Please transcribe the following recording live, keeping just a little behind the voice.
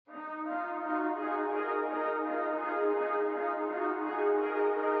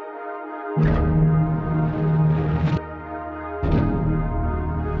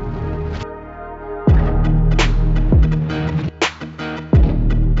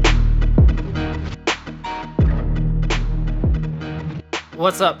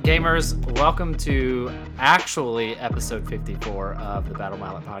What's up, gamers? Welcome to actually episode 54 of the Battle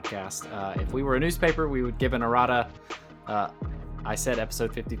Mallet podcast. If we were a newspaper, we would give an errata. I said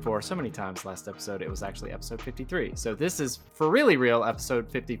episode 54 so many times last episode, it was actually episode 53. So this is for really real episode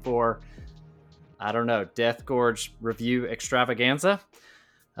 54. I don't know, Deathgorge review extravaganza.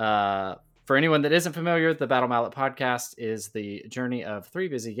 For anyone that isn't familiar, the Battle Mallet podcast is the journey of three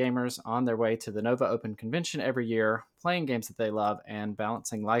busy gamers on their way to the Nova Open Convention every year, playing games that they love and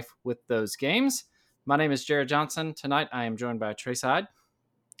balancing life with those games. My name is Jared Johnson. Tonight I am joined by Trace Hyde.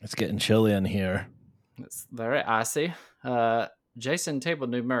 It's getting chilly in here. It's very icy. Jason Table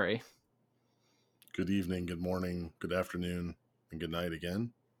New Murray. Good evening, good morning, good afternoon, and good night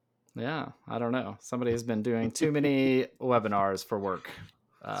again. Yeah, I don't know. Somebody has been doing too many webinars for work.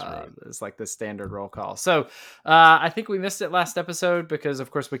 Right. It's like the standard roll call. So I think we missed it last episode because, of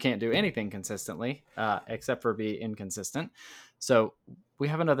course, we can't do anything consistently except for be inconsistent. So we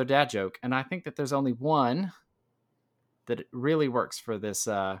have another dad joke, and I think that there's only one that really works for this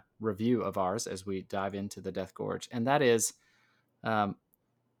review of ours as we dive into the Deathgorge, and that is,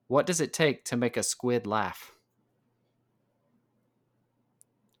 what does it take to make a squid laugh?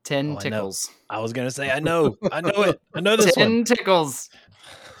 10 tickles. I was going to say, I know it. I know this 10 one. tickles.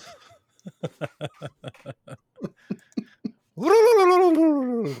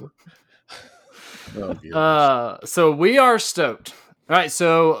 So we are stoked. All right,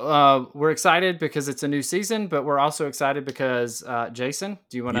 so we're excited because it's a new season, but we're also excited because Jason,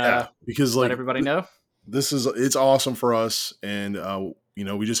 do you want to let everybody know? It's awesome for us, and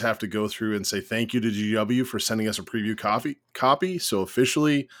we just have to go through and say thank you to GW for sending us a preview copy. So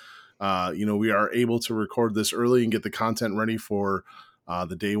officially, we are able to record this early and get the content ready for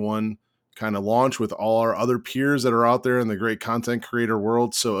the day one kind of launch with all our other peers that are out there in the great content creator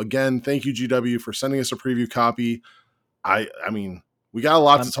world. So again, thank you, GW, for sending us a preview copy. I mean, we got a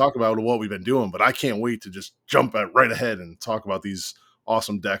lot to talk about what we've been doing, but I can't wait to just jump right ahead and talk about these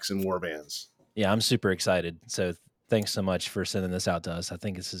awesome decks and warbands. Yeah, I'm super excited. So thanks so much for sending this out to us. I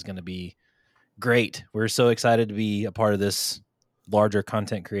think this is going to be great. We're so excited to be a part of this larger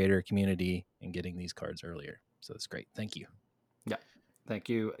content creator community and getting these cards earlier. So that's great. Thank you. Yeah. Thank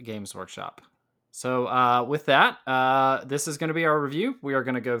you, Games Workshop. So with that, this is going to be our review. We are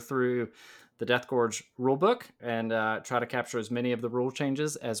going to go through the Deathgorge rulebook and try to capture as many of the rule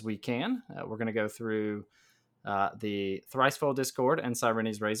changes as we can. We're going to go through the Thricefold Discord and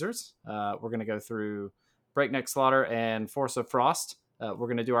Sirene's Razors. We're going to go through Breakneck Slaughter and Force of Frost. We're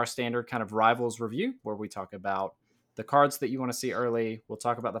going to do our standard kind of Rivals review where we talk about the cards that you want to see early. We'll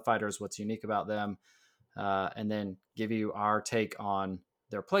talk about the fighters, what's unique about them, and then give you our take on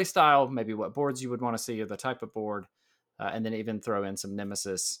their play style, maybe what boards you would want to see or the type of board, and then even throw in some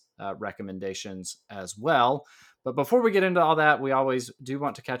Nemesis recommendations as well. But before we get into all that, we always do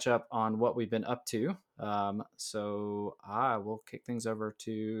want to catch up on what we've been up to. So I will kick things over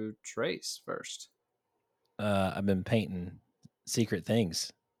to Trace first. I've been painting secret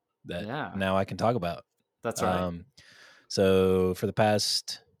things that now I can talk about. That's right. So for the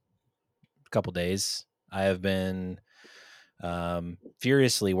past couple days, I have been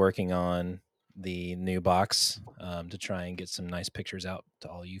furiously working on the new box to try and get some nice pictures out to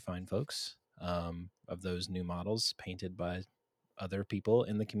all you fine folks of those new models painted by other people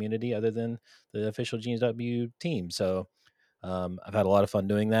in the community other than the official GW team. So I've had a lot of fun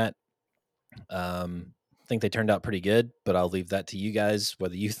doing that. I think they turned out pretty good, but I'll leave that to you guys,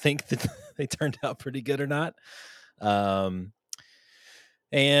 whether you think that they turned out pretty good or not.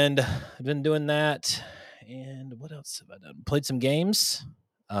 And I've been doing that. And what else have I done? Played some games.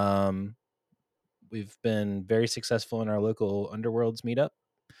 We've been very successful in our local Underworlds meetup.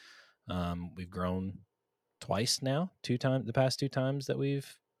 We've grown twice now, the past two times that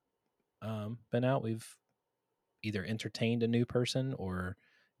we've been out. We've either entertained a new person or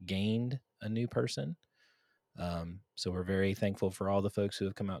gained a new person. So we're very thankful for all the folks who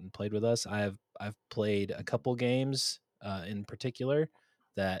have come out and played with us. I've played a couple games in particular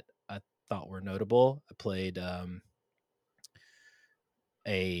that I thought were notable. I played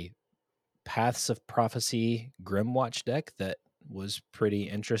a Paths of Prophecy Grimwatch deck that was pretty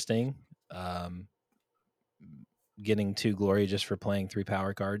interesting. Getting 2 glory just for playing 3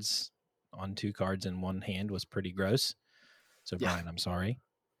 power cards on 2 cards in one hand was pretty gross. So Brian, I'm sorry.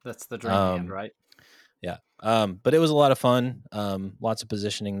 That's the dream hand, right? Yeah. But it was a lot of fun. Lots of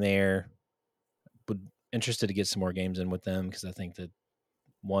positioning there. Interested to get some more games in with them because I think that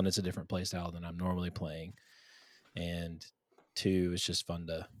 1, it's a different play style than I'm normally playing. And 2, it's just fun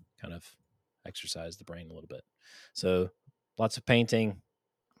to kind of exercise the brain a little bit. So lots of painting,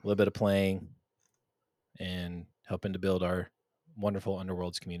 a little bit of playing, and helping to build our wonderful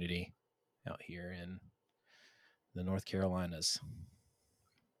Underworlds community out here in the North Carolinas.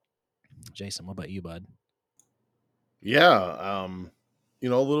 Jason, what about you, bud? Yeah, a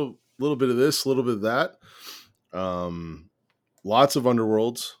little bit of this, a little bit of that. Lots of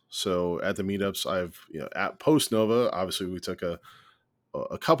Underworlds. So at the meetups, I've at Post Nova, obviously we took a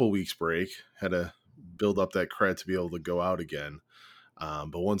couple weeks break, had to build up that cred to be able to go out again.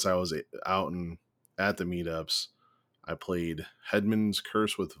 But once I was out and at the meetups, I played Headman's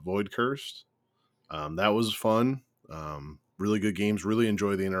Curse with Void Cursed. That was fun. Really good games. Really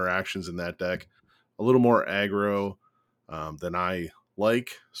enjoy the interactions in that deck. A little more aggro than I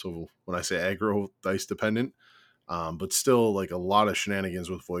like. So when I say aggro, dice dependent, but still like a lot of shenanigans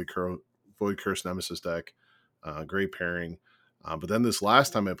with Void Curse Nemesis deck. Great pairing. But then this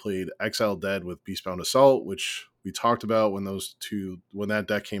last time I played Exile Dead with Beastbound Assault, which we talked about when that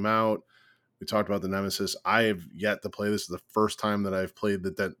deck came out. We talked about the Nemesis. I have yet to play this. Is the first time that I've played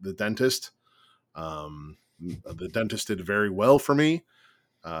the Dentist. The Dentist did very well for me.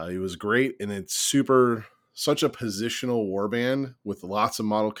 He was great, and it's such a positional warband with lots of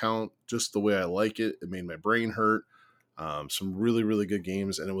model count, just the way I like it. It made my brain hurt. Some really, really good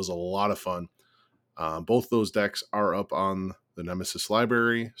games, and it was a lot of fun. Both those decks are up on the Nemesis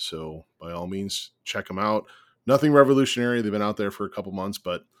library, so by all means, check them out. Nothing revolutionary. They've been out there for a couple months,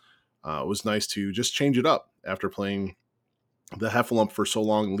 but it was nice to just change it up after playing the Heffalump for so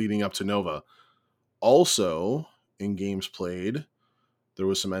long leading up to Nova. Also, in games played, there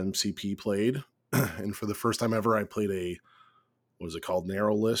was some MCP played, and for the first time ever, I played what was it called?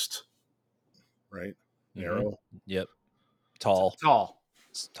 Narrow list, right? Narrow. Yep. Tall. Tall.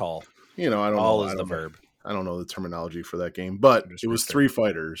 It's tall. I don't Tall know. is the verb. I don't know the terminology for that game, but it was Descriptor. 3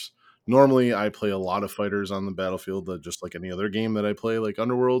 fighters. Normally, I play a lot of fighters on the battlefield, just like any other game that I play, like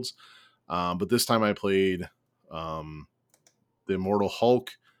Underworlds. But this time I played the Immortal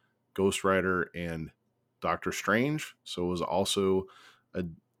Hulk, Ghost Rider, and Doctor Strange. So it was also a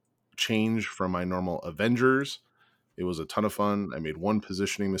change from my normal Avengers. It was a ton of fun. I made one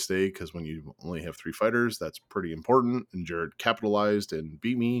positioning mistake because when you only have 3 fighters, that's pretty important. And Jared capitalized and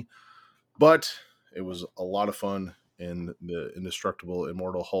beat me. But it was a lot of fun. And the indestructible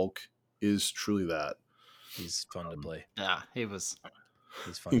Immortal Hulk is truly that. He's fun to play. Yeah, he was.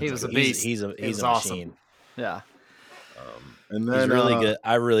 He's fun. He was a He's beast. he's a It he's was a machine. awesome. Yeah. And then He's really good.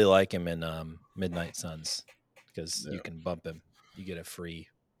 I really like him in Midnight Suns because you can bump him. You get a free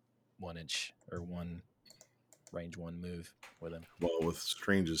 1-inch or one range 1 move with him. Well, with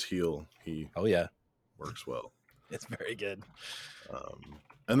Strange's heal, he works well. It's very good.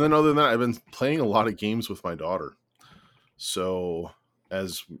 And then other than that, I've been playing a lot of games with my daughter. So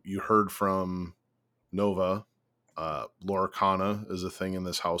as you heard from Nova, Lorcana is a thing in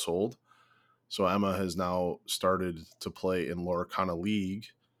this household. So Emma has now started to play in Lorcana League.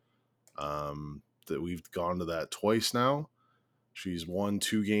 That we've gone to that twice now. She's won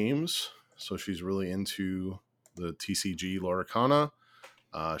 2 games, so she's really into the TCG Lorcana.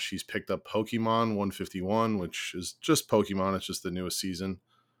 She's picked up Pokemon 151, which is just Pokemon. It's just the newest season.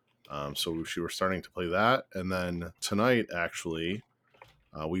 So she was starting to play that. And then tonight, actually,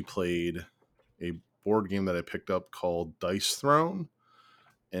 we played a board game that I picked up called Dice Throne.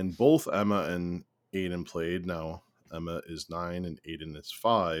 And both Emma and Aiden played. Now, Emma is 9 and Aiden is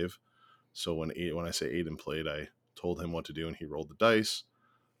 5. So when I say Aiden played, I told him what to do and he rolled the dice.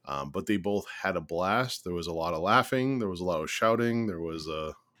 But they both had a blast. There was a lot of laughing. There was a lot of shouting. There was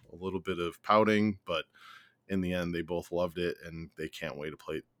a little bit of pouting. But in the end, they both loved it and they can't wait to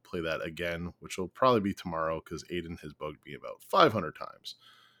play that again, which will probably be tomorrow because Aiden has bugged me about 500 times.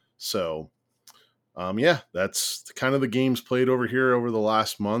 So, that's kind of the games played over here over the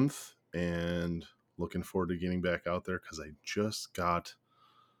last month, and looking forward to getting back out there because I just got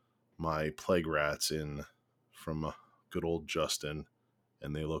my Plague Rats in from good old Justin,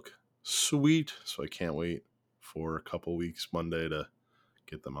 and they look sweet. So I can't wait for a couple weeks Monday to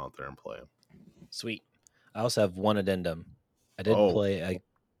get them out there and play them. Sweet. I also have one addendum. I did play a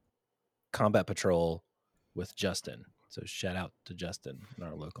Combat Patrol with Justin. So shout out to Justin in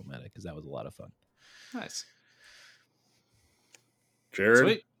our local meta because that was a lot of fun. Nice. Jared?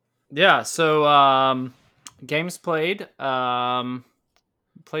 Sweet. Yeah, so games played. Played some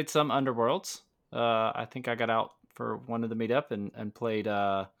Underworlds. I think I got out for one of the meetup and played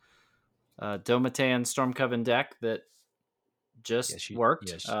Domatan Stormcoven deck that just worked.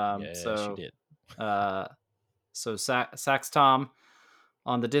 She did. So Sax Tom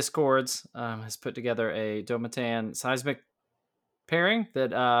on the Discords has put together a Domatan Seismic pairing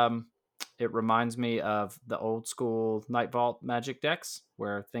that it reminds me of the old school Night Vault Magic decks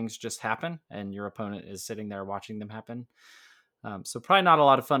where things just happen and your opponent is sitting there watching them happen. So probably not a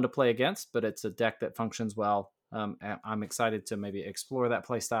lot of fun to play against, but it's a deck that functions well. And I'm excited to maybe explore that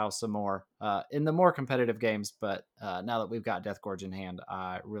play style some more in the more competitive games. But now that we've got Deathgorge in hand,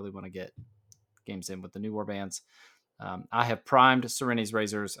 I really want to get games in with the new warbands. I have primed Serenity's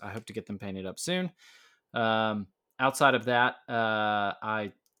Razors. I hope to get them painted up soon. Outside of that,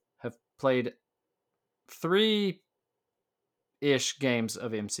 I have played 3-ish games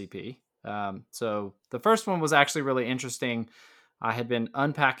of MCP. So the first one was actually really interesting. I had been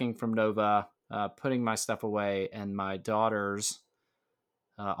unpacking from Nova, putting my stuff away, and my daughters,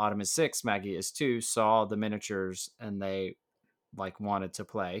 Autumn is 6, Maggie is 2, saw the miniatures and they wanted to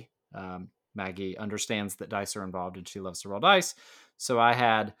play. Maggie understands that dice are involved and she loves to roll dice. So I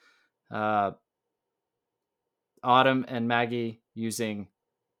had Autumn and Maggie using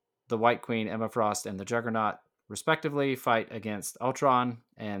the White Queen, Emma Frost, and the Juggernaut, respectively, fight against Ultron,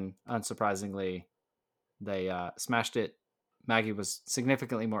 and unsurprisingly, they smashed it. Maggie was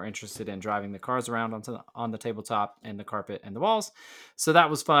significantly more interested in driving the cars around on the tabletop and the carpet and the walls, so that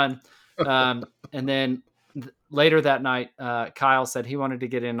was fun. And then later that night, Kyle said he wanted to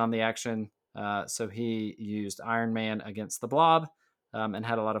get in on the action, so he used Iron Man against the Blob, and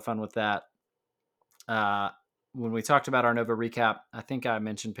had a lot of fun with that. When we talked about our Nova recap, I think I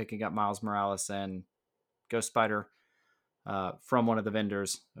mentioned picking up Miles Morales and Ghost Spider from one of the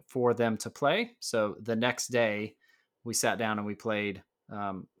vendors for them to play. So the next day, we sat down and we played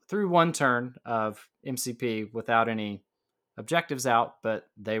through one turn of MCP without any objectives out, but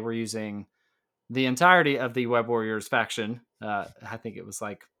they were using the entirety of the Web Warriors faction. I think it was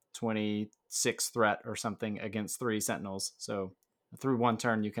like 26 threat or something against 3 Sentinels. So through one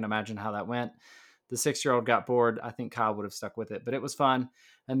turn, you can imagine how that went. The 6-year-old got bored. I think Kyle would have stuck with it, but it was fun.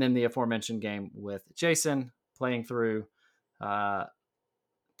 And then the aforementioned game with Jason playing through,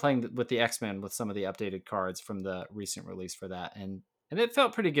 playing with the X-Men with some of the updated cards from the recent release for that. And it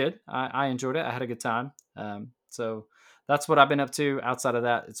felt pretty good. I enjoyed it. I had a good time. So that's what I've been up to. Outside of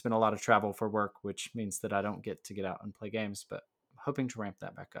that, it's been a lot of travel for work, which means that I don't get to get out and play games, but I'm hoping to ramp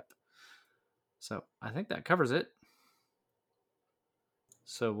that back up. So I think that covers it.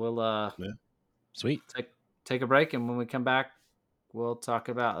 So we'll Sweet. take a break, and when we come back, we'll talk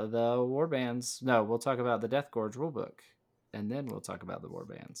about the warbands. No, we'll talk about the Deathgorge rulebook, and then we'll talk about the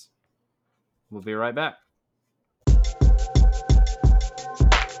warbands. We'll be right back.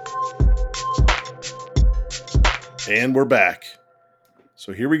 And we're back.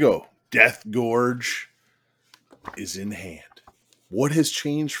 So here we go. Deathgorge is in hand. What has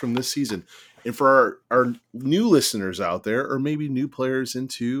changed from this season? And for our new listeners out there, or maybe new players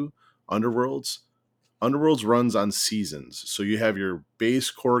into Underworlds runs on seasons. So you have your base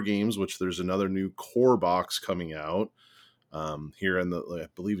core games, which there's another new core box coming out here in I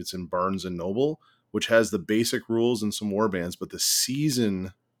believe it's in Barnes and Noble, which has the basic rules and some warbands. But the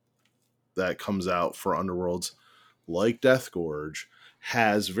season that comes out for Underworlds, like Deathgorge,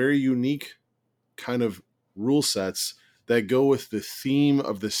 has very unique kind of rule sets that go with the theme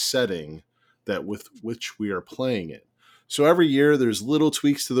of the setting that with which we are playing it. So every year there's little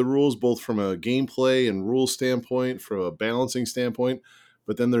tweaks to the rules, both from a gameplay and rule standpoint, from a balancing standpoint,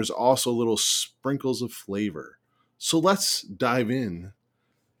 but then there's also little sprinkles of flavor. So let's dive in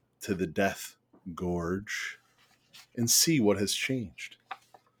to the Deathgorge and see what has changed.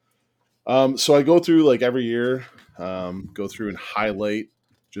 So I go through like every year, go through and highlight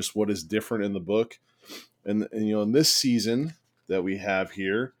just what is different in the book. And you know, in this season that we have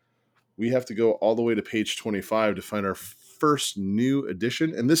here, we have to go all the way to page 25 to find our first new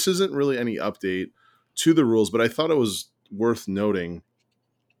edition. And this isn't really any update to the rules, but I thought it was worth noting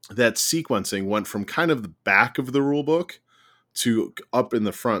that sequencing went from kind of the back of the rule book to up in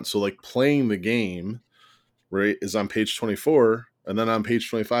the front. So like playing the game, right, is on page 24. And then on page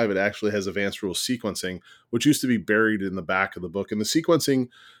 25, it actually has advanced rules sequencing, which used to be buried in the back of the book. And the sequencing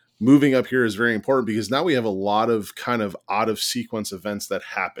moving up here is very important because now we have a lot of kind of out of sequence events that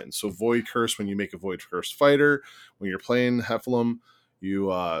happen. So Void Curse, when you make a Void Curse fighter, when you're playing Heffalump,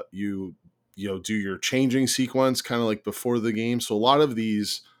 you do your changing sequence kind of like before the game. So a lot of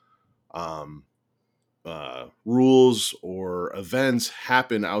these rules or events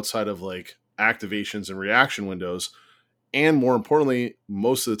happen outside of like activations and reaction windows. And more importantly,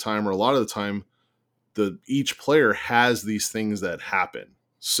 most of the time or a lot of the time, each player has these things that happen.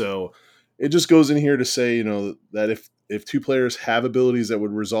 So it just goes in here to say, you know, that if 2 players have abilities that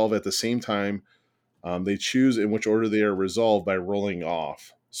would resolve at the same time, they choose in which order they are resolved by rolling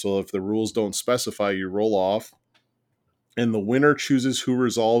off. So if the rules don't specify, you roll off, and the winner chooses who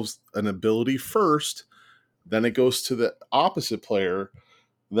resolves an ability first. Then it goes to the opposite player.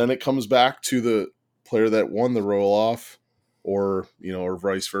 Then it comes back to the player that won the roll off. or or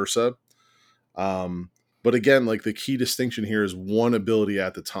vice versa. But again, like the key distinction here is one ability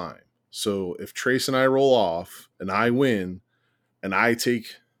at the time. So if Trace and I roll off and I win, and I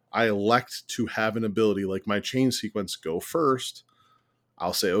elect to have an ability like my chain sequence go first,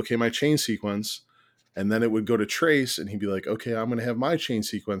 I'll say, okay, my chain sequence. And then it would go to Trace and he'd be like, okay, I'm going to have my chain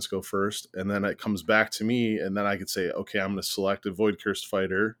sequence go first. And then it comes back to me. And then I could say, okay, I'm going to select a Void Cursed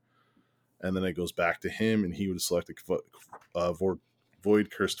Fighter. And then it goes back to him and he would select a Void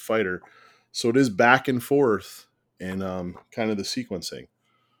Cursed Fighter. So it is back and forth in kind of the sequencing.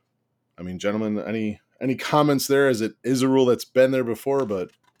 I mean, gentlemen, any comments there, as it is a rule that's been there before,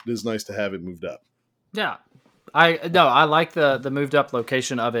 but it is nice to have it moved up. Yeah. I like the moved up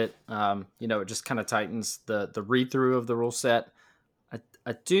location of it. It just kind of tightens the read through of the rule set.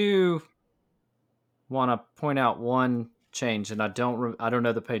 I do want to point out one change, and I don't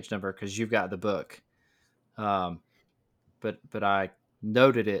know the page number because you've got the book. But I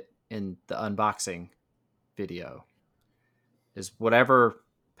noted it in the unboxing video. Is whatever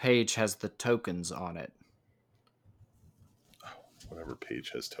page has the tokens on it. Whatever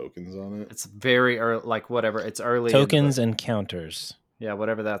page has tokens on it. It's very early, like whatever. It's early. Tokens and counters. Yeah,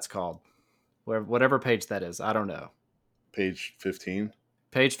 whatever that's called. Whatever page that is. I don't know. Page 15?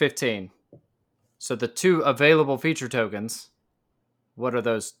 Page 15. So the 2 available feature tokens, what are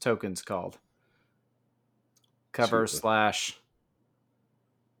those tokens called? Cover / Well,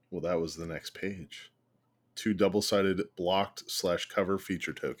 that was the next page. 2 double-sided blocked / cover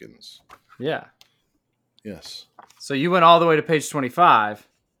feature tokens. Yeah. Yes. So you went all the way to page 25.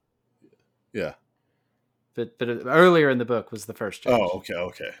 Yeah. But earlier in the book was the first change. Oh, okay.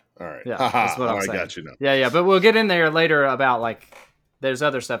 All right. Yeah, that's what I'm saying. I got you now. Yeah. But we'll get in there later about like there's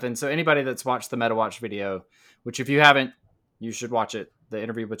other stuff. And so anybody that's watched the Meta Watch video, which if you haven't, you should watch it. The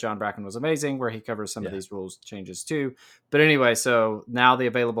interview with John Bracken was amazing, where he covers some of these rules changes too. But anyway, so now the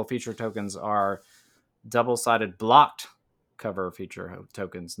available feature tokens are double-sided blocked cover feature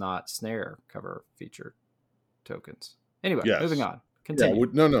tokens, not snare cover feature tokens. Anyway, moving on. Continue.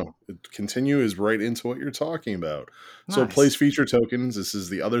 Yeah, no. Continue is right into what you're talking about. Nice. So place feature tokens. This is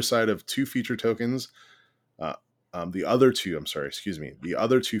the other side of 2 feature tokens. The other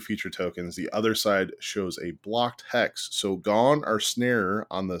 2 feature tokens. The other side shows a blocked hex. So gone are snare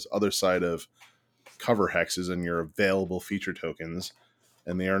on this other side of cover hexes and your available feature tokens,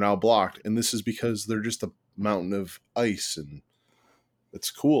 and they are now blocked. And this is because they're just a mountain of ice, and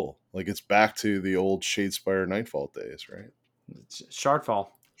it's cool. Like it's back to the old Shadespire Nightfall days, right? Shardfall.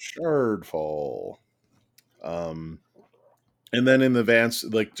 And then in the advance,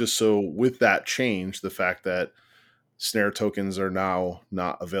 like just so with that change, the fact that snare tokens are now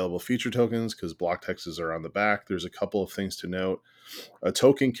not available feature tokens because block hexes are on the back. There's a couple of things to note. A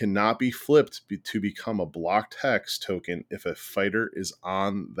token cannot be flipped to become a blocked hex token if a fighter is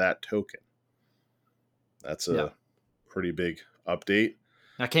on that token. That's a pretty big update.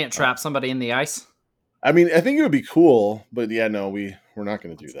 I can't trap somebody in the ice. I mean, I think it would be cool, but yeah, no, we're not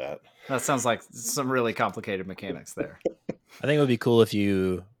going to do that. That sounds like some really complicated mechanics there. I think it would be cool if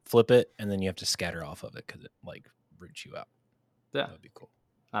you flip it and then you have to scatter off of it because it like roots you out. Yeah, that would be cool.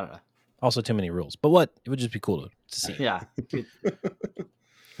 I don't know. Also, too many rules, but what it would just be cool to see. Yeah,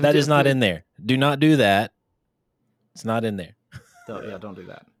 that is not in there. Do not do that. It's not in there. Don't do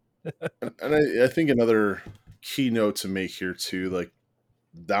that. And I think another key note to make here too, like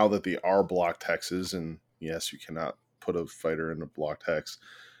now that they are blocked hexes, and yes, you cannot put a fighter in a blocked hex,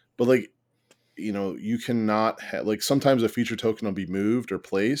 but like you cannot like sometimes a feature token will be moved or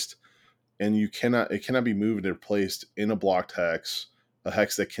placed, and it cannot be moved or placed in a blocked hex, a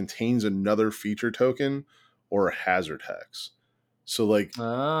hex that contains another feature token or a hazard hex. So like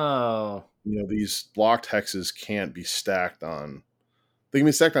these blocked hexes can't be stacked on. They can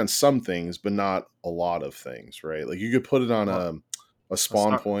be stacked on some things, but not a lot of things, right? Like you could put it on a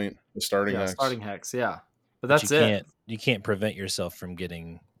spawn point, a starting hex. Starting hex, yeah. But that's You can't prevent yourself from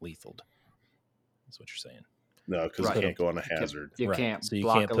getting lethaled. That's what you're saying. No, because you can't go on a hazard. You can't. So you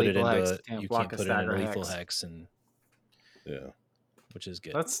block can't put it into you can't put it in a lethal hex, and which is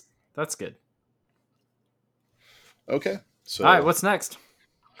good. That's good. Okay. So all right, what's next?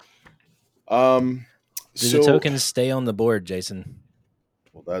 Do the tokens stay on the board, Jason?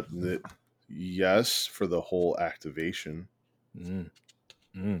 Well, yes, for the whole activation.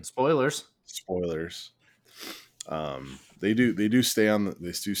 Spoilers. They do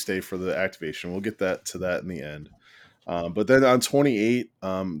stay for the activation. We'll get to that in the end. But then on 28,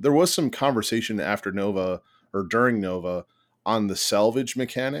 there was some conversation after Nova or during Nova on the salvage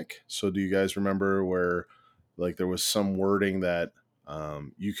mechanic. So do you guys remember where like there was some wording that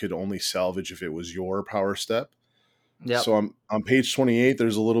you could only salvage if it was your power step? Yep. So on page 28,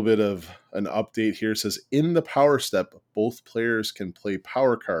 there's a little bit of an update here. It says, in the power step, both players can play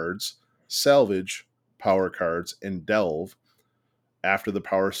power cards, salvage power cards, and delve. After the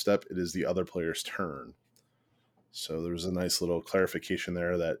power step, it is the other player's turn. So there's a nice little clarification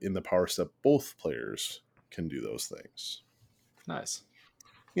there that in the power step, both players can do those things. Nice.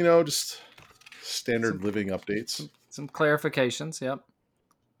 Just standard living updates. Some clarifications. Yep.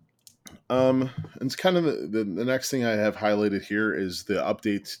 And it's kind of the next thing I have highlighted here is the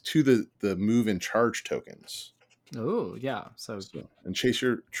update to the move and charge tokens. Oh, yeah. So and Trace,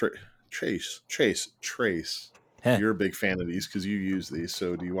 you're a big fan of these because you use these.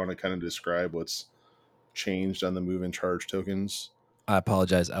 So do you want to kind of describe what's changed on the move and charge tokens? I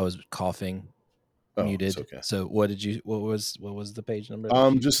apologize. I was coughing. Muted. It's okay. So what was the page number?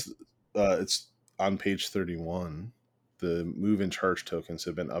 It's on page 31. The move and charge tokens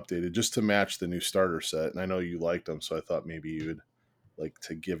have been updated just to match the new starter set. And I know you liked them, so I thought maybe you would like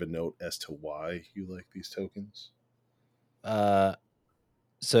to give a note as to why you like these tokens.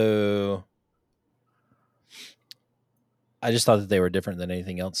 So I just thought that they were different than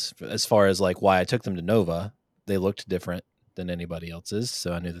anything else. As far as like why I took them to Nova, they looked different than anybody else's,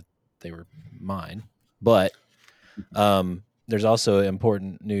 so I knew that they were mine. But there's also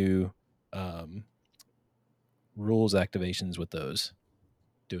important new rules activations with those.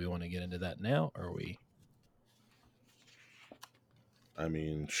 Do we want to get into that now, or are we? I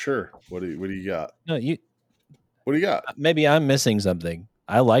mean, sure. What do you got? No, What do you got? Maybe I'm missing something.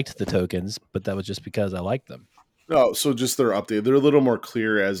 I liked the tokens, but that was just because I liked them. No, so just their update. They're a little more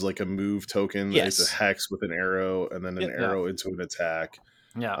clear as like a move token. Yes. It's a hex with an arrow and then an arrow into an attack.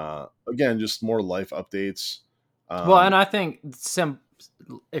 Yeah. Again, just more life updates. Well, and I think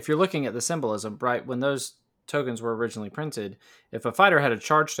if you're looking at the symbolism, right, when those tokens were originally printed, if a fighter had a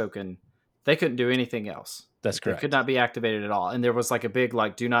charge token, they couldn't do anything else. That's correct. They could not be activated at all. And there was like a big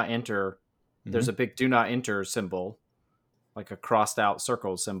do not enter. Mm-hmm. There's a big do not enter symbol, like a crossed out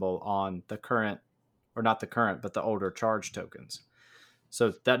circle symbol on the current, or not the current, but the older charge tokens.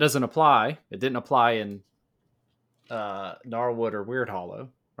 So that doesn't apply. It didn't apply in Gnarlwood or Weird Hollow,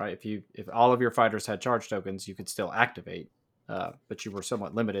 right? If all of your fighters had charge tokens, you could still activate, but you were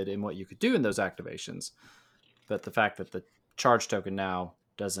somewhat limited in what you could do in those activations. But the fact that the charge token now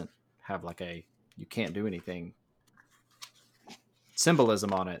doesn't have you can't do anything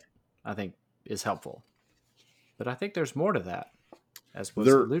symbolism on it, I think is helpful. But I think there's more to that, as was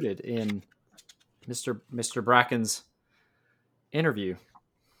alluded in Mr. Bracken's interview.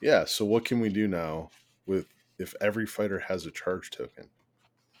 Yeah, so what can we do now if every fighter has a charge token?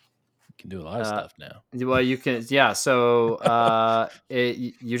 You can do a lot of stuff now. Well, you can, yeah. So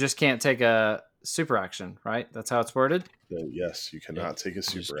you just can't take a super action, right? That's how it's worded. Yes, you cannot take a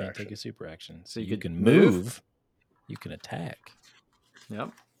super action. Can't take a super action. So you can move. You can attack.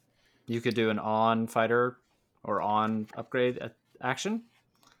 Yep. You could do an on fighter or on upgrade action,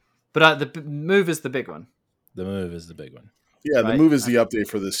 but the move is the big one. The move is the big one. Yeah, right? The move is the update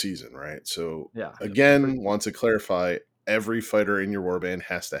for this season, right? So again, want to clarify, every fighter in your warband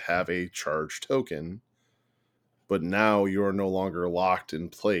has to have a charge token, but now you're no longer locked in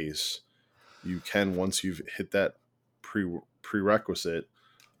place. You can, once you've hit that prerequisite,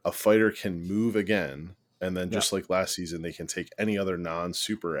 a fighter can move again, and then just like last season, they can take any other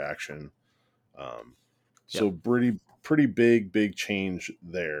non-super action. So pretty big change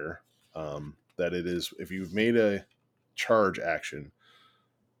there. That it is, if you've made a charge action,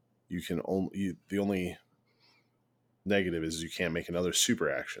 you can the only negative is you can't make another super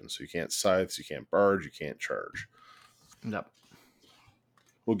action. So you can't scythe, you can't barge, you can't charge. Yep.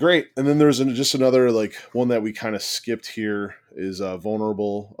 Well, great. And then there's just another one that we kind of skipped here is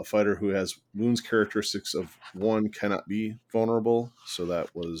vulnerable. A fighter who has wounds characteristics of 1 cannot be vulnerable. So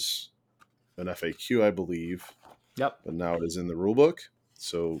that was an FAQ, I believe. Yep. But now it is in the rulebook.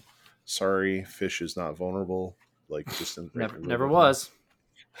 So sorry, Fish is not vulnerable. Just in never was.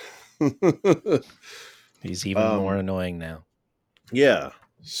 He's even more annoying now. Yeah.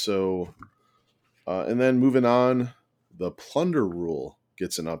 So, and then moving on, the plunder rule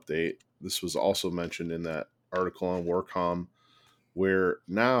gets an update. This was also mentioned in that article on Warcom, where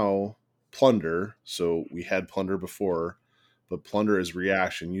now plunder, so we had plunder before, but plunder is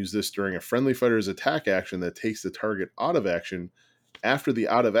reaction. Use this during a friendly fighter's attack action that takes the target out of action. After the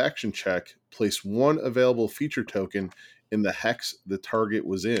out of action check, place 1 available feature token in the hex the target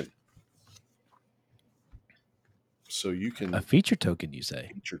was in. So you can... A feature token, you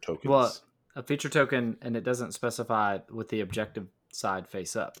say? Feature tokens. Well, a feature token, and it doesn't specify with the objective side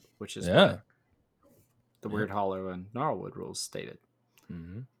face up, which is what the Weird Hollow and Gnarlwood rules stated.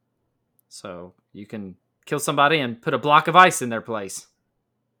 Mm-hmm. So you can kill somebody and put a block of ice in their place.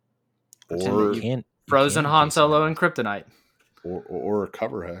 Pretend that Or you've frozen Han Solo and kryptonite. or a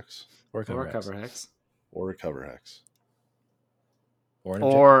cover hex. Or Or a cover hex. Or a cover hex.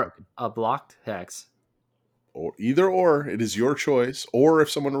 Or a blocked hex. Or either or, it is your choice. Or if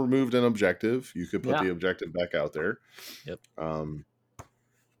someone removed an objective, you could put the objective back out there. Yep. I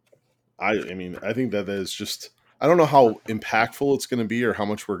mean, I think that is just, I don't know how impactful it's going to be or how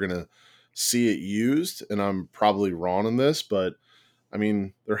much we're going to see it used. And I'm probably wrong in this, but I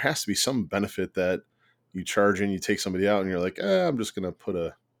mean, there has to be some benefit that you charge in, you take somebody out and you're like, I'm just going to put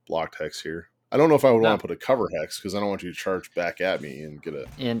a blocked hex here. I don't know if I would want to put a cover hex because I don't want you to charge back at me and get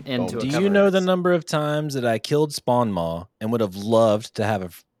into a Do cover you know hex. the number of times that I killed Spawn Maw and would have loved to have a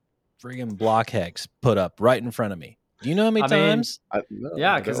friggin' block hex put up right in front of me? Do you know how many times?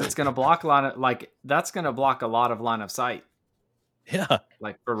 Yeah, because it's going to block that's going to block a lot of line of sight. Yeah.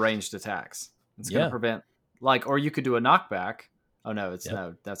 Like for ranged attacks. It's going to prevent, or you could do a knockback. Oh, no,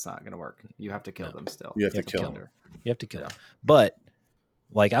 that's not going to work. You have to kill them still. You have to kill them. You have to kill them. But,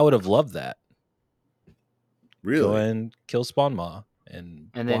 I would have loved that. Really? Go and kill Spawn Maw. And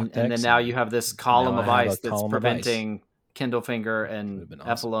then now you have this column of ice that's preventing Kindlefinger and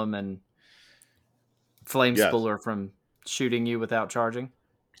Ephelum and Flame Spooler from shooting you without charging.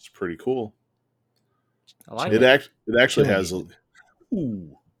 It's pretty cool. I like it. It actually has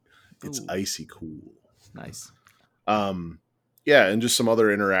it's icy cool. Nice. Yeah, and just some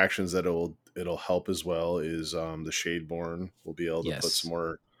other interactions that it'll help as well is the Shadeborn will be able to put some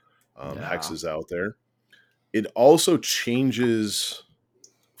more hexes out there. It also changes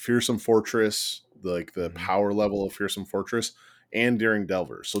Fearsome Fortress, the power level of Fearsome Fortress, and Daring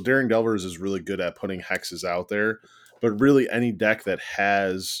Delvers. So Daring Delvers is really good at putting hexes out there, but really any deck that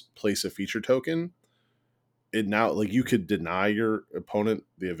has place a feature token, it now you could deny your opponent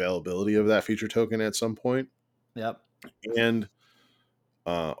the availability of that feature token at some point. Yep. And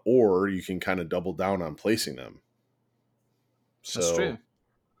or you can kind of double down on placing them. That's true.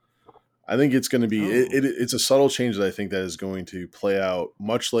 I think it's going to be it's a subtle change that I think that is going to play out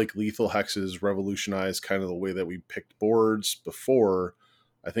much like lethal hexes revolutionized kind of the way that we picked boards before.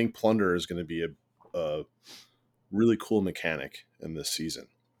 I think Plunder is going to be a really cool mechanic in this season.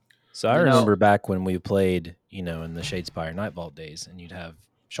 So I remember back when we played, in the Shadespire Night Vault days, and you'd have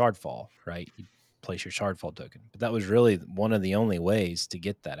Shardfall, right? You'd place your Shardfall token. But that was really one of the only ways to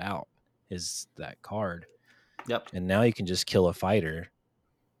get that out is that card. Yep. And now you can just kill a fighter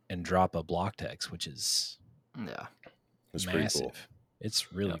and drop a block hex, which is it's massive. Pretty cool.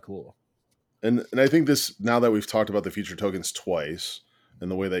 It's really cool. And I think this, now that we've talked about the feature tokens twice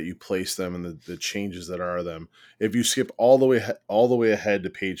and the way that you place them and the changes that are them, if you skip all the way ahead to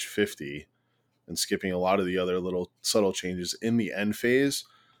page 50 and skipping a lot of the other little subtle changes in the end phase,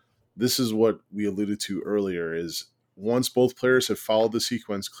 this is what we alluded to earlier is once both players have followed the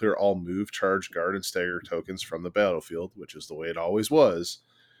sequence, clear all move, charge, guard, and stagger tokens from the battlefield, which is the way it always was.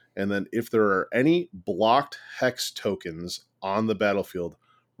 And then if there are any blocked hex tokens on the battlefield,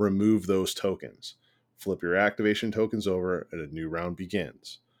 remove those tokens. Flip your activation tokens over and a new round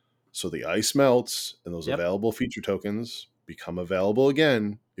begins. So the ice melts and those available feature tokens become available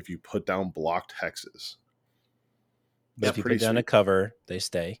again if you put down blocked hexes. But if you put down a cover, they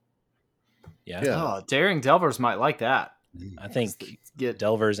stay. Yeah. Oh, Daring Delvers might like that. I think get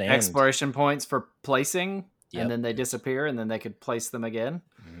Delvers and exploration points for placing, and then they disappear, and then they could place them again.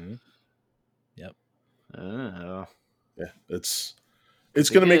 Mm-hmm. Yep. Oh. Yeah, it's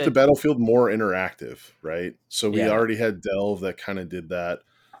going to make the battlefield more interactive, right? So we already had Delve that kind of did that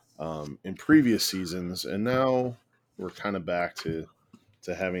in previous seasons, and now we're kind of back to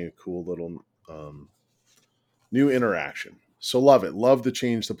having a cool little new interaction. So love it. Love the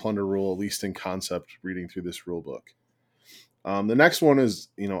change to Plunder rule, at least in concept, reading through this rule book. The next one is,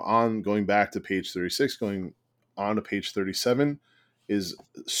 on going back to page 36, going on to page 37, is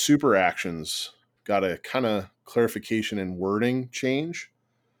super actions. Got a kind of clarification and wording change.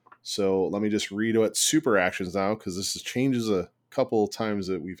 So let me just read what super actions now, because this changes a couple of times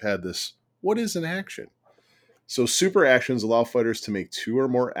that we've had this. What is an action? So super actions allow fighters to make 2 or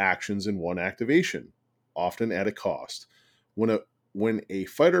more actions in one activation, often at a cost. When a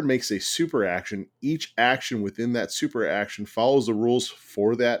fighter makes a super action, each action within that super action follows the rules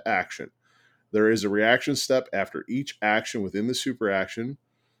for that action. There is a reaction step after each action within the super action.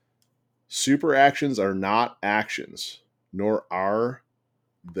 Super actions are not actions, nor are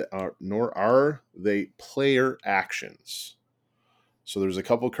they player actions. So there's a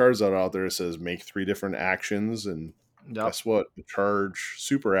couple cards out there that says make 3 different actions, and guess what? The charge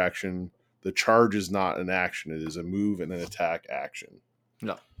super action. The charge is not an action. It is a move and an attack action.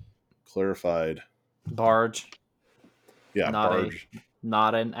 No. Clarified Barge, Yeah, not a barge.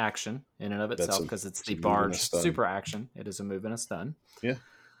 not an action in and of That's itself because it's it's the a move and a barge stun. super action. It is a move and a stun. Yeah.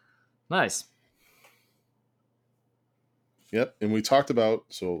 Nice. Yep. And we talked about,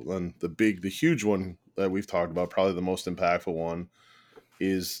 so then the huge one that we've talked about, probably the most impactful one,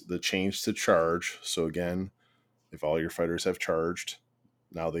 is the change to charge. So again, if all your fighters have charged,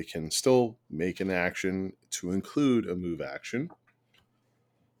 now they can still make an action to include a move action.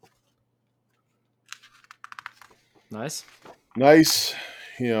 Nice. Nice.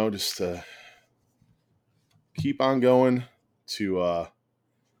 Just to keep on going to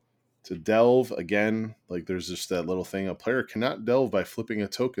delve again. Like there's just that little thing: a player cannot delve by flipping a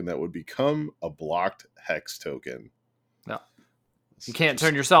token that would become a blocked hex token. Yeah. It's You can't turn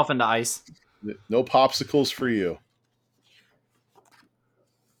just yourself into ice. no popsicles for you.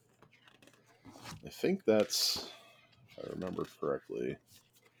 I think that's, if I remember correctly.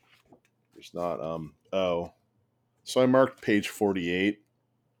 There's not so I marked page 48,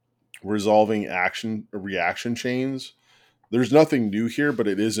 resolving reaction chains. There's nothing new here, but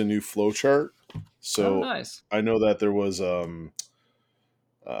it is a new flowchart. Oh, So nice. I know that there was there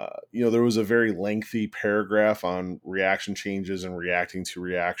was a very lengthy paragraph on reaction changes and reacting to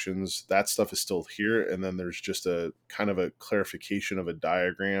reactions. That stuff is still here, and then there's just a kind of a clarification of a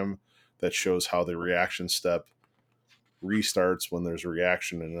diagram that shows how the reaction step restarts when there's a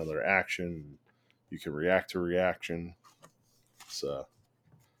reaction and another action. You can react to reaction. It's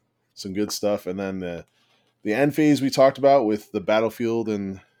some good stuff. And then the end phase we talked about with the battlefield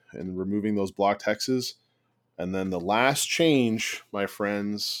and removing those blocked hexes. And then the last change, my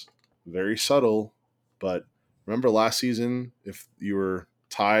friends, very subtle, but remember last season, if you were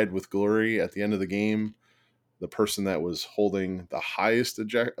tied with glory at the end of the game, the person that was holding the highest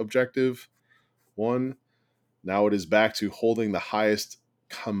objective won. Now it is back to holding the highest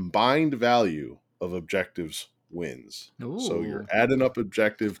combined value of objectives wins. So you're Ooh. adding up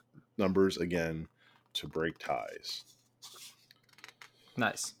objective numbers again to break ties.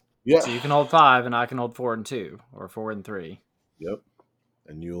 Nice. Yeah. So you can hold 5 and I can hold 4 and 2 or 4 and 3. Yep.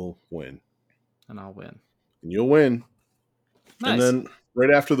 And you'll win. And I'll win. And you'll win. And Nice. then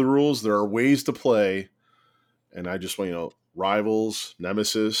right after the rules, there are ways to play. And I just want, rivals,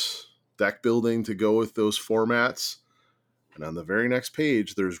 nemesis, deck building to go with those formats. And on the very next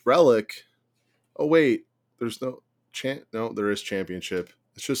page, there's relic. Oh, wait, there's no, there is championship.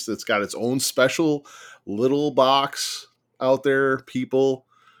 It's got its own special little box out there, people.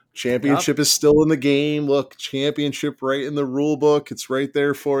 Championship is still in the game. Look, championship right in the rule book. It's right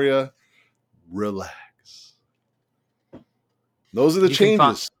there for you. Relax. Those are the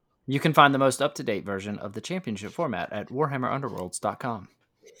changes. You can find the most up-to-date version of the championship format at warhammerunderworlds.com.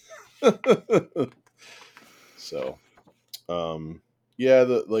 So,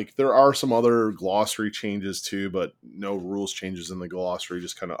 yeah, there are some other glossary changes too, but no rules changes in the glossary,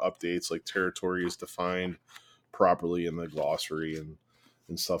 just kind of updates, like territory is defined properly in the glossary and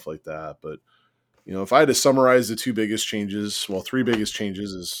stuff like that. But if I had to summarize the three biggest changes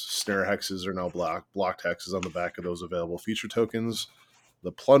is snare hexes are now blocked hexes on the back of those available feature tokens,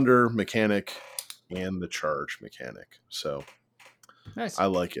 the plunder mechanic, and the charge mechanic. So Nice. I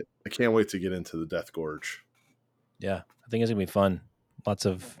like it. I can't wait to get into the Deathgorge. Yeah, I think it's gonna be fun. Lots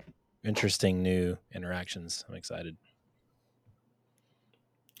of interesting new interactions. I'm excited.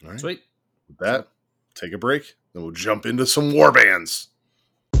 All right. Sweet. With that, take a break, then we'll jump into some warbands.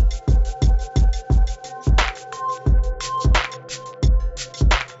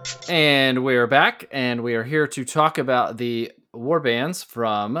 And we're back, and we are here to talk about the warbands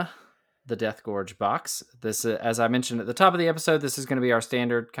from the Deathgorge box. This, as I mentioned at the top of the episode, this is going to be our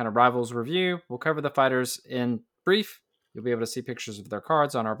standard kind of rivals review. We'll cover the fighters in brief. You'll be able to see pictures of their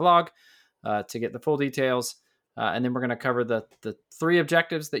cards on our blog to get the full details. And then we're going to cover the 3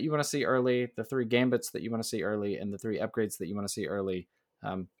 objectives that you want to see early, the 3 gambits that you want to see early, and the 3 upgrades that you want to see early.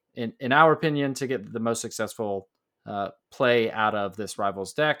 In our opinion, to get the most successful play out of this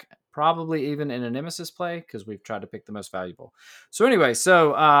rivals deck, probably even in a nemesis play, because we've tried to pick the most valuable. So anyway,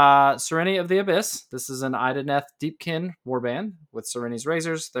 Serenity of the Abyss. This is an Ideneth Deepkin warband with Serenity's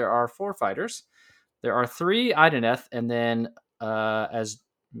Razors. There are 4 fighters. There are 3 Ideneth, and then as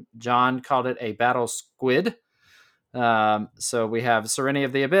John called it, a battle squid. So we have Serenity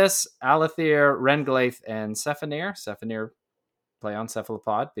of the Abyss, Alethir, Renglaith, and Sephanir. Sephanir play on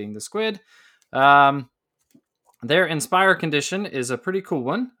cephalopod, being the squid. Their Inspire condition is a pretty cool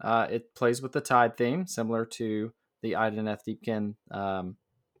one. It plays with the Tide theme, similar to the Ideneth Deepkin.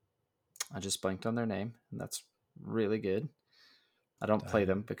 I just blanked on their name, and that's really good. I don't play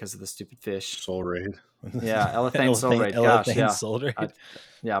them because of the stupid fish. Soul Raid. Yeah, Elethane Soul Raid. Gosh, yeah. Soul Raid.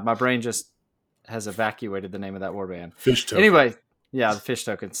 My brain just has evacuated the name of that warband. Fish token. Anyway, yeah, the fish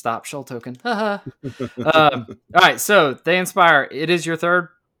token. Stop, shoal token. All right, so they inspire. It is your third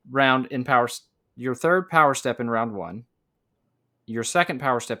round in power. Your third power step in round 1, your second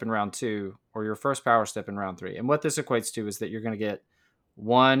power step in round 2, or your first power step in round 3. And what this equates to is that you're going to get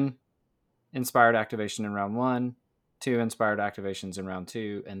 1 inspired activation in round 1, 2 inspired activations in round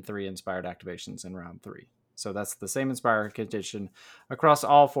 2, and 3 inspired activations in round 3. So that's the same inspired condition across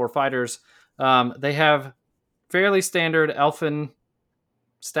all 4 fighters. They have fairly standard elfin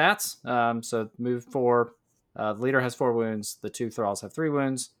stats. So move 4. The leader has 4 wounds. The 2 thralls have 3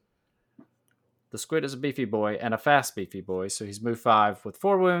 wounds. The squid is a beefy boy and a fast beefy boy, so he's move 5 with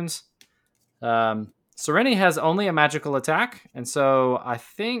 4 wounds. Serenity has only a magical attack, and so I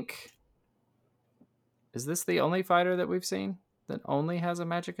think... Is this the only fighter that we've seen that only has a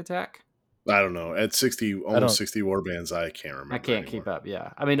magic attack? I don't know. At 60, almost 60 warbands, I can't remember. I can't keep up.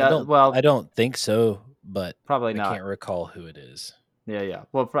 Yeah, I mean, I don't think so, but probably I not. can't recall who it is. Yeah.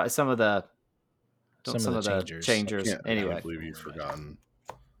 Well, probably some of the changers. Anyway, I can't believe you've forgotten.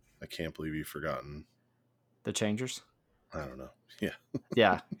 I can't believe you've forgotten the changers. I don't know.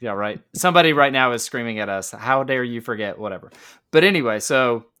 Yeah. Yeah. Right. Somebody right now is screaming at us. How dare you forget? Whatever. But anyway,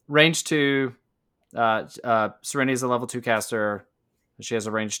 so range 2. Serenity is a level 2 caster. She has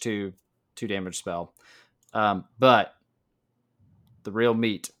a range 2 damage spell. But the real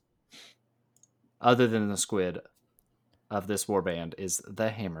meat, other than the squid, of this warband is the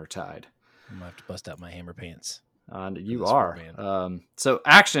Hammer Tide. I'm gonna have to bust out my hammer pants. You are. So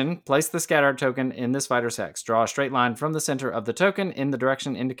action, place the scatter token in this fighter's hex. Draw a straight line from the center of the token in the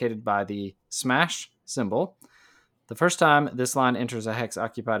direction indicated by the smash symbol. The first time this line enters a hex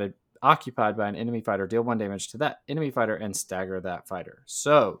occupied by an enemy fighter, deal 1 damage to that enemy fighter and stagger that fighter.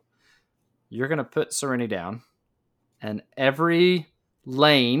 So you're going to put Serenity down, and every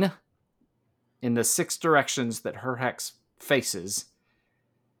lane in the 6 directions that her hex faces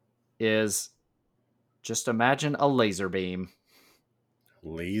is, just imagine a laser beam.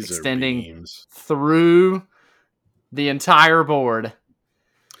 Extending beams through the entire board.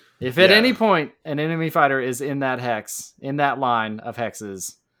 If at any point an enemy fighter is in that hex, in that line of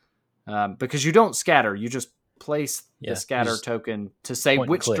hexes, because you don't scatter, you just place the scatter token to say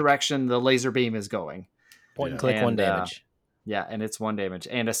which direction the laser beam is going. Point and click, 1 damage. And it's 1 damage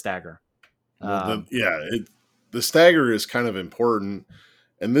and a stagger. Well, the stagger is kind of important,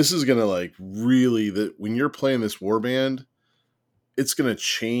 and this is gonna really when you're playing this warband, it's gonna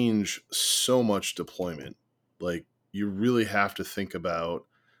change so much deployment. You really have to think about,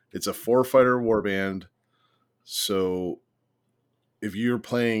 it's a 4-fighter warband, so if you're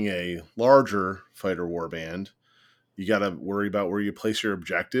playing a larger fighter warband, you got to worry about where you place your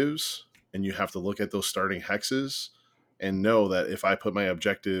objectives, and you have to look at those starting hexes and know that if I put my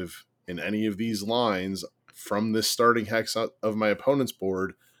objective in any of these lines from this starting hex of my opponent's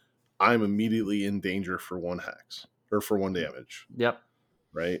board, I'm immediately in danger for 1 hex or for 1 damage. Yep.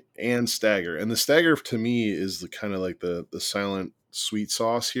 Right. And stagger. And the stagger to me is the kind of the silent sweet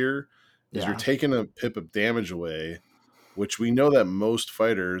sauce here, is you're taking a pip of damage away, which we know that most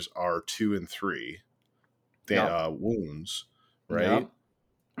fighters are 2 and 3 wounds. Right. Yep.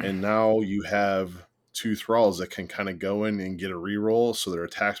 And now you have 2 thralls that can kind of go in and get a reroll, so their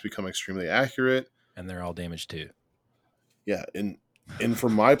attacks become extremely accurate. And they're all damaged too. Yeah. And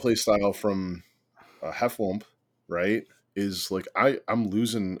from my play style from Heflump, right, is I'm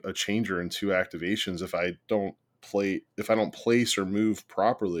losing a changer in 2 activations if I don't place or move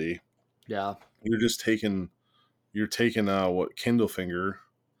properly. Yeah. You're taking what, Kindlefinger,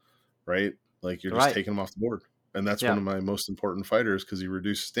 right? You're just taking him off the board. And that's one of my most important fighters, because he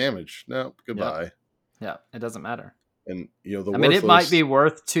reduces damage. No, goodbye. Yeah, it doesn't matter. And it might be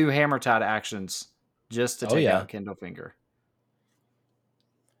worth 2 Hammer Tide actions just to take out Kindlefinger.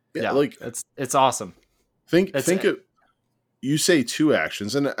 Yeah, it's awesome. Think of, you say 2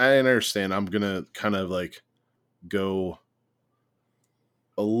 actions, and I understand I'm gonna kind of go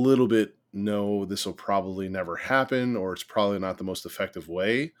a little bit, no, this will probably never happen, or it's probably not the most effective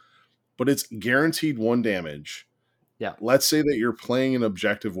way, but it's guaranteed 1 damage. Yeah. Let's say that you're playing an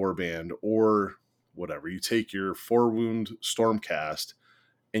objective warband or whatever. You take your 4 wound Stormcast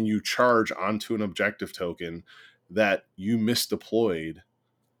and you charge onto an objective token that you misdeployed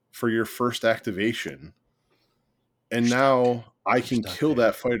for your first activation. And now I can kill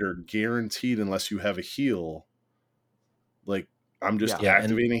that fighter guaranteed unless you have a heal. I'm just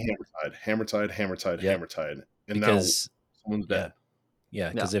activating Hammer Tide. And now someone's dead. Yeah,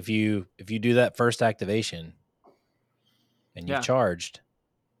 because if you do that first activation and you've charged,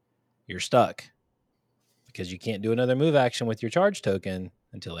 you're stuck, because you can't do another move action with your charge token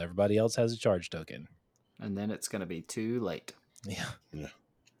until everybody else has a charge token. And then it's going to be too late. Yeah.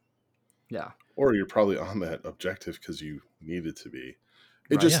 Yeah. Or you're probably on that objective because you need it to be.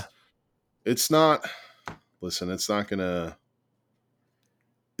 It Right. just, it's not, listen, it's not going to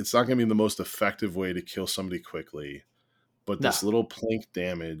be the most effective way to kill somebody quickly. But this little plink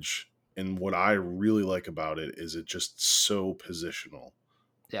damage, and what I really like about it is it just so positional.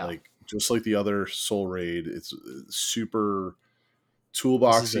 Yeah. Like, just like the other Soul Raid, it's super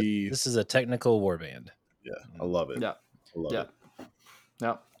toolboxy. This is a technical warband. Yeah, I love it. Yeah. I love it.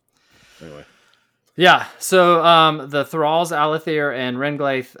 Yeah. Anyway. Yeah, so the Thralls, Alethir, and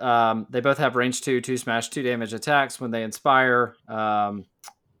Renglaith, they both have range 2 smash, 2 damage attacks when they inspire.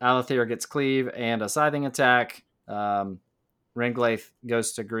 Alethir gets cleave and a scything attack. Renglaith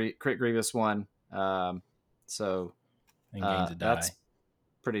goes to crit Grievous 1. So and gains a die. That's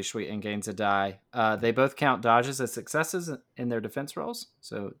pretty sweet, and gains a die. They both count dodges as successes in their defense rolls,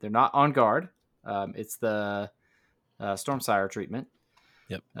 so they're not on guard. It's the Stormsire treatment.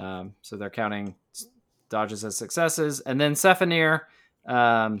 Yep. So they're counting dodges as successes. And then Sephinir,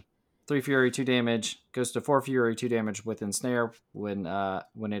 3 Fury, 2 damage, goes to 4 Fury, 2 damage with Ensnare when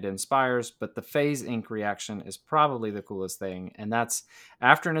it inspires. But the Phase Ink reaction is probably the coolest thing. And that's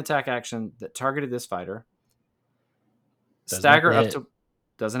after an attack action that targeted this fighter. Stagger up to...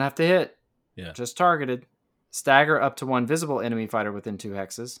 Doesn't have to hit. Yeah. Just targeted. Stagger up to 1 visible enemy fighter within 2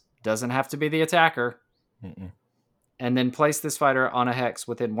 hexes. Doesn't have to be the attacker. Mm-mm. And then place this fighter on a hex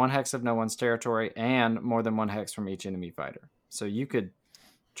within 1 hex of no one's territory and more than 1 hex from each enemy fighter. So you could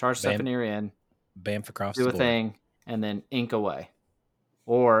charge Sephinir in, Bamf across do the a board. thing, and then ink away.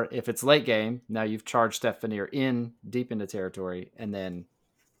 Or if it's late game, now you've charged Sephinir in deep into territory, and then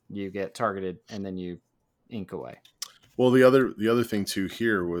you get targeted, and then you ink away. Well, the other thing too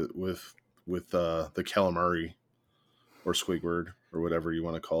here with the calamari or Squidward or whatever you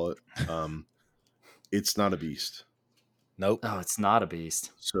want to call it, it's not a beast. Nope. Oh, it's not a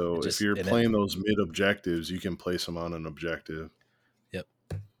beast. So if you're playing those mid objectives, you can place them on an objective. Yep.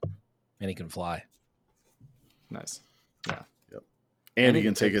 And he can fly. Nice. Yeah. Yep. And he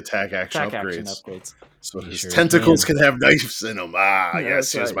can take attack action upgrades. So his tentacles can have knives in them.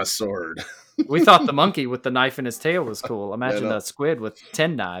 Yes, here's my sword. We thought the monkey with the knife in his tail was cool. Imagine a squid with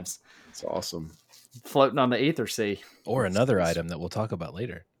 10 knives. It's awesome. Floating on the ether sea. Or another item that we'll talk about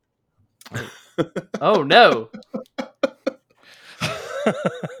later. Oh, no.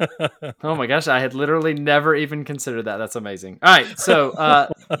 Oh my gosh, I had literally never even considered that. That's amazing. All right, so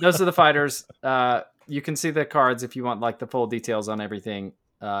those are the fighters. You can see the cards if you want like the full details on everything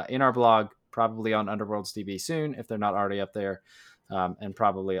in our blog, probably on Underworlds DB soon if they're not already up there, and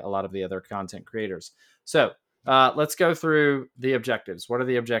probably a lot of the other content creators. So let's go through the objectives. What are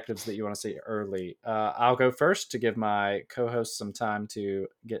the objectives that you want to see early? I'll go first to give my co-host some time to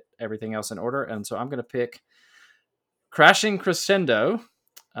get everything else in order, and so I'm going to pick Crashing Crescendo.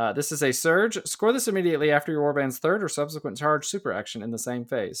 This is a surge. Score this immediately after your warband's third or subsequent charge super action in the same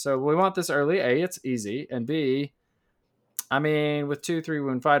phase. So we want this early. A, it's easy. And B, I mean, with 2-3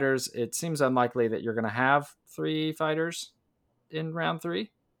 wound fighters, it seems unlikely that you're going to have 3 fighters in round 3.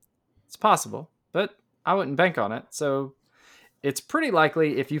 It's possible, but I wouldn't bank on it. So it's pretty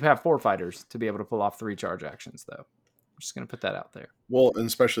likely if you have 4 fighters to be able to pull off 3 charge actions, though. I'm just going to put that out there. Well, and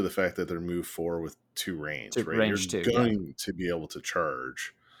especially the fact that they're move 4 with 2 range, right? Range you're going to be able to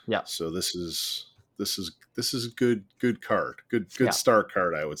charge. Yeah. So this is a good card. Good start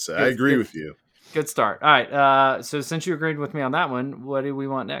card, I would say. I agree with you. Good start. All right. So since you agreed with me on that one, what do we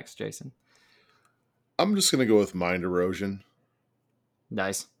want next, Jason? I'm just going to go with Mind Erosion.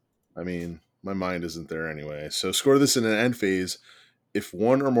 Nice. I mean, my mind isn't there anyway. So score this in an end phase. If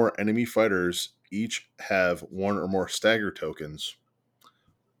 1 or more enemy fighters each have 1 or more stagger tokens,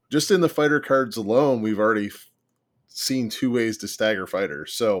 just in the fighter cards alone, we've already seen 2 ways to stagger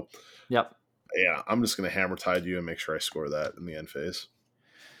fighters. So, yep. Yeah, I'm just going to hammer tide you and make sure I score that in the end phase.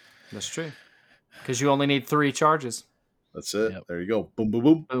 That's true. Because you only need 3 charges. That's it. Yep. There you go. Boom, boom,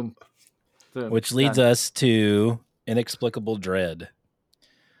 boom. Boom. Boom. Which leads us to Inexplicable Dread.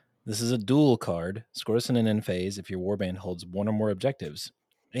 This is a dual card. Score this in an end phase if your warband holds 1 or more objectives.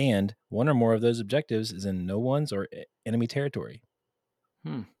 And 1 or more of those objectives is in no one's or enemy territory.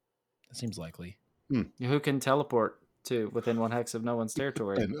 That seems likely. Who can teleport to within 1 hex of no one's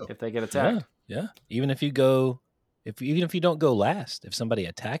territory if they get attacked? Yeah. Even if you don't go last, if somebody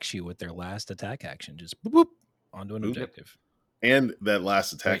attacks you with their last attack action, just boop, boop, onto an objective. And that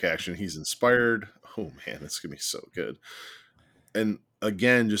last attack action, he's inspired. Oh man, that's gonna be so good. And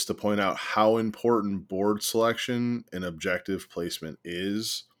again, just to point out how important board selection and objective placement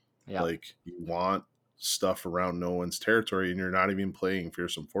is. Like, you want stuff around no one's territory, and you're not even playing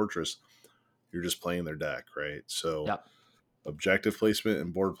Fearsome Fortress. You're just playing their deck, right? So Yep. objective placement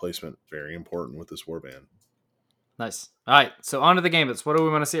and board placement, very important with this warband. Nice. All right, so on to the gambits. What do we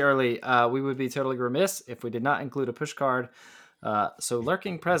want to see early? We would be totally remiss if we did not include a push card. So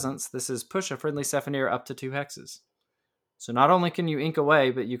Lurking Presence, this is push a friendly Sephoneer up to 2 hexes. So not only can you ink away,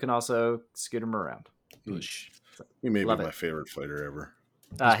 but you can also scoot him around. Push. He may Love be it. my favorite fighter ever.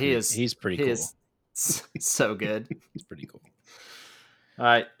 He's pretty cool. Is so good. He's pretty cool. All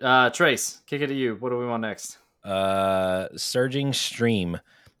right, Trace, kick it to you. What do we want next? Surging Stream.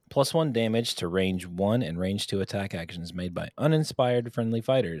 +1 damage to range 1 and range 2 attack actions made by uninspired friendly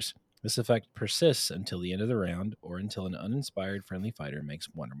fighters. This effect persists until the end of the round or until an uninspired friendly fighter makes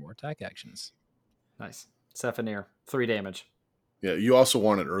 1 or more attack actions. Nice. Sephoneer, 3 damage. Yeah, you also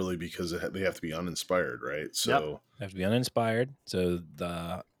want it early because they have to be uninspired, right? So They have to be uninspired. So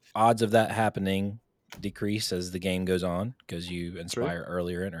the odds of that happening decrease as the game goes on because you inspire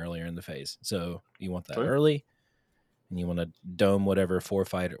earlier and earlier in the phase. So you want that early, and you want to dome whatever 4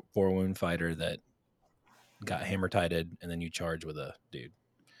 wound fighter that got hammer tided, and then you charge with a dude.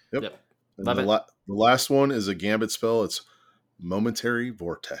 Yep. And the last one is a gambit spell. It's Momentary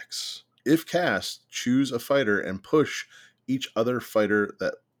Vortex. If cast, choose a fighter and push each other fighter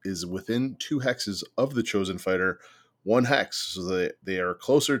that is within 2 hexes of the chosen fighter 1 hex, so that they are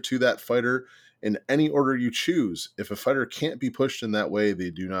closer to that fighter in any order you choose. If a fighter can't be pushed in that way,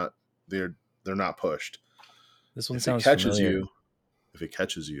 they're not pushed. This one if sounds it catches familiar. If it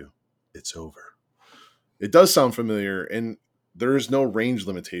catches you, it's over. It does sound familiar, and there is no range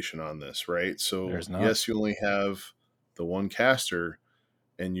limitation on this, right? So yes, you only have the 1 caster,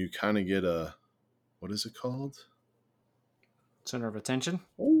 and you kind of get a, what is it called? Center of attention.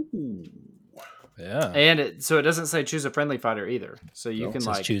 Ooh. Yeah. And it doesn't say choose a friendly fighter either. So you can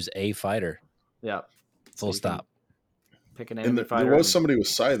choose a fighter. Yeah. Full stop. Pick an enemy fighter. There was somebody with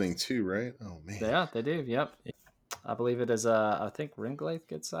scything too, right? Oh man. Yeah, they do. Yep. I believe it is I think Ringlaith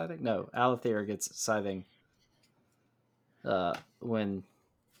gets scything. No, Alethea gets scything. When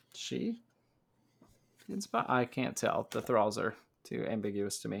she inspire, I can't tell. The thralls are too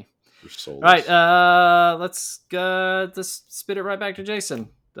ambiguous to me. All right, let's spit it right back to Jason.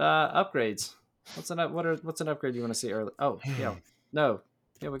 Upgrades. What's an upgrade you want to see early? Oh, yeah. No.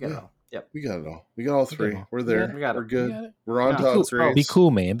 Yeah, we got it all. Yep. We got it all. We got all 3. We're there. We're good. We're on to upgrades. Be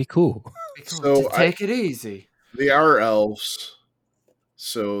cool, man. Be cool. So take it easy. They are elves,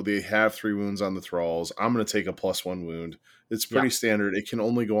 so they have 3 wounds on the thralls. I'm going to take a +1 wound. It's pretty standard. It can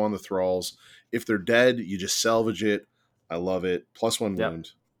only go on the thralls. If they're dead, you just salvage it. I love it. +1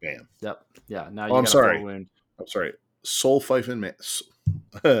 wound. Bam. Yep. Yeah. Now you got a full wound. I'm sorry. Soul Siphon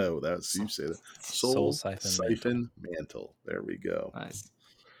Oh, that's you say that. Soul Siphon Mantle. There we go.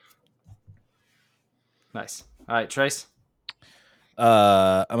 Nice. All right, Trace.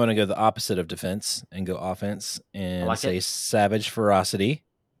 I'm gonna go the opposite of defense and go offense and say Savage Ferocity.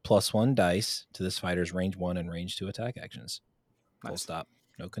 +1 dice to this fighter's range 1 and range 2 attack actions. Full stop.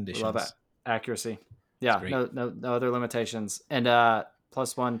 No conditions. Love that. Accuracy. Yeah. No other limitations. And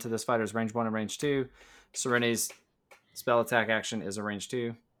 +1 to this fighter's range 1 and range 2. Serenity's spell attack action is a range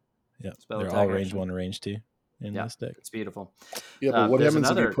 2. Yeah. They're all range 1 and range 2 in this deck. It's beautiful. Yeah, but what happens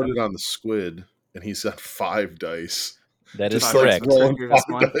if you put it on the squid and he's got 5 dice? That is correct.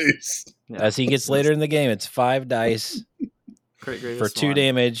 Dice. Yeah. As he gets later in the game, it's 5 dice for 2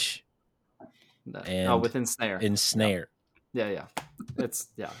 damage. And with ensnare. Ensnare. Yeah.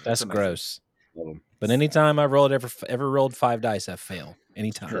 That's gross. But anytime I've ever rolled 5 dice, I fail.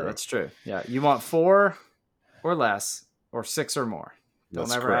 Anytime. Yeah, that's true. Yeah, you want 4 or less, or 6 or more.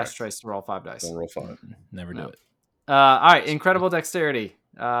 Don't ever ask Trace to roll 5 dice. Don't roll 5. Never do it. All right, Incredible Dexterity.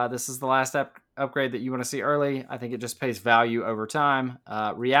 This is the last upgrade that you want to see early. I think it just pays value over time.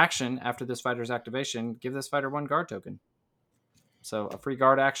 Reaction after this fighter's activation, give this fighter 1 guard token. So a free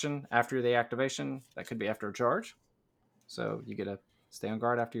guard action after the activation. That could be after a charge. So you get to stay on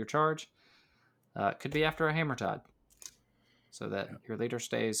guard after your charge. It could be after a hammer tide. So that your leader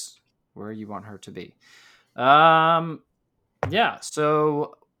stays where you want her to be. Yeah,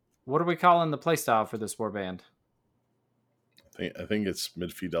 so what are we calling the playstyle for this warband? I think it's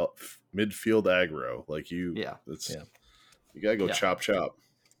midfield aggro. Like you, you gotta go chop.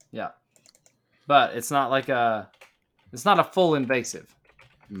 Yeah, but it's not like it's not a full invasive.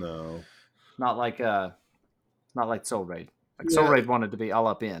 No, not like Soul Raid. Like Soul Raid wanted to be all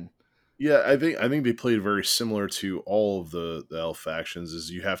up in. Yeah, I think they played very similar to all of the elf factions. Is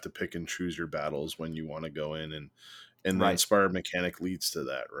you have to pick and choose your battles when you want to go in, and the inspired mechanic leads to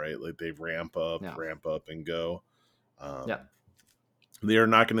that, right? Like they ramp up and go. they are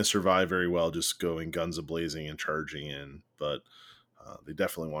not going to survive very well just going guns a blazing and charging in, but they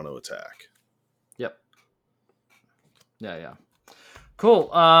definitely want to attack. Yep. Yeah.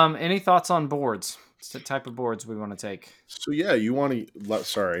 Cool. Any thoughts on boards? What's the type of boards we want to take? So yeah, you want to.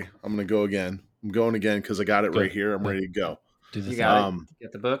 Sorry, I'm going to go again. I'm going again because I got it Go. right here. I'm ready to go. Do the You thing. got it.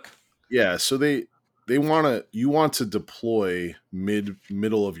 Get the book. Yeah. So you want to deploy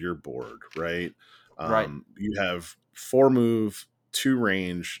middle of your board, right? Right. You have 4 move, 2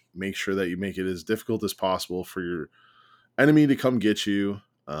 range. Make sure that you make it as difficult as possible for your enemy to come get you.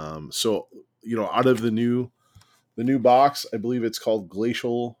 So out of the new box, I believe it's called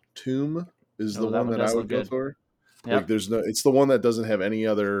Glacial Tomb is the Oh, that one one that I does would look go good. for. Like Yep. it's the one that doesn't have any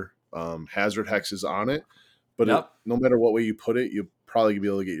other hazard hexes on it, but Yep. no matter what way you put it, you'll probably be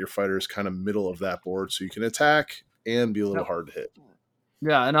able to get your fighters kind of middle of that board so you can attack and be a little Yep. hard to hit.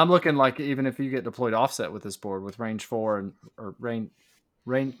 Yeah, and I'm looking like even if you get deployed offset with this board with range 4 and or range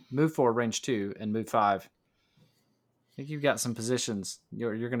move 4, range 2, and move 5, I think you've got some positions.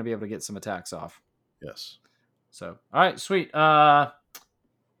 You're going to be able to get some attacks off. Yes. So, all right, sweet.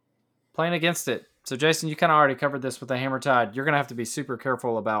 Playing against it. So, Jason, you kind of already covered this with the Hammer Tide. You're going to have to be super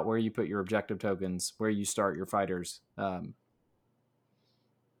careful about where you put your objective tokens, where you start your fighters. You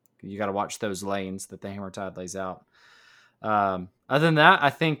got to watch those lanes that the Hammer Tide lays out. Other than that, I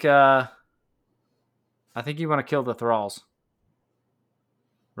think you want to kill the thralls,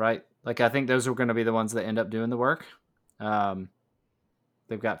 right? Like I think those are going to be the ones that end up doing the work.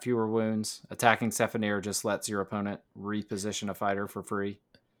 They've got fewer wounds. Attacking Sephoneer just lets your opponent reposition a fighter for free.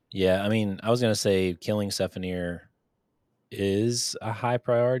 Yeah, I mean, I was gonna say killing Sephoneer is a high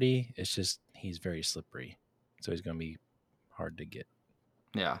priority. It's just he's very slippery, so he's gonna be hard to get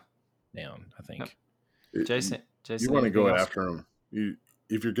Yeah. down. I think. Jason, You want to anything go else? after him.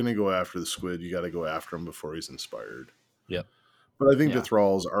 If you're going to go after the squid, you got to go after him before he's inspired. Yep. But I think the Yeah.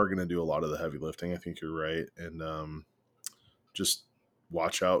 thralls are going to do a lot of the heavy lifting. I think you're right, and just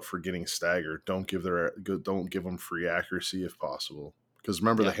watch out for getting staggered. Don't give them free accuracy if possible. Because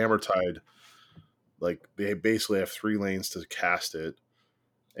remember, the Hammer Tide, like they basically have 3 lanes to cast it,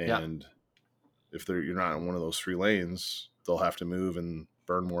 and if you're not in one of those 3 lanes, they'll have to move and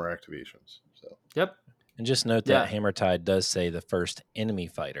burn more activations. So Yep. And just note that Hammer Tide does say the first enemy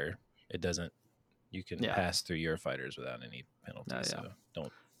fighter. It doesn't. You can pass through your fighters without any penalty. So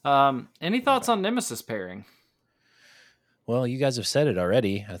don't. Any thoughts on Nemesis pairing? Well, you guys have said it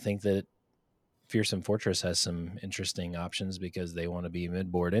already. I think that Fearsome Fortress has some interesting options because they want to be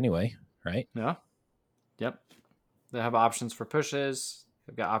mid-board anyway, right? Yeah. Yep. They have options for pushes.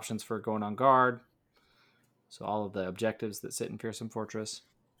 They've got options for going on guard. So all of the objectives that sit in Fearsome Fortress.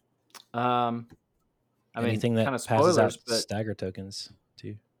 Anything that kind of passes spoilers, out but stagger tokens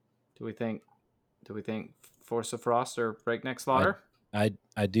too. Do we think Force of Frost or Breakneck Slaughter? I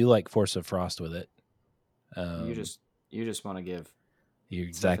do like Force of Frost with it. You just want to give. You're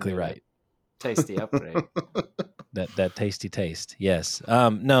exactly right. Tasty upgrade. that tasty taste. Yes.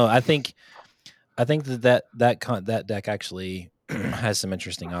 No, I think that deck actually has some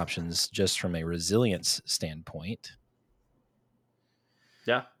interesting options just from a resilience standpoint.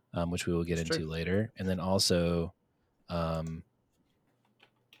 Yeah. Which we will get into later, and then also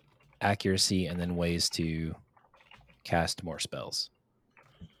accuracy, and then ways to cast more spells.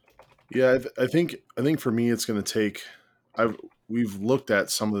 Yeah, I think for me it's going to take. We've looked at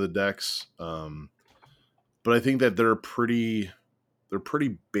some of the decks, but I think that they're pretty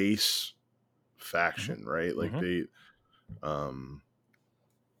base faction, right? Like they're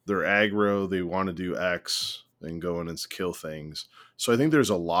aggro. They want to do X and go in and kill things. So I think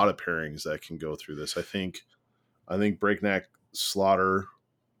there's a lot of pairings that can go through this. I think Breakneck Slaughter,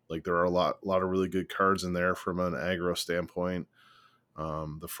 like there are a lot of really good cards in there from an aggro standpoint.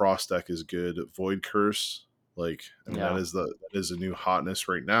 The Frost deck is good. Void Curse, that is a new hotness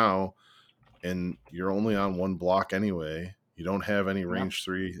right now, and you're only on 1 block anyway. You don't have any range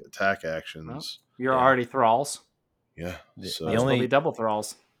 3 attack actions. You're already thralls. Yeah, so the only double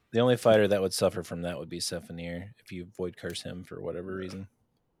thralls. The only fighter that would suffer from that would be Sephoneer if you Void Curse him for whatever reason.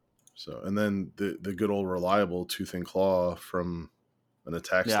 So, and then the good old reliable Tooth and Claw from an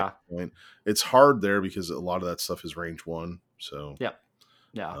attack standpoint. It's hard there because a lot of that stuff is range 1. So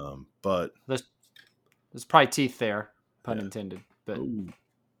but there's probably teeth there, pun intended. But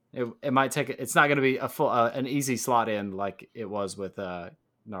it might take. It's not going to be a full an easy slot in like it was with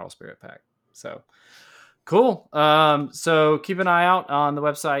Gnarl Spirit Pack. So cool. So keep an eye out on the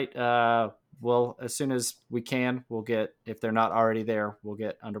website. We'll, as soon as we can, we'll get, if they're not already there, we'll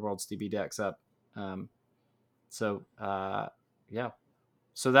get Underworld's DB decks up. So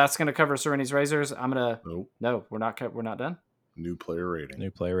that's going to cover Serenity's Razors. I'm going to, no, we're not done. New player rating.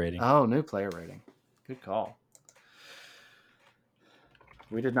 New player rating. Oh, new player rating. Good call.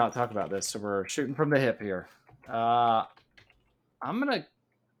 We did not talk about this, so we're shooting from the hip here. I'm gonna.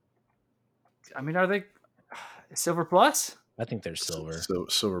 I mean, are they silver plus? I think they're silver. So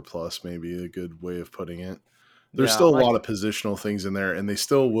silver plus may be a good way of putting it. There's Yeah, still a like- lot of positional things in there, and they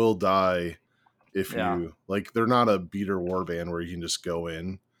still will die if Yeah. you like. They're not a beater warband where you can just go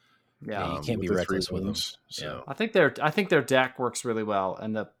in. Yeah, you can't with be the 3 reckless with them. wounds, So I think their deck works really well,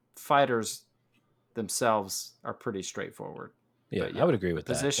 and the fighters themselves are pretty straightforward. Yeah, But I would agree with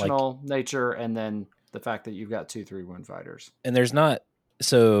that. Like, positional nature, and then the fact that you've got 2/3 fighters. and there's not,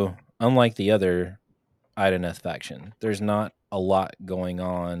 so unlike the other Ideneth faction, there's not a lot going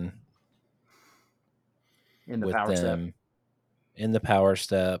on In the with power step. them in the power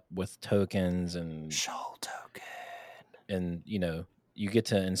step with tokens and Shoal token. and you get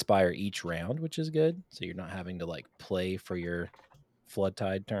to inspire each round, which is good. So you're not having to like play for your flood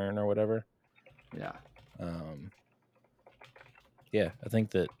tide turn or whatever. Yeah. Yeah, I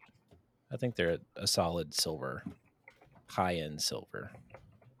think they're a solid silver, high end silver.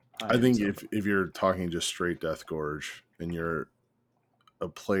 I think if you're talking just straight Deathgorge and you're a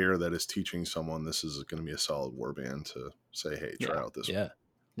player that is teaching someone, this is going to be a solid warband to say, hey, try out this one.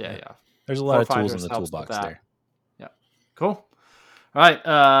 Yeah. There's a lot of tools in Fighters the helps with toolbox that. there. Yeah. Cool. All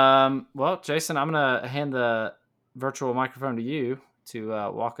right. Well, Jason, I'm going to hand the virtual microphone to you to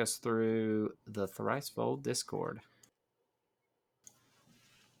walk us through the Thricefold Discord.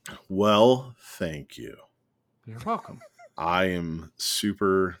 Well, thank you. You're welcome. I am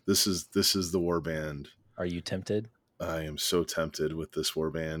super. This is the warband. Are you tempted? I am so tempted with this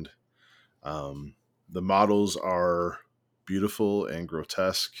warband. The models are beautiful and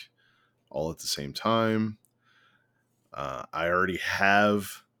grotesque all at the same time. I already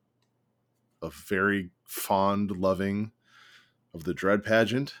have a very fond loving of the Dread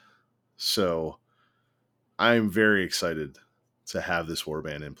pageant, so I'm very excited to have this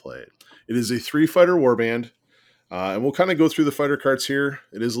warband and play it. It is a 3-fighter warband, and we'll kind of go through the fighter cards here.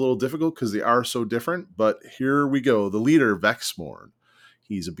 It is a little difficult because they are so different, but here we go. The leader, Vexmorn.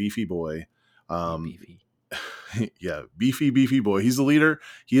 He's a beefy boy. Beefy. Yeah, beefy boy. He's the leader.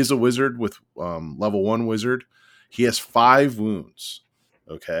 He is a wizard with level 1 wizard. He has 5 wounds.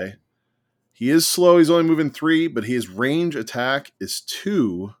 Okay. He is slow. He's only moving 3, but his range attack is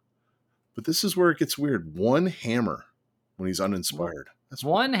 2. But this is where it gets weird. 1 hammer when he's uninspired. That's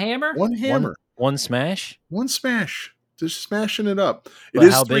One hammer? 1 hammer. One smash? 1 smash. Just smashing it up. But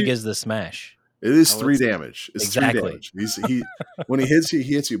how big is the smash? It is 3 damage. It's exactly 3 damage. He when he hits you,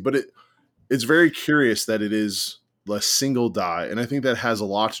 he hits you. But it's very curious that it is a single die, and I think that has a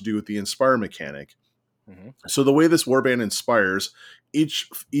lot to do with the inspire mechanic. Mm-hmm. So the way this warband inspires, each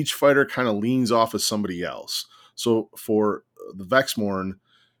fighter kind of leans off of somebody else. So for the Vexmorn,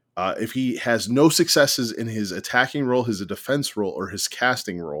 if he has no successes in his attacking roll, his defense roll, or his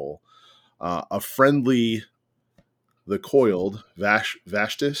casting roll, a friendly, the coiled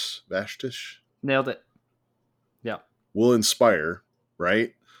Vashtish Nailed it. Yeah. will inspire,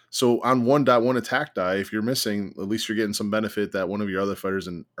 right? So on 1.1 attack die, if you're missing, at least you're getting some benefit that one of your other fighters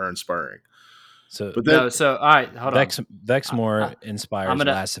are inspiring. So, but then, all right, hold on. Vexmore inspires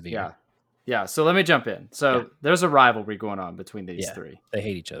Lasavir. Yeah. So let me jump in. So there's a rivalry going on between these 3. They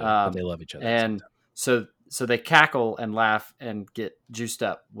hate each other, but they love each other. And so they cackle and laugh and get juiced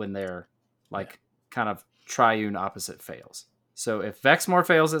up when they're kind of triune opposite fails. So if Vexmore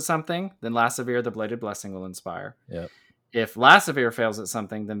fails at something, then Lasavir, the Bladed Blessing, will inspire. Yep. If Lasavir fails at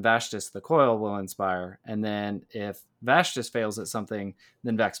something, then Vashtis, the Coil, will inspire. And then if Vashtis fails at something,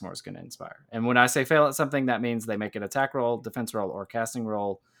 then Vexmore is going to inspire. And when I say fail at something, that means they make an attack roll, defense roll, or casting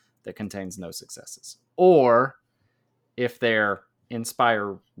roll that contains no successes. Or if their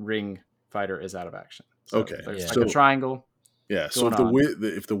inspiring fighter is out of action. So okay. There's a triangle. Yeah. So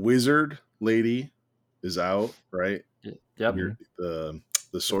if the wizard lady is out, right? Yep. The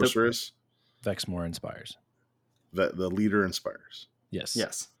sorceress. Vexmore inspires. The leader inspires.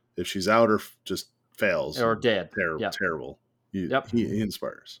 Yes. If she's out or just fails or dead, terrible. He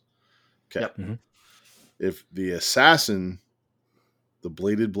inspires. Okay. Yep. Mm-hmm. If the assassin, the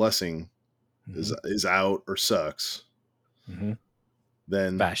Bladed Blessing, is out or sucks,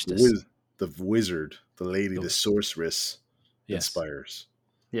 then the wizard, the lady, the sorceress inspires.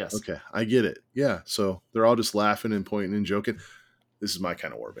 Yes. Okay, I get it. Yeah. So they're all just laughing and pointing and joking. This is my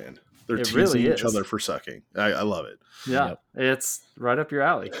kind of warband. They're teasing each other for sucking. I love it. Yeah, It's right up your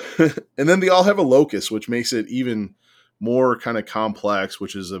alley. And then they all have a locus, which makes it even more kind of complex,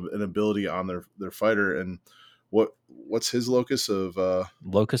 which is an ability on their fighter. And what's his locus of?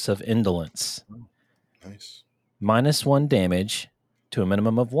 Locus of indolence. Nice. -1 damage to a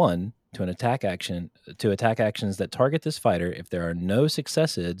minimum of 1 to an attack action to attack actions that target this fighter if there are no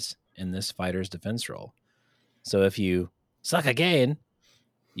successes in this fighter's defense roll. So if you suck again,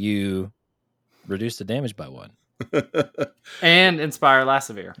 you reduce the damage by 1 And inspire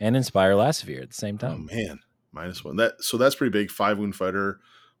Lassavir. and inspire Lassavir at the same Oh time. man, -1. That's pretty big. 5 wound fighter,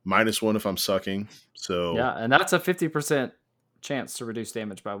 -1 if I'm sucking. So Yeah, and that's a 50% chance to reduce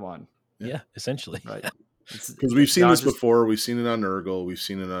damage by 1. Yeah, essentially. Right. because we've seen this dodges- before. We've seen it on Nurgle. We've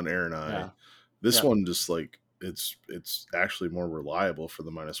seen it on Aaron I. Yeah. This Yeah. one just like it's actually more reliable for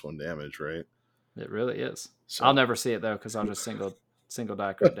the -1 damage, right? It really is. So I'll never see it though because I'll just single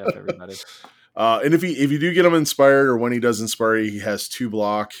die crit death everybody. and if you do get him inspired, or when he does inspire, he has 2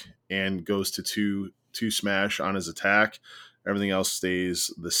 block and goes to 2 smash on his attack. Everything else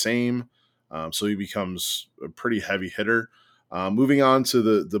stays the same, so he becomes a pretty heavy hitter. Moving on to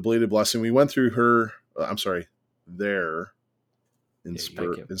the Bladed Blessing, we went through her. Their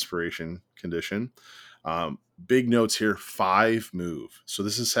inspiration condition. Big notes here: 5 move. So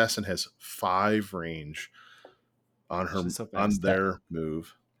this assassin has 5 range on her She's so on fast. their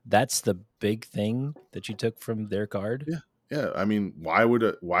move. That's the big thing that you took from their card. Yeah, I mean, why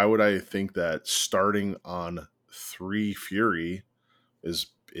would I think that starting on 3 Fury is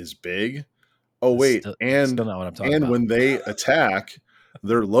big? Oh wait, Still and not what I'm talking about. when they attack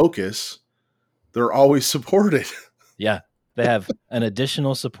their locus, they're always supported. Yeah, they have an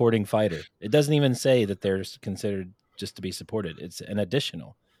additional supporting fighter. It doesn't even say that they're considered just to be supported. It's an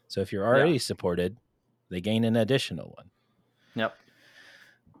additional. So if you're already supported, they gain an additional one. Yep.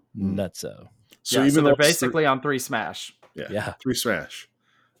 Nutso. So So even they're though it's basically on 3 smash. Yeah. 3 smash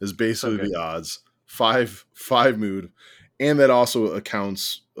is basically So good. the odds. 5 mood, and that also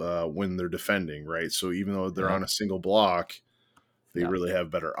accounts when they're defending, right? So even though they're on a single block, they really have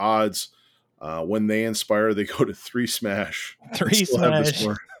better odds. When they inspire, they go to 3 smash. 3 smash.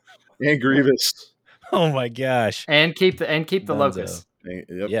 And Grievous. Oh my gosh. And keep the Dunzo. locus. And,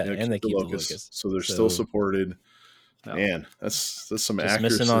 and they keep the locus. So they're still supported. No. Man, that's some Just accuracy.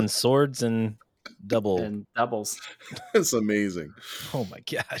 missing on swords and double. And doubles. That's amazing. Oh my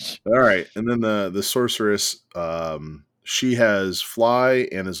gosh. All right, and then the sorceress, she has fly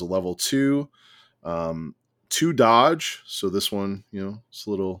and is a level 2, 2 dodge. So this one, it's a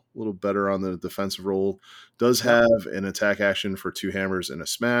little better on the defensive roll. Does have an attack action for 2 hammers and a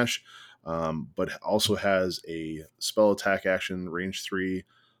smash, but also has a spell attack action range 3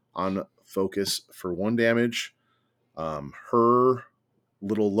 on focus for 1 damage. Her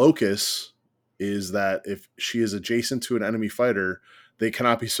little locus is that if she is adjacent to an enemy fighter, they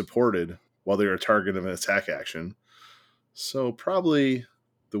cannot be supported while they are a target of an attack action. So probably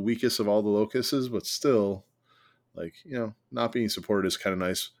the weakest of all the locuses, but still, not being supported is kind of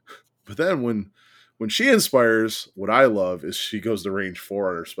nice. But then when she inspires, what I love is she goes to range 4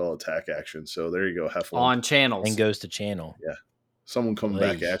 on her spell attack action. So there you go, Heflin. On channels. And goes to channel. Yeah. Someone coming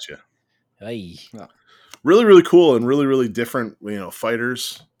back at you. Hey. Really, really cool and really, really different,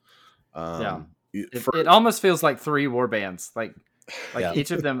 fighters. It almost feels like 3 warbands. Like each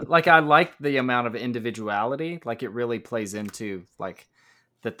of them. Like I like the amount of individuality. Like it really plays into like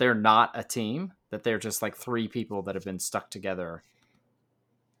that they're not a team. That they're just like 3 people that have been stuck together,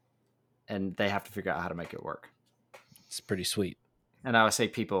 and they have to figure out how to make it work. It's pretty sweet. And I would say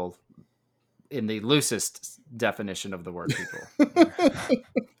people in the loosest definition of the word people.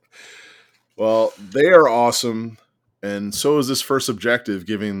 Well, they are awesome, and so is this first objective,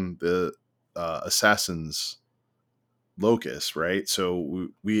 giving the assassins locus, right? So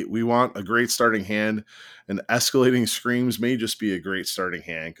we want a great starting hand, and escalating screams may just be a great starting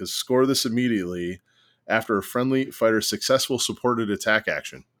hand, because score this immediately after a friendly fighter's successful supported attack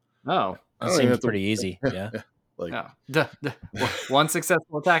action. Oh, that seems pretty easy. Yeah. One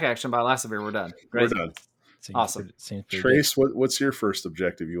successful attack action by Lassavir, we're done. We're done. Awesome. Trace, what's your first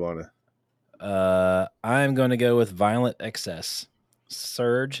objective you want to? I'm going to go with Violent Excess.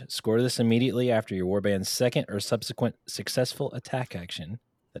 Surge. Score this immediately after your warband's second or subsequent successful attack action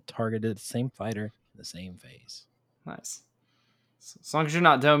that targeted the same fighter in the same phase. Nice. As long as you're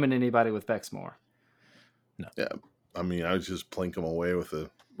not doming anybody with Vexmore. No. Yeah. I mean, I would just plink them away with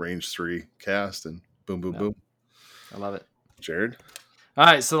a range 3 cast and boom, boom, boom. I love it. Jared? All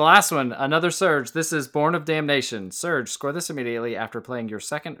right, so the last one, another Surge. This is Born of Damnation. Surge, score this immediately after playing your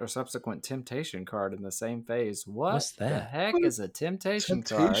second or subsequent Temptation card in the same phase. What's that? The heck is a Temptation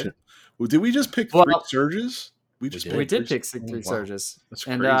card? Well, did we just pick 3 Surges? We did pick 3 Surges. That's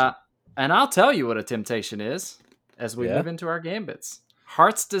crazy. And I'll tell you what a Temptation is as we move into our gambits.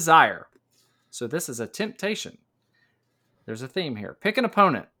 Heart's Desire. So this is a Temptation. There's a theme here. Pick an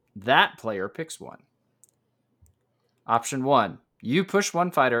opponent. That player picks one. Option 1, you push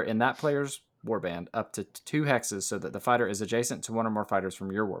one fighter in that player's warband up to 2 hexes so that the fighter is adjacent to one or more fighters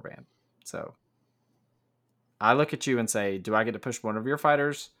from your warband. So I look at you and say, do I get to push one of your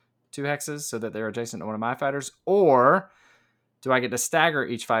fighters 2 hexes so that they're adjacent to one of my fighters? Or do I get to stagger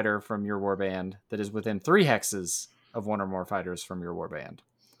each fighter from your warband that is within 3 hexes of one or more fighters from your warband?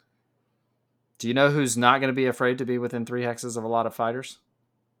 Do you know who's not going to be afraid to be within 3 hexes of a lot of fighters?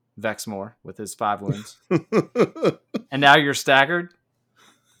 Vexmore with his 5 wounds. And now you're staggered?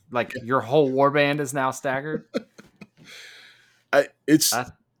 Like your whole warband is now staggered? It's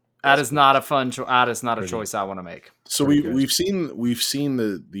that is not a fun choice. That is not a choice I want to make. So we've seen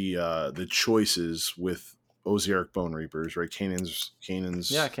the choices with Osiarch Bone Reapers, right? Canaan's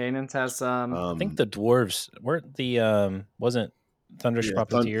yeah, Canaan's has some. I think the dwarves weren't the wasn't Thunderous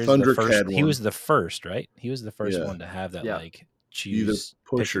Puppeteers Thundrick the first. had He one. was the first, right? He was the first Yeah. one to have that like either choose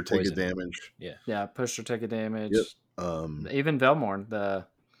push or take a poison. damage. Yeah, push or take a damage. Yep. Even Velmorn,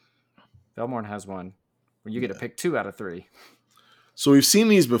 Velmorn has one where you get to pick 2 out of 3. So we've seen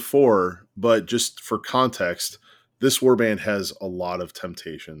these before, but just for context, this warband has a lot of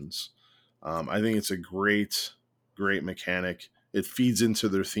temptations. I think it's a great mechanic. It feeds into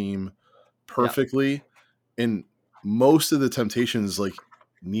their theme perfectly. Yep. And most of the temptations, like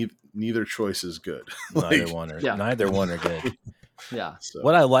neither choice is good. Neither one are good. Yeah. So.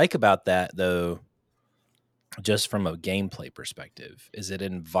 What I like about that, though, just from a gameplay perspective, is it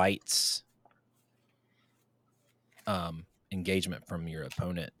invites engagement from your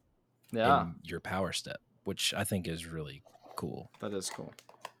opponent in your power step, which I think is really cool. That is cool.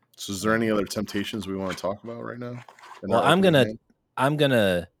 So is there any other temptations we want to talk about right now? Well, I'm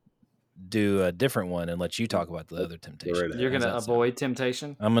gonna do a different one and let you talk about the other temptation. You're gonna avoid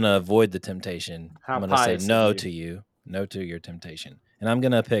temptation? I'm gonna avoid the temptation. I'm gonna say no to you. No to your temptation. And I'm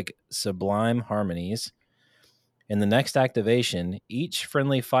gonna pick Sublime Harmonies. In the next activation, each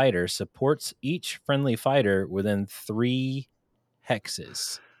friendly fighter supports each friendly fighter within 3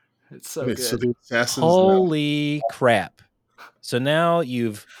 hexes. It's so good. So the assassins Holy crap. So now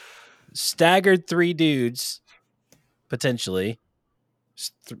you've staggered 3 dudes, potentially,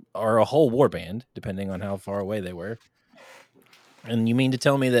 or a whole warband, depending on how far away they were. And you mean to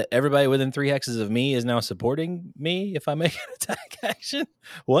tell me that everybody within 3 hexes of me is now supporting me if I make an attack action?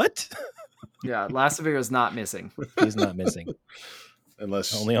 What? Yeah, Lasavir is not missing. He's not missing.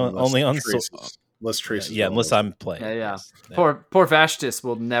 unless Traces. Less Traces. Yeah, unless I'm playing. Yeah. Yes. Poor Vashtis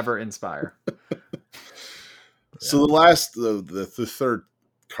will never inspire. So the third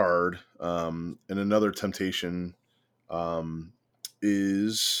card, and another temptation,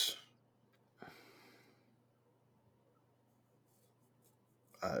 is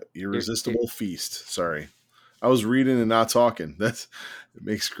Irresistible Feast. Sorry. I was reading and not talking. It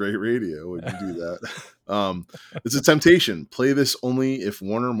makes great radio when you do that. It's a temptation. Play this only if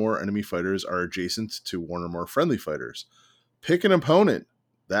one or more enemy fighters are adjacent to one or more friendly fighters. Pick an opponent.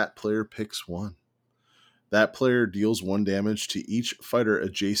 That player picks one. That player deals 1 damage to each fighter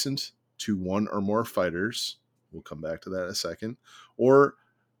adjacent to one or more fighters. We'll come back to that in a second. Or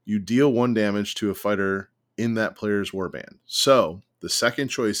you deal 1 damage to a fighter in that player's warband. So the second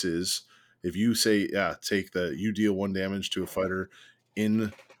choice is, if you say, you deal 1 damage to a fighter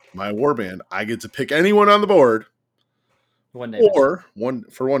in my warband, I get to pick anyone on the board. 1 damage. Or 1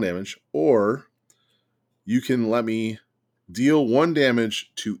 damage. Or you can let me deal 1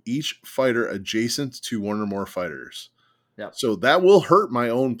 damage to each fighter adjacent to one or more fighters. Yep. So that will hurt my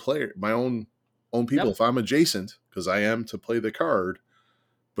own player, my own people Yep. if I'm adjacent, because I am to play the card.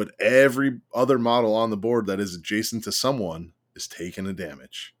 But every other model on the board that is adjacent to someone is taking a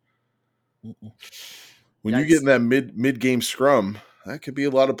damage. When you get in that mid game scrum, that could be a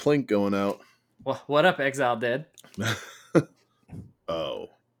lot of plink going out. Well, what up, Exile Dead? Oh,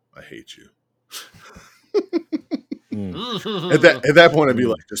 I hate you. At that point, I'd be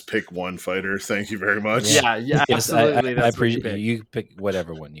like, just pick one fighter. Thank you very much. Yeah, absolutely. I appreciate you pick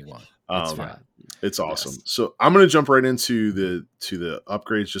whatever one you want. It's awesome. Yes. So I'm going to jump right into the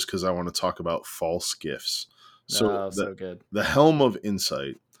upgrades just because I want to talk about false gifts. So good. The Helm of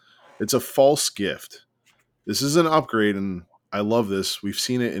Insight. It's a false gift. This is an upgrade, and I love this. We've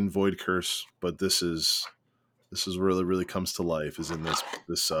seen it in Void Curse, but this is really, really comes to life is in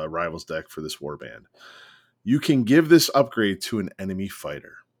this Rivals deck for this warband. You can give this upgrade to an enemy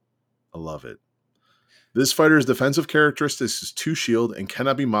fighter. I love it. This fighter's defensive characteristics is 2 shield and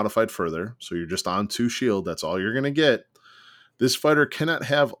cannot be modified further. So you're just on 2 shield. That's all you're going to get. This fighter cannot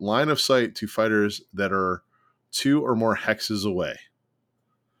have line of sight to fighters that are 2 or more hexes away.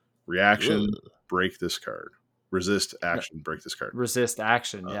 Reaction, break this card. resist action, break this card. Resist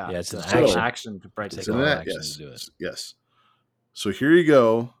action. Yeah, Yeah, it's a an whole action. action to break Take the all card. action to Yes. do it. Yes. So here you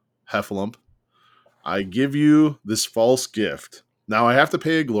go, Heffalump. I give you this false gift. Now I have to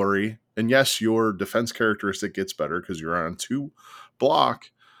pay a glory, and yes, your defense characteristic gets better because you're on 2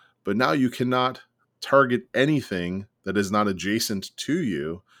 block, but now you cannot target anything that is not adjacent to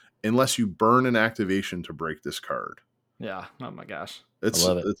you unless you burn an activation to break this card. Yeah. Oh my gosh. I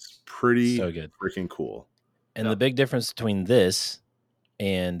love it. It's pretty So good. freaking cool. And Yep. the big difference between this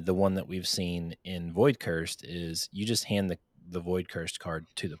and the one that we've seen in Void Cursed is you just hand the Void Cursed card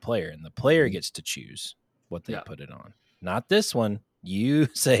to the player, and the player gets to choose what they Yeah. put it on. Not this one. You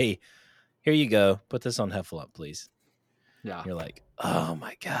say, here you go. Put this on Heffalump, please. Yeah. You're like, oh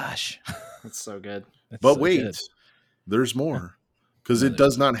my gosh. It's so good. That's But so wait, good. there's more. Because No, it there's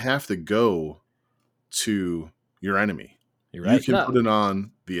does not have to go to your enemy. You're You right. can No. put it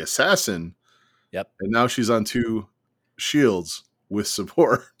on the assassin. Yep. And now she's on 2 shields with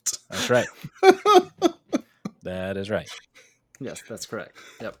support. That's right. That is right. Yes, that's correct.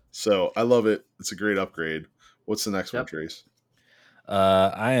 Yep. So I love it. It's a great upgrade. What's the next one, Yep. Trace?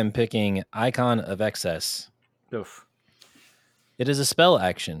 I am picking Icon of Excess. Oof. It is a spell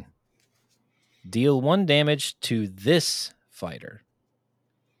action. Deal 1 damage to this fighter.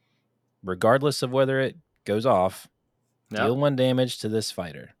 Regardless of whether it goes off, deal Yep. 1 damage to this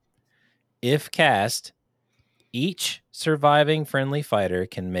fighter. If cast, each surviving friendly fighter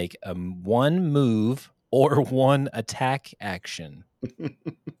can make a 1 move or 1 attack action.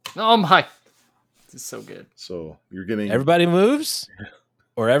 Oh my. This is so good. So you're getting Everybody moves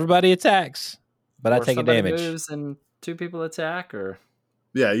or everybody attacks, but I Or take a somebody damage. moves and 2 people attack, or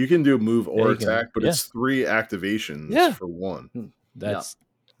yeah, you can do move or you can- attack, but yeah. it's 3 activations Yeah. for 1. That's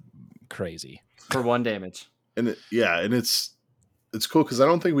crazy. for 1 damage. And it's cool because I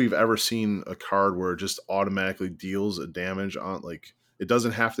don't think we've ever seen a card where it just automatically deals a damage on, like, it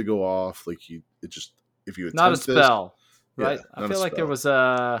doesn't have to go off. Like it just, if you Not a attempt this, spell, right? yeah, I not a feel like there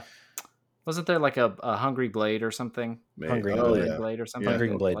spell. was wasn't there like a hungry blade or something? Hungry oh Blade. yeah, Blade or something. Yeah. Hungry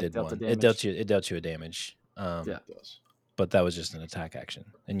that, Blade like, did dealt the one. It damage? dealt you a damage. Yeah. it does. But that was just an attack action,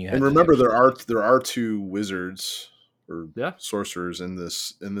 and you had And to remember, actually- there are 2 wizards or Yeah. sorcerers in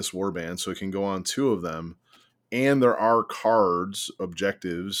this warband, so it can go on 2 of them. And there are cards,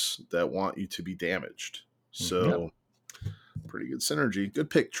 objectives that want you to be damaged. So pretty good synergy. Good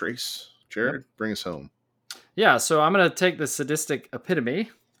pick, Trace. Jared, bring us home. Yeah, so I'm going to take the Sadistic Epitome.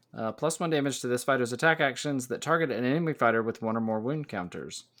 +1 damage to this fighter's attack actions that target an enemy fighter with 1 or more wound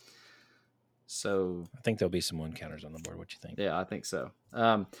counters. So, I think there'll be some 1 counters on the board. What you think? yeah, I think so.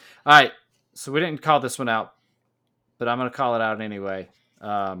 All right, so we didn't call this one out, but I'm going to call it out anyway.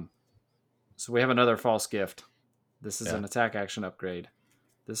 So we have another false gift. This is an attack action upgrade.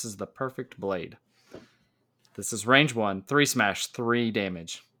 This is the Perfect Blade. This is range 1, 3 smash, 3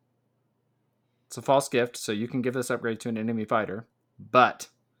 damage. It's a false gift, so you can give this upgrade to an enemy fighter, but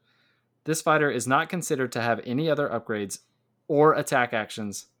this fighter is not considered to have any other upgrades or attack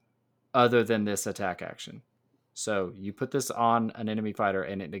actions other than this attack action. So you put this on an enemy fighter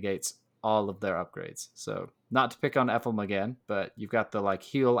and it negates all of their upgrades. So not to pick on Ephelm again, but you've got the like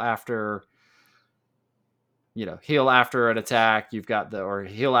heal after an attack. You've got or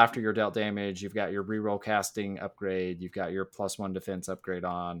heal after you're dealt damage. You've got your reroll casting upgrade. You've got your +1 defense upgrade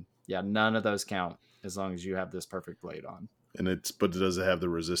on. Yeah, none of those count as long as you have this Perfect Blade on. But does it have the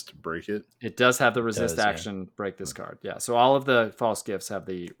resist to break it? It does have the resist does, yeah. action, break this card. Yeah, so all of the false gifts have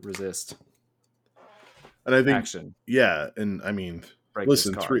the resist And I think action. yeah, and I mean, Break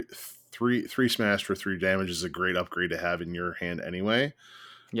listen, this card. three smash for 3 damage is a great upgrade to have in your hand anyway.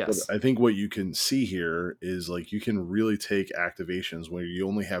 Yes. But I think what you can see here is like you can really take activations where you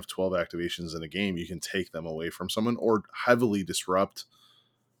only have 12 activations in a game. You can take them away from someone or heavily disrupt.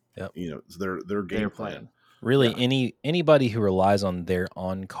 Yep. Their game plan. Really, Yeah. anybody who relies on their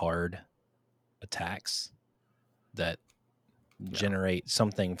on-card attacks that generate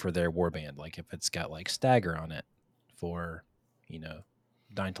something for their warband, like if it's got like stagger on it for,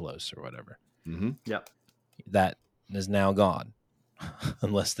 Dauntelos or whatever. Mm-hmm. Yep. That is now gone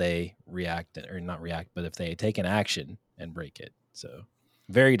unless they react or not react, but if they take an action and break it. So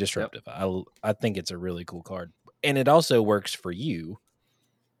very disruptive. I think it's a really cool card. And it also works for you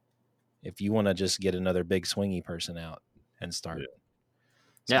if you want to just get another big swingy person out and start.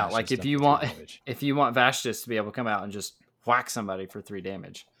 Yeah, smashing like stuff if you with want 3 damage. if you want Vashtis to be able to come out and just whack somebody for 3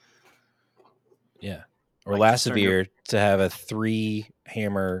 damage. Yeah. Or Like, just turn Lasavir to have a 3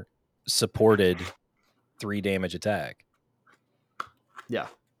 hammer supported 3 damage attack. Yeah.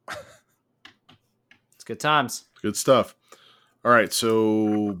 It's good times. Good stuff. All right,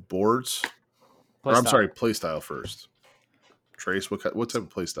 so boards. Or I'm sorry, playstyle first. Trace, what type of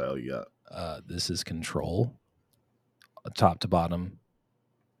playstyle you got? This is control, top to bottom.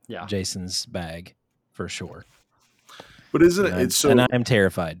 Yeah, Jason's bag for sure. But isn't it? It's so. And I'm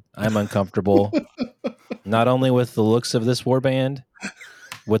terrified. I'm uncomfortable, not only with the looks of this warband,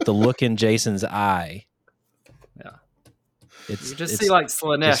 with the look in Jason's eye. Yeah, you just see like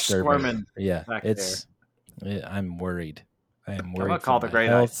Slanesh squirming. Yeah, back there. I'm worried. I am worried. I'm gonna call the Grey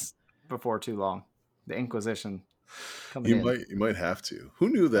Knights before too long. The Inquisition. You might have to. Who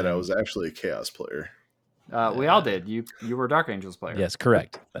knew that I was actually a Chaos player? We all did. You were Dark Angels player. Yes,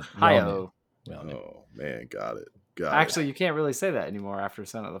 correct. Hi-oh. Oh man, got it. Actually, you can't really say that anymore after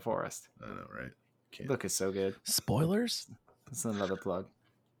Son of the Forest. I know, right? Can't. Look is so good. Spoilers. That's another plug.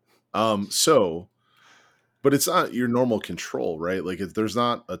 But it's not your normal control, right? Like there's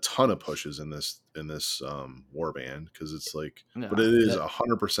not a ton of pushes in this warband because it's like, but it is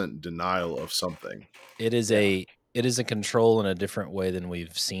 100% denial of something. It is a control in a different way than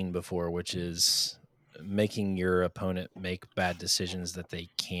we've seen before, which is making your opponent make bad decisions that they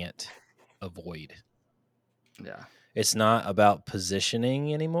can't avoid. Yeah. It's not about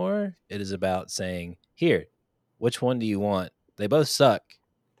positioning anymore. It is about saying, here, which one do you want? They both suck,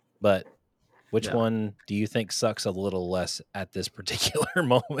 but which one do you think sucks a little less at this particular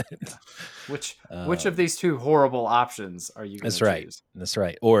moment? Which of these two horrible options are you going to choose? That's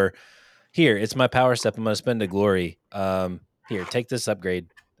right. Or here, it's my power step. I'm going to spend a glory. Here, take this upgrade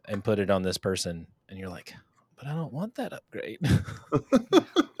and put it on this person. And you're like, but I don't want that upgrade.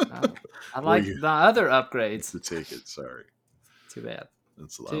 I like the other upgrades. To take it, sorry. Too bad.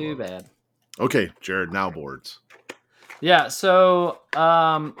 That's a lot. Too bad. Okay, Jared, now boards. Yeah, so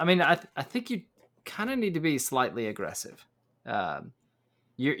I mean, I think you kind of need to be slightly aggressive.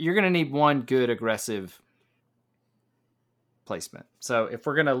 You're going to need one good aggressive placement. So if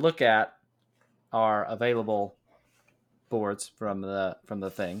we're going to look at our available boards from the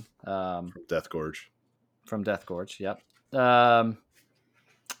thing, from Deathgorge. From Deathgorge, yep.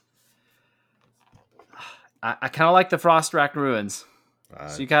 I kind of like the Frostrack Ruins.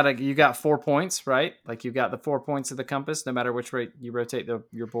 So you got 4 points, right? Like you got the 4 points of the compass, no matter which way you rotate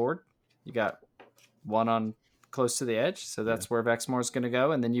your board. You got one on close to the edge, so that's where Vexmore is going to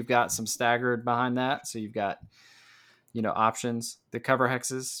go, and then you've got some staggered behind that. So you've got, options. The cover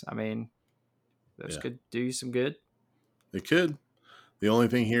hexes. I mean, those could do you some good. It could. The only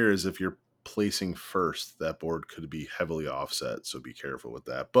thing here is if you're placing first, that board could be heavily offset, so be careful with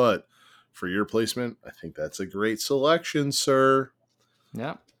that. But for your placement, I think that's a great selection, sir.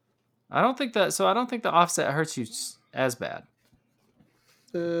 Yeah. I don't think the offset hurts you as bad.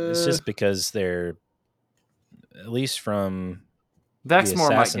 It's just because they're, at least from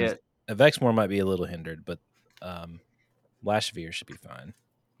Vexmore might get. Vexmore might be a little hindered, but Lashveer should be fine.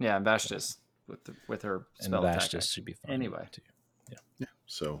 Yeah, and Vashtis with her spell attack. And Vashtis should be fine anyway. Too. Yeah.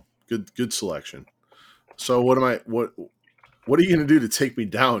 So good selection. So what are you going to do to take me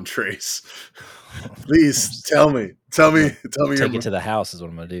down, Trace? Please tell me. Take it to the house is what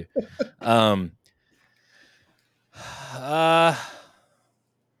I'm going to do.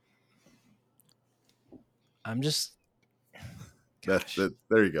 I'm just.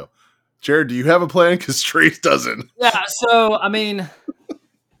 There you go. Jared, do you have a plan? Because Trace doesn't. Yeah. So I mean,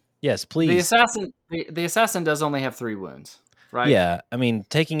 yes, please. The assassin does only have 3 wounds, right? Yeah. I mean,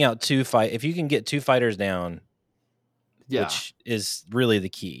 taking out if you can get 2 fighters down. Yeah. Which is really the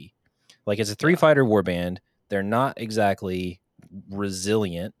key. Like, it's a 3-fighter warband. They're not exactly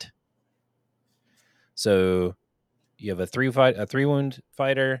resilient. So you have a 3-wound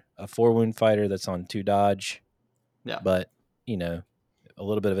fighter, a 4-wound fighter that's on 2 dodge. Yeah. But, a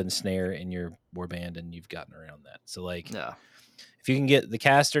little bit of a snare in your warband, and you've gotten around that. So, like, if you can get the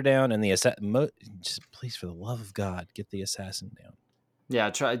caster down and the assassin, just please, for the love of God, get the assassin down. Yeah,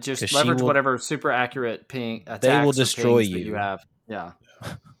 try just leverage whatever super accurate ping attacks. They will destroy you. That you have. Yeah,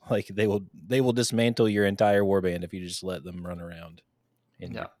 like they will dismantle your entire warband if you just let them run around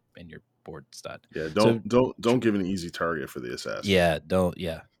in your board stud. Yeah, don't give an easy target for the assassin. Yeah, don't.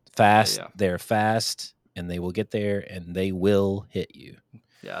 Yeah, fast. Yeah. They're fast, and they will get there, and they will hit you.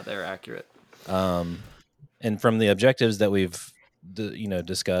 Yeah, they're accurate. And from the objectives that we've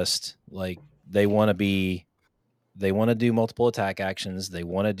discussed, like they want to do multiple attack actions. They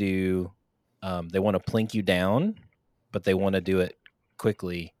want to do, they want to plink you down, but they want to do it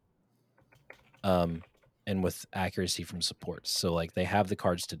quickly, and with accuracy from supports. So like they have the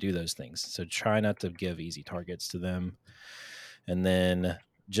cards to do those things. So try not to give easy targets to them, and then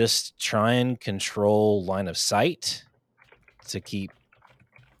just try and control line of sight to keep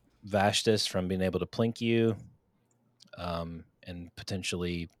Vashtis from being able to plink you, and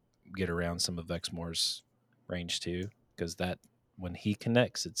potentially get around some of Vexmore's range too, because that when he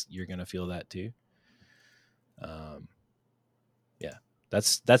connects, you're gonna feel that too. Yeah,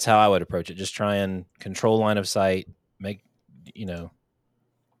 that's how I would approach it. Just try and control line of sight. Make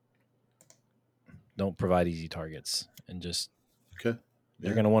don't provide easy targets, and just Okay.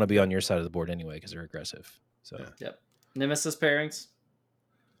 they're gonna want to be on your side of the board anyway because they're aggressive. So Yep. Nemesis pairings.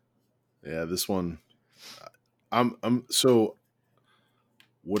 Yeah, this one. So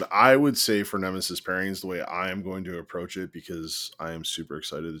what I would say for Nemesis pairings, the way I am going to approach it, because I am super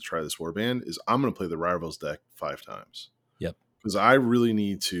excited to try this warband, is I'm going to play the Rivals deck 5 times. Yep. Because I really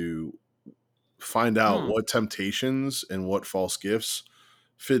need to find out what temptations and what false gifts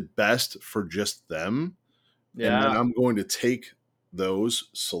fit best for just them. Yeah. And then I'm going to take those,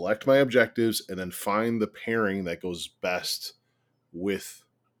 select my objectives, and then find the pairing that goes best with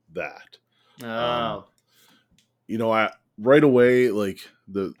that. Oh. I right away, like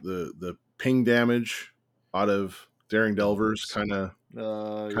the ping damage out of Daring Delvers kind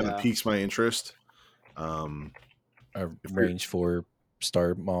of piques my interest. A range 4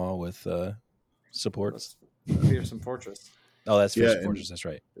 Star Maw with support. Fearsome Fortress. Oh, that's Fearsome Fortress. That's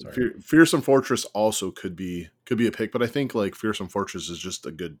right. Sorry. Fearsome Fortress also could be a pick, but I think like Fearsome Fortress is just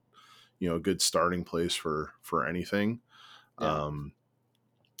a good, a good starting place for anything. Yeah.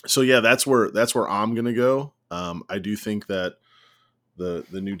 So yeah, that's where I'm gonna go. I do think that the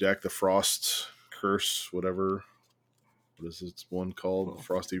new deck, the Frost Curse, whatever, what is this one called?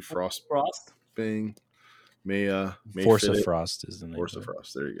 Frosty Frost Bang. May Force fit of it. Frost is the name. Force of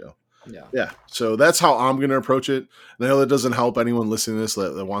Frost. There you go. Yeah. So that's how I'm going to approach it. And I know that doesn't help anyone listening to this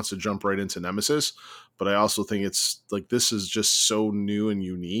that wants to jump right into Nemesis, but I also think it's like this is just so new and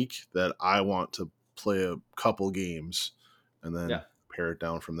unique that I want to play a couple games and then pare it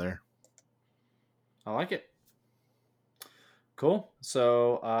down from there. I like it. Cool.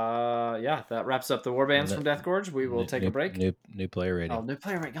 So, that wraps up the warbands from Deathgorge. We will take a break. New player rating. Oh, new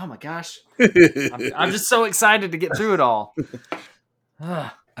player rating. Oh my gosh. I'm just so excited to get through it all.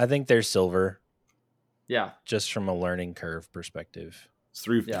 I think they're silver. Yeah. Just from a learning curve perspective. It's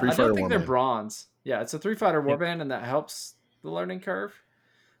three I don't think they're bronze. Yeah, it's a 3-fighter warband, and that helps the learning curve.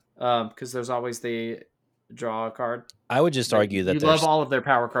 Because there's always the draw card. I would just argue that you love all of their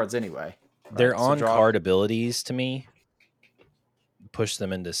power cards anyway. Their on-card abilities, to me, push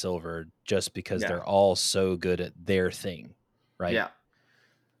them into silver just because they're all so good at their thing, right? Yeah.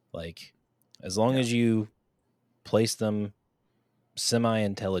 Like, as long as you place them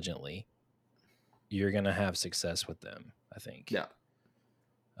semi-intelligently, you're going to have success with them, I think. Yeah.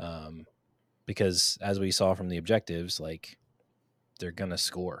 Because as we saw from the objectives, like, they're going to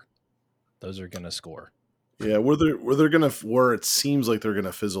score. Those are going to score. Yeah, where it seems like they're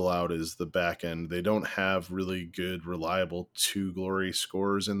gonna fizzle out is the back end. They don't have really good, reliable 2 glory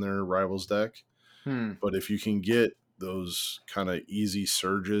scores in their Rivals deck. But if you can get those kind of easy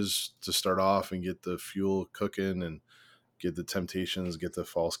surges to start off and get the fuel cooking and get the temptations, get the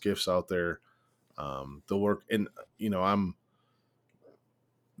false gifts out there, they'll work. And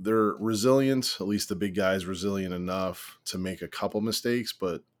they're resilient. At least the big guy's resilient enough to make a couple mistakes.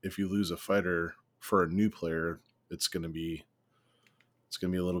 But if you lose a fighter for a new player, it's going to be a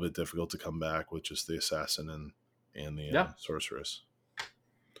little bit difficult to come back with just the assassin and the sorceress.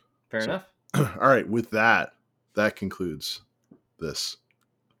 Fair enough. All right, with that concludes this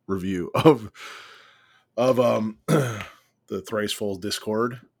review of the Thrice Full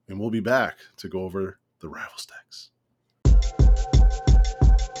Discord, and we'll be back to go over the Rivals decks.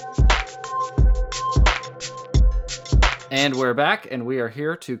 And we're back, and we are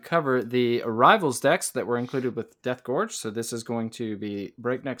here to cover the Rivals decks that were included with Deathgorge. So this is going to be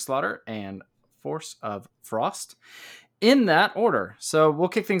Breakneck Slaughter and Force of Frost in that order. So we'll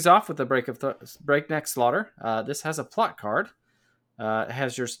kick things off with the Breakneck Slaughter. This has a plot card. It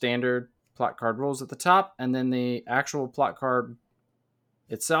has your standard plot card rules at the top, and then the actual plot card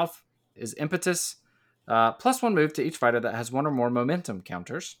itself is Impetus, +1 move to each fighter that has 1 or more momentum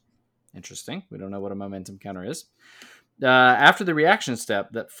counters. Interesting. We don't know what a momentum counter is. After the reaction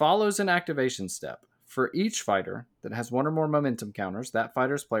step that follows an activation step, for each fighter that has 1 or more momentum counters, that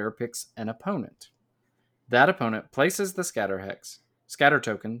fighter's player picks an opponent. That opponent places the scatter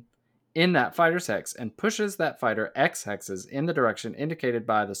token in that fighter's hex and pushes that fighter X hexes in the direction indicated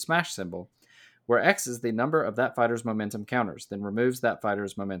by the smash symbol, where X is the number of that fighter's momentum counters, then removes that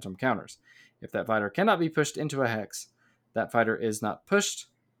fighter's momentum counters. If that fighter cannot be pushed into a hex, that fighter is not pushed,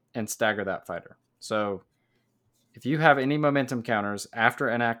 and stagger that fighter. So if you have any momentum counters after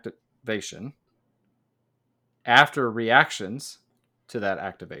an activation, after reactions to that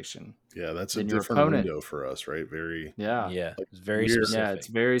activation, Yeah, that's a then your different opponent. window for us, right? Very Yeah, Yeah, like it's very weird, specific. yeah, it's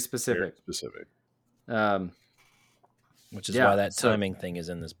very very specific. specific. Which is why Yeah, that so timing thing is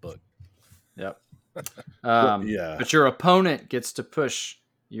in this book. yep. Yeah, But your opponent gets to push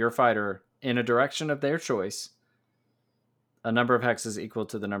your fighter in a direction of their choice, a number of hexes equal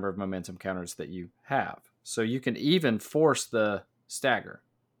to the number of momentum counters that you have. So you can even force the stagger,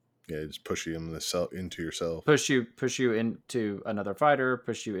 yeah, just pushing them into yourself. push you into another fighter,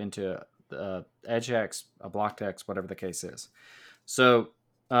 push you into edge hex, a blocked hex, whatever the case is. So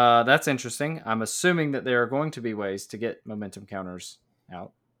that's interesting. I'm assuming that there are going to be ways to get momentum counters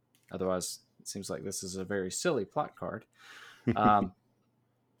out. Otherwise, it seems like this is a very silly plot card.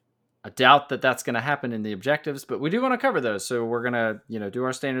 I doubt that that's going to happen in the objectives, but we do want to cover those. So we're going to, do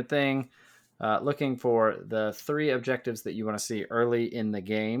our standard thing, looking for the 3 objectives that you want to see early in the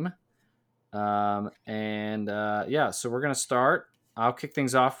game. So we're going to start. I'll kick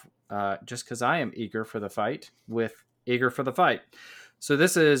things off just because I am eager for the fight with Eager for the Fight. So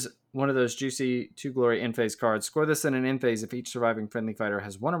this is one of those juicy 2 glory end phase cards. Score this in an end phase if each surviving friendly fighter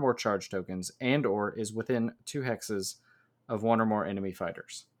has 1 or more charge tokens and or is within 2 hexes of 1 or more enemy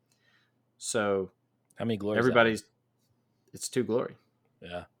fighters. So How many glories? It's 2 glory.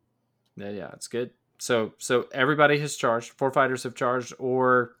 Yeah. Yeah, it's good. So everybody has charged. 4 fighters have charged,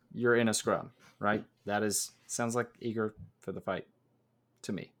 or you're in a scrum, right? That sounds like Eager for the Fight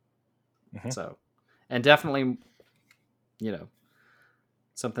to me. Mhm. So, and definitely,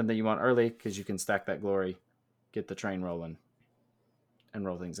 something that you want early because you can stack that glory, get the train rolling, and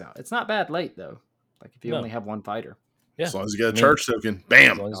roll things out. It's not bad late though. Like if you only have 1 fighter. Yeah. As long as you got a charge token,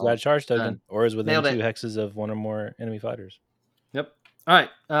 bam. As long as you got a charge token, Done. or is within Nailed 2 it. hexes of 1 or more enemy fighters. Yep. All right.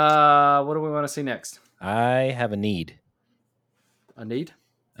 What do we want to see next? I have a need. A need?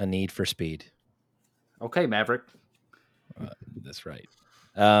 A need for speed. Okay, Maverick. That's right.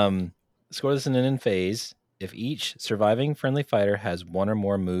 Score this in an end phase if each surviving friendly fighter has 1 or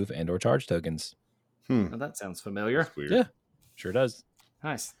more move and or charge tokens. Well, that sounds familiar. That's weird. Yeah, sure does.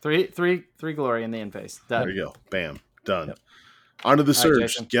 Nice. Three glory in the end phase. Done. There you go. Bam. Done. Yep. On to the All right, Surge.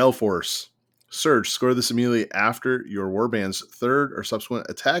 Jason. Gale Force. Surge. Score this immediately after your warband's 3rd or subsequent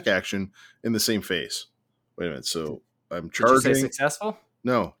attack action in the same phase. Wait a minute. So I'm Did you charging. say successful?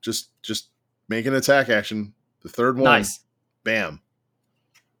 No, just make an attack action. The 3rd one. Nice. Bam.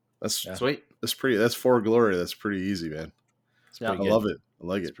 That's Sweet. That's pretty. That's 4 glory. That's pretty easy, man. It's Yeah. pretty I good. love it. I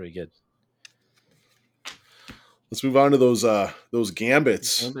like It's it. pretty good. Let's move on to those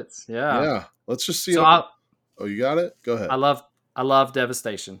gambits. Gambits. Yeah. Yeah. Let's just see. So Oh, you got it? Go ahead. I love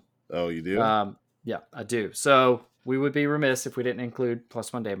devastation. Oh, you do? Yeah, I do. So we would be remiss if we didn't include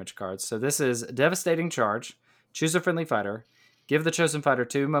 +1 damage cards. So this is devastating charge. Choose a friendly fighter. Give the chosen fighter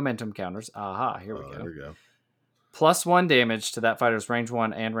 2 momentum counters. Aha, here we go. There we go. +1 damage to that fighter's range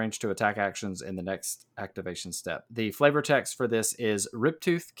 1 and range 2 attack actions in the next activation step. The flavor text for this is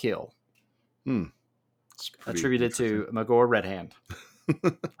Riptooth Kill. It's pretty Attributed to Magor Redhand.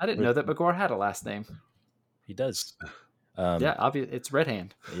 I didn't know that Magor had a last name. He does. It's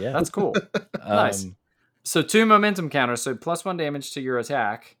Redhand. Yeah. That's cool. Nice. So 2 momentum counters, so +1 damage to your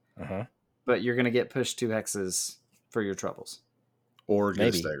attack, but you're going to get pushed 2 hexes for your troubles. Or get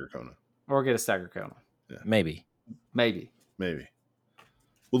Maybe. a stagger Kona. Or get a stagger Kona. Yeah. Maybe. Well,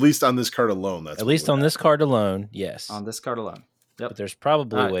 at least on this card alone. That's At least on this card alone, yes. On this card alone. Yep. But there's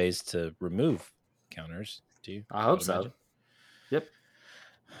probably All right. ways to remove counters too. I hope so. Yep.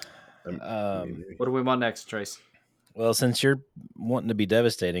 What do we want next, Trace? Well, since you're wanting to be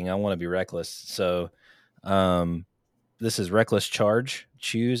devastating, I want to be reckless. So this is Reckless Charge.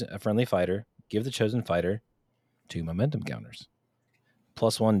 Choose a friendly fighter. Give the chosen fighter 2 momentum counters.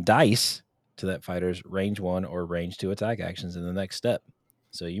 +1 dice to that fighter's range 1 or range 2 attack actions in the next step.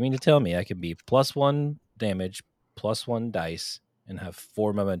 So you mean to tell me I can be +1 damage, +1 dice, and have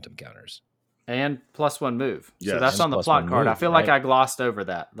 4 momentum counters? And +1 move. Yes. So that's And on the +1 plot card. I move, feel right? like I glossed over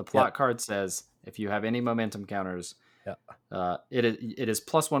that. The plot card says if you have any momentum counters, it is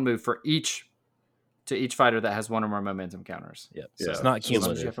 +1 move for each fighter that has 1 or more momentum counters. Yep. Yeah. So it's not So as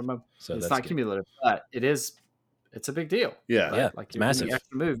long as you cumulative. have a So it's that's not good. cumulative, but it's a big deal. Yeah. Right? Yeah, Like it's you're getting massive.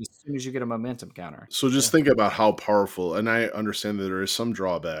 extra move as soon as you get a momentum counter. So just think about how powerful, and I understand that there is some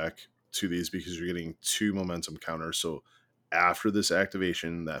drawback to these because you're getting 2 momentum counters. So after this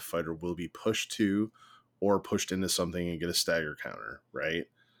activation, that fighter will be pushed to or pushed into something and get a stagger counter, right?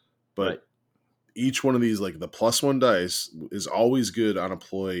 But Right. each one of these, like the +1 dice, is always good on a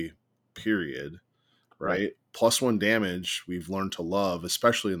ploy, period, right? +1 damage, we've learned to love,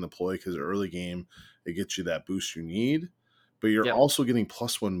 especially in the ploy, because early game, it gets you that boost you need. But you're also getting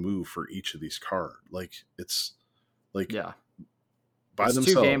 +1 move for each of these cards. Like, it's like, Yeah. by It's two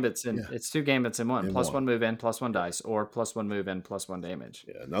themselves. gambits in Yeah, it's two gambits in one. in Plus one. one move in, plus one dice, or plus one move in, plus one damage.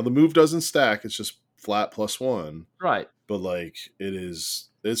 Yeah. Now the move doesn't stack; it's just flat +1. Right. But like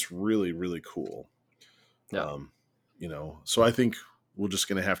it's really really cool. Yeah. So I think we're just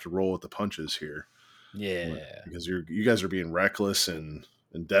gonna have to roll with the punches here. Yeah. Because you guys are being reckless and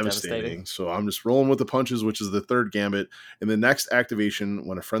devastating. Devastating. So I'm just rolling with the punches, which is the third gambit. In the next activation,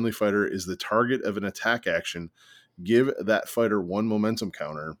 when a friendly fighter is the target of an attack action, give that fighter 1 momentum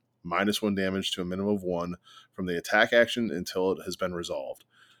counter, -1 damage to a minimum of 1 from the attack action until it has been resolved.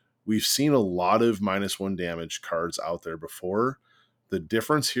 We've seen a lot of -1 damage cards out there before. The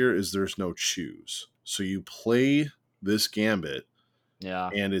difference here is there's no choose. So you play this gambit Yeah.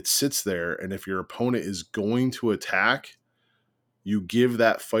 and it sits there, and if your opponent is going to attack, you give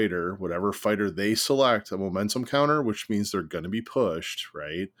that fighter, whatever fighter they select, a momentum counter, which means they're going to be pushed,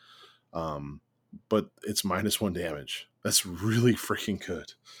 right? But it's -1 damage. That's really freaking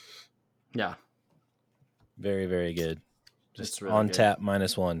good. Yeah. Very, very good. It's Just really on good. tap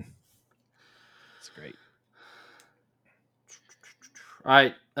 -1. It's great. All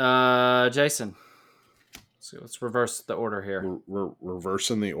right, Jason. So let's reverse the order here. We're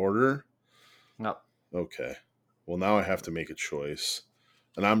reversing the order. Yep. Okay. Well, now I have to make a choice,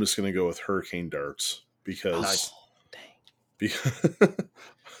 and I'm just going to go with Hurricane Darts because Nice. Dang.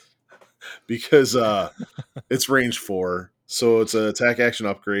 because it's range 4, so it's an attack action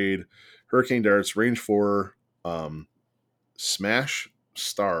upgrade. Hurricane Darts, range 4, smash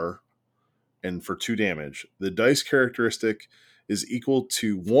star, and for 2 damage. The dice characteristic is equal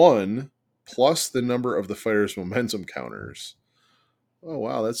to 1 plus the number of the fighter's momentum counters. Oh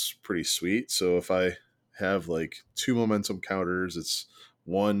wow, that's pretty sweet. So if I have like 2 momentum counters, it's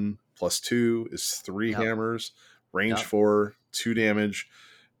 1 plus 2 is 3 Yep. hammers, range Yep. 4, 2 damage,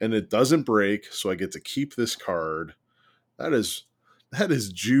 and it doesn't break, so I get to keep this card. That is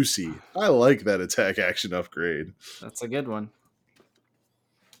juicy. I like that attack action upgrade. That's a good one.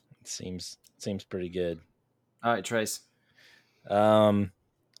 It seems pretty good. All right, Trace.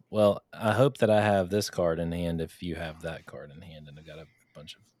 Well, I hope that I have this card in hand if you have that card in hand, and I got a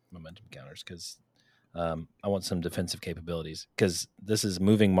bunch of momentum counters because I want some defensive capabilities. Because this is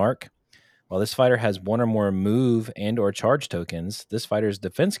moving mark. While this fighter has 1 or more move and or charge tokens, this fighter's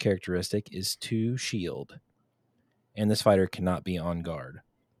defense characteristic is 2 shield, and this fighter cannot be on guard.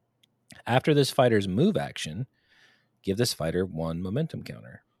 After this fighter's move action, give this fighter 1 momentum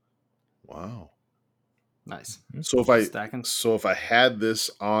counter. Wow. Nice. So Stacking. if I had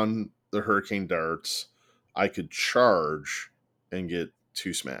this on the Hurricane Darts, I could charge and get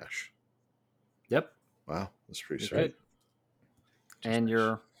 2 smash. Yep. Wow, that's pretty You're sweet. good. And smash.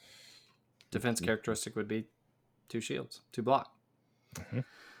 your defense characteristic would be 2 shields, 2 block. Mhm.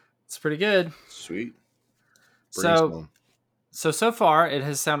 It's pretty good. Sweet. So far, it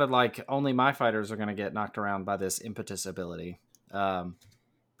has sounded like only my fighters are going to get knocked around by this impetus ability.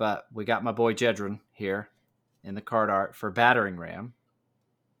 But we got my boy Jedrin here in the card art for Battering Ram.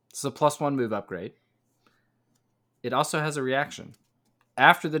 It's a +1 move upgrade. It also has a reaction.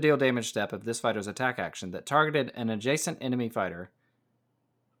 After the deal damage step of this fighter's attack action that targeted an adjacent enemy fighter,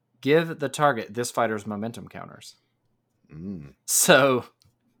 give the target this fighter's momentum counters. So,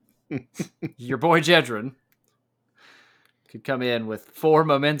 your boy Jedrin could come in with 4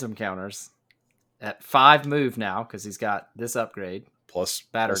 momentum counters at 5 move now because he's got this upgrade. Plus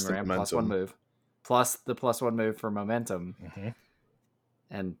Battering the Ram, momentum. +1 move. Plus the +1 move for momentum. Mm-hmm.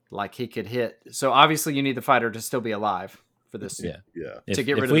 And like he could hit. So obviously you need the fighter to still be alive for this. Yeah. Yeah. To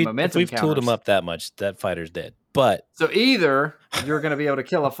get rid of the momentum If we've tooled him counters. up that much, that fighter's dead. But So either you're going to be able to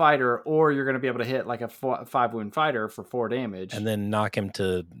kill a fighter or you're going to be able to hit like a 5 wound fighter for 4 damage. and then knock him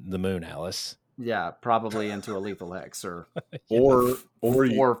to the moon, Alice. Yeah, probably into a lethal hex or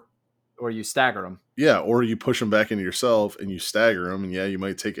you stagger them. Yeah, or you push him back into yourself and you stagger him, and yeah, you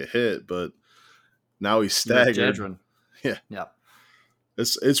might take a hit, but now he's staggered. Jedrin. Yeah. Yeah.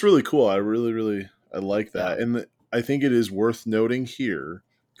 It's really cool. I like that. Yeah. And I think it is worth noting here,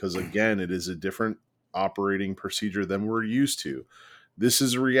 because again, it is a different operating procedure than we're used to. This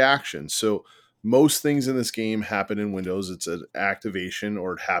is a reaction. So most things in this game happen in Windows. It's an activation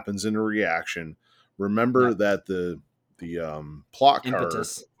or it happens in a reaction. Remember that the plot card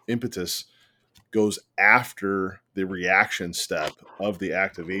impetus goes after the reaction step of the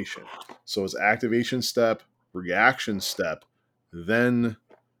activation. So it's activation step, reaction step, then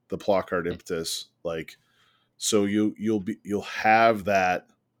the plot card impetus. Like, so you'll have that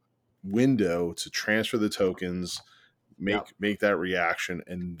window to transfer the tokens, make that reaction,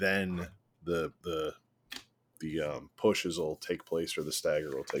 and then the pushes will take place or the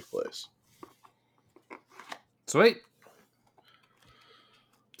stagger will take place. Sweet.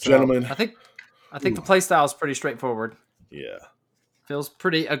 So Gentlemen. I think the Ooh. play style is pretty straightforward. Yeah. Feels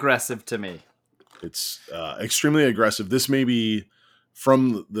pretty aggressive to me. It's extremely aggressive. This may be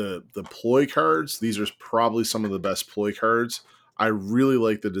from the ploy cards. These are probably some of the best ploy cards. I really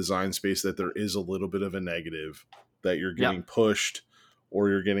like the design space that there is a little bit of a negative that you're getting pushed or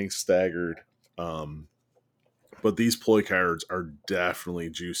you're getting staggered. But these ploy cards are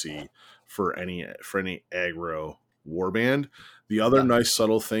definitely juicy for any aggro warband. The other nice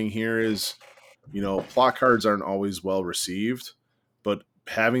subtle thing here is, plot cards aren't always well received, but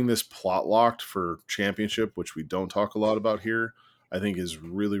having this plot locked for championship, which we don't talk a lot about here, I think is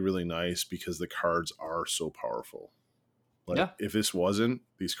really, really nice because the cards are so powerful. Like if this wasn't,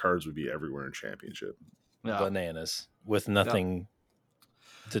 these cards would be everywhere in championship. Bananas with nothing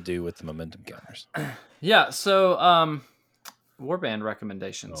to do with the momentum counters. Yeah. So, warband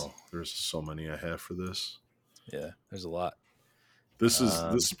recommendations. Oh, there's so many I have for this. Yeah, there's a lot. This is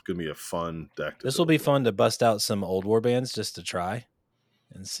gonna be a fun deck. This will be fun to bust out some old warbands just to try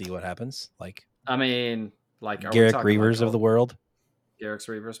and see what happens. Like, I mean, like Garrick Reavers of the world. Garrick's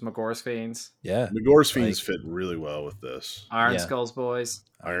Reavers, Magor's Fiends. Yeah. Magor's Fiends fit really well with this. Iron Skull's Boys.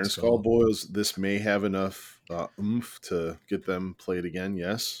 Iron Skull Boys. This may have enough oomph to get them played again.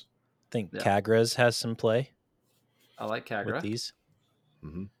 Yes. I think Kagras has some play. I like Kagra. With these.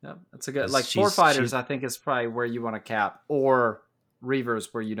 Mm-hmm. Yep. That's a good, like 4 fighters, I think is probably where you want to cap, or Reavers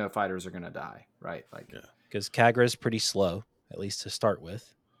where fighters are going to die, right? Like, because Kagra is pretty slow, at least to start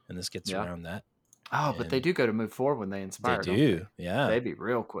with, and this gets around that. Oh, but they do go to move 4 when they inspire. They do, yeah. They'd be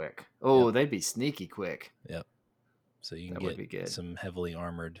real quick. Oh, they'd be sneaky quick. Yep. So you can get some heavily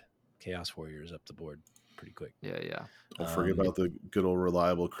armored Chaos Warriors up the board pretty quick. Yeah. Don't forget about the good old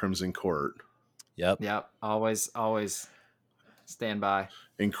reliable Crimson Court. Yep. Always stand by.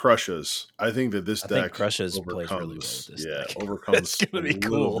 And Crushes. I think that this deck Crushes plays really well with this deck. Overcomes it's gonna be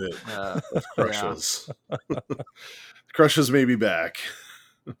cool. Bit of Crushes. Crushes may be back.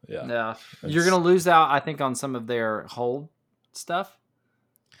 Yeah. You're gonna lose out, I think, on some of their hold stuff.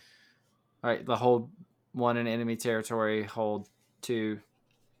 All right, the hold 1 in enemy territory, hold 2,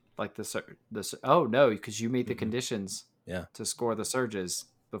 like the oh no, because you meet the conditions to score the surges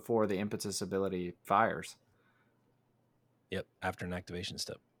before the impetus ability fires. Yep, after an activation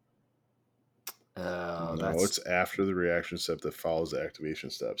step. No, it's after the reaction step that follows the activation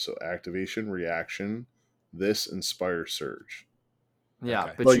step. So activation, reaction, this Inspire Surge.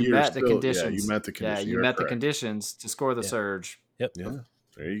 Yeah, but you met the conditions. Yeah, you met the conditions. Yeah, you met the conditions to score the surge. Yep. Yeah.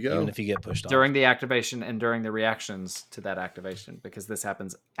 There you go. Even if you get pushed off. During the activation and during the reactions to that activation, because this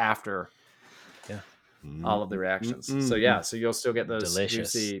happens after all of the reactions. So so you'll still get those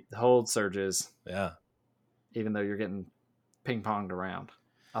juicy hold surges. Yeah. Even though you're getting ping-ponged around.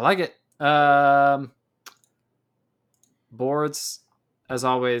 I like it. Boards, as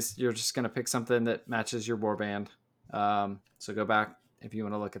always, you're just going to pick something that matches your warband. So go back if you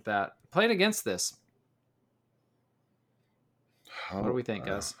want to look at that. Playing against this. What do we think,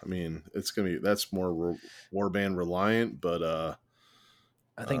 guys? I mean, that's more warband reliant, but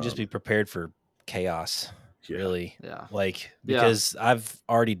I think just be prepared for chaos. Really, yeah. Like because I've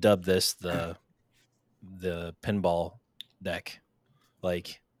already dubbed this the pinball deck,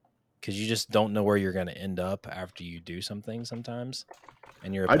 like because you just don't know where you're going to end up after you do something sometimes,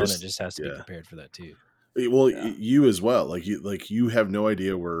 and your opponent just has to be prepared for that too. Well, you as well. Like you have no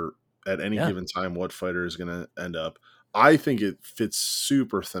idea where at any given time what fighter is going to end up. I think it fits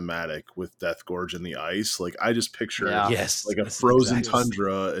super thematic with Deathgorge and the ice. Like I just picture like a frozen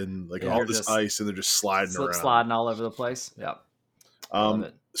tundra and like all this ice, and they're just sliding around, sliding all over the place. Yep. Love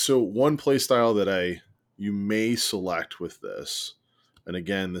it. So one play style that you may select with this, and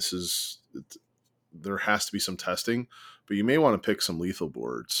again, there has to be some testing, but you may want to pick some lethal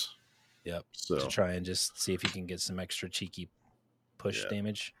boards. Yep. So to try and just see if you can get some extra cheeky push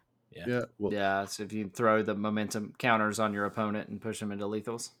damage. Yeah. Well, so if you throw the momentum counters on your opponent and push them into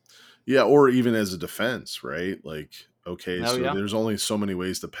lethals. Yeah, or even as a defense, right? Like, there's only so many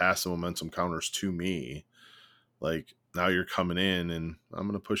ways to pass the momentum counters to me. Like, now you're coming in, and I'm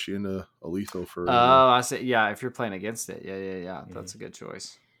going to push you into a lethal for... Oh, I see. Yeah, if you're playing against it. Yeah. Mm-hmm. That's a good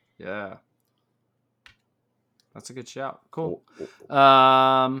choice. Yeah. That's a good shout. Cool.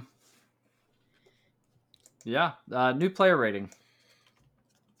 New player rating.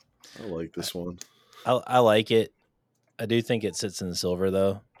 I like this one. I like it. I do think it sits in silver,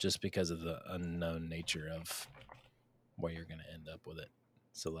 though, just because of the unknown nature of where you're going to end up with it.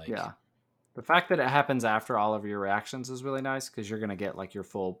 So, like... Yeah. The fact that it happens after all of your reactions is really nice because you're going to get, like, your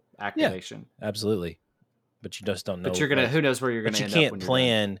full activation. Yeah, absolutely. But you just don't know. But you're going to... Who knows where you're going to end up. But you can't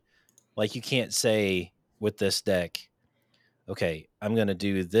plan... Like, you can't say with this deck, okay, I'm going to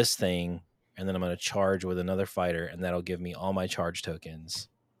do this thing, and then I'm going to charge with another fighter, and that'll give me all my charge tokens.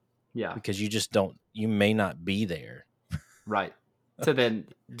 Yeah. Because you may not be there. Right. To then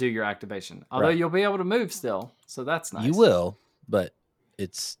do your activation. Although you'll be able to move still, so that's nice. You will, but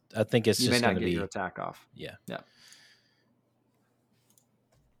I think it's you just may going not to get be your attack off. Yeah. Yeah.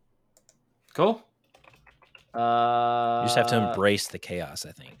 Cool. You just have to embrace the chaos,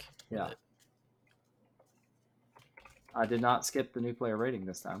 I think. Yeah. With it. I did not skip the new player rating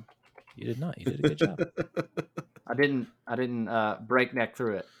this time. You did not. You did a good job. I didn't breakneck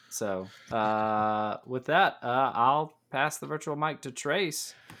through it. So with that, I'll pass the virtual mic to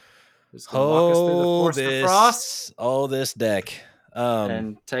Trace, who's going to walk us through the Force of Frost. This deck.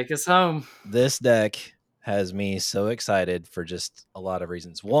 And take us home. This deck has me so excited for just a lot of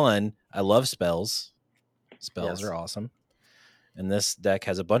reasons. One, I love spells. Spells are awesome. And this deck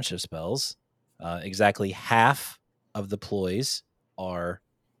has a bunch of spells. Exactly half of the ploys are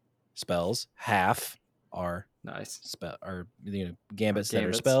spells. Half are gambits that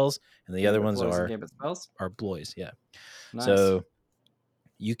are spells, and the other ones are ploys. Yeah. Nice. So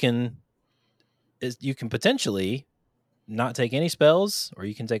you can potentially not take any spells, or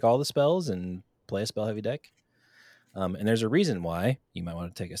you can take all the spells and play a spell heavy deck. And there's a reason why you might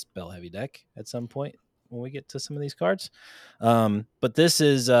want to take a spell heavy deck at some point when we get to some of these cards. But this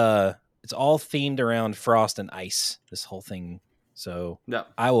is it's all themed around frost and ice, this whole thing. So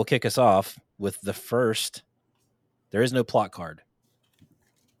I will kick us off with the first. There is no plot card.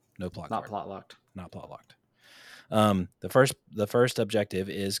 Not plot locked. Not plot locked. The first objective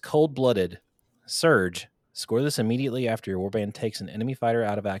is Cold-Blooded Surge. Score this immediately after your warband takes an enemy fighter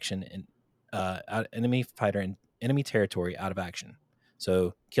out of action and enemy fighter in enemy territory out of action.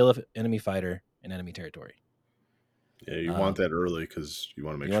 So kill an enemy fighter in enemy territory. Yeah, you want that early because you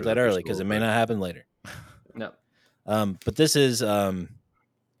want to make sure you want that early because it may not happen later. No. But this is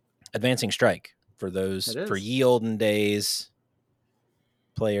Advancing Strike for those for ye olden days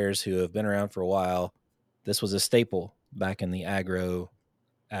players who have been around for a while. This was a staple back in the aggro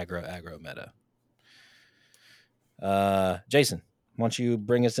meta. Jason, why don't you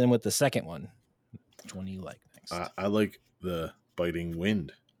bring us in with the second one? Which one do you like next? I like the Biting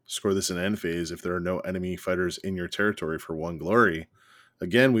Wind. Score this in end phase if there are no enemy fighters in your territory for 1 glory.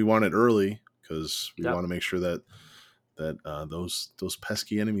 Again, we want it early because we want to make sure that those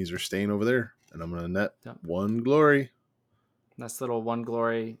pesky enemies are staying over there. And I'm going to net 1 glory. Nice little 1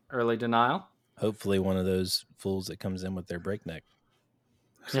 glory early denial. Hopefully one of those fools that comes in with their breakneck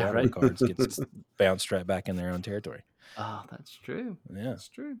cards gets bounced right back in their own territory. Oh, that's true. Yeah. That's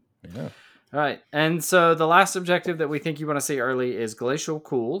true. Yeah. All right. And so the last objective that we think you want to see early is Glacial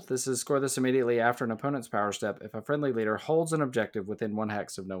Cool. This is score this immediately after an opponent's power step if a friendly leader holds an objective within 1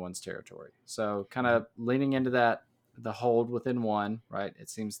 hex of no one's territory. So kind of leaning into that, the hold within 1, right? It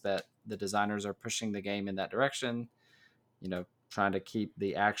seems that the designers are pushing the game in that direction, trying to keep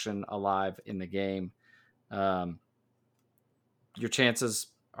the action alive in the game. Your chances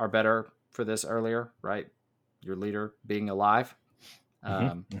are better for this earlier, right? Your leader being alive.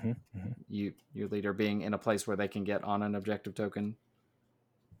 Your leader being in a place where they can get on an objective token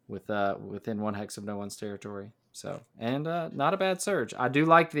within 1 hex of no one's territory. So, and not a bad surge. I do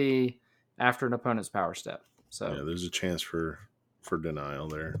like the after an opponent's power step. So yeah, there's a chance for denial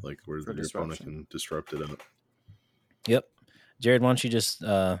there, like where your opponent can disrupt it up. Yep. Jared, why don't you just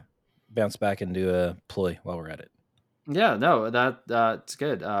bounce back and do a ploy while we're at it? Yeah, no, that's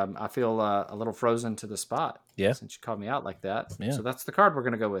good. I feel a little frozen to the spot. Yeah. Since you called me out like that. Yeah. So that's the card we're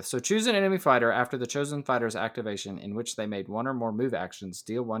going to go with. So choose an enemy fighter after the chosen fighter's activation in which they made 1 or more move actions.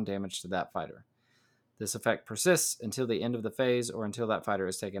 Deal 1 damage to that fighter. This effect persists until the end of the phase or until that fighter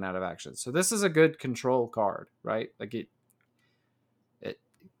is taken out of action. So this is a good control card, right? Like it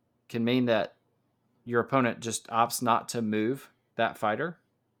can mean that your opponent just opts not to move that fighter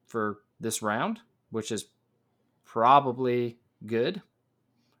for this round, which is probably good.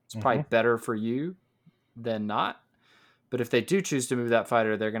 It's probably better for you than not. But if they do choose to move that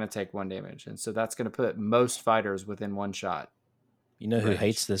fighter, they're going to take 1 damage. And so that's going to put most fighters within 1 shot. You know who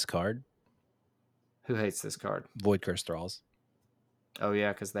hates this card? Who hates this card? Void Curse Thralls. Oh,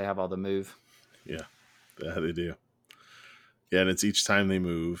 yeah, because they have all the move. Yeah, they do. Yeah, and it's each time they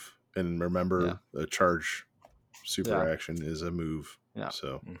move. And remember, the charge super action is a move. Yeah.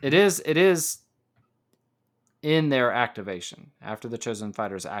 So it is in their activation after the chosen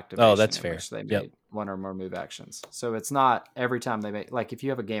fighter's activation. Oh, that's fair. Which they made 1 or more move actions. So it's not every time they make, like if you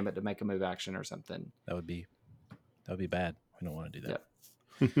have a gambit to make a move action or something. That would be bad. We don't want to do that.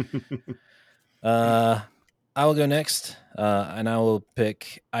 Yep. I will go next, and I will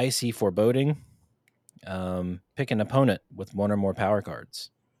pick Icy Foreboding. Pick an opponent with one or more power cards.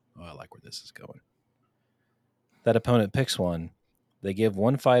 Oh, I like where this is going. That opponent picks one. They give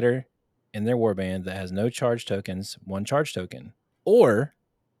one fighter in their warband that has no charge tokens, one charge token. Or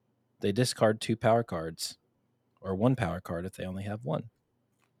they discard 2 power cards or 1 power card if they only have 1.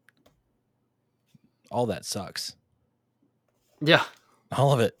 All that sucks. Yeah.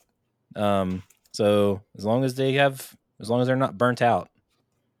 All of it. So as long as they're not burnt out.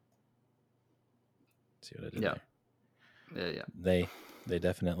 See what I did there? Yeah. They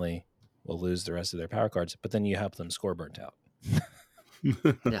definitely will lose the rest of their power cards, but then you help them score burnt out.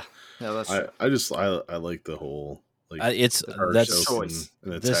 Yeah. That's true. I like the whole it's charge that's token choice.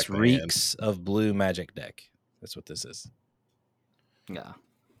 and attack this the hand. reeks of blue magic deck. That's what this is. Yeah.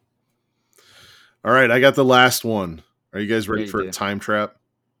 All right, I got the last one. Are you guys ready Yeah, you for a do. time trap?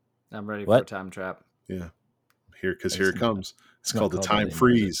 I'm ready What? for a time trap. Yeah. Here it It's comes. It's not called the called time that anymore,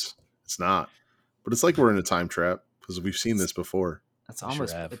 is it? freeze. It's not. But it's like we're in a time trap because we've seen this before. That's We sure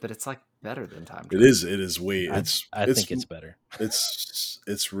almost, have. but it's like better than time It trap. is way I think it's better.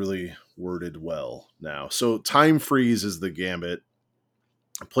 it's really worded well now. So time freeze is the gambit.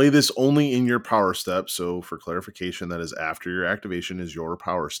 Play this only in your power step. So for clarification, that is after your activation is your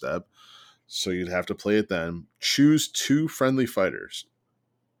power step. So you'd have to play it then. Choose 2 friendly fighters.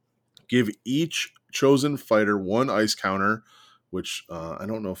 Give each chosen fighter 1 ice counter, which I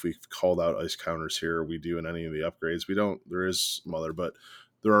don't know if we've called out ice counters here. We do in any of the upgrades. We don't. There is some other, but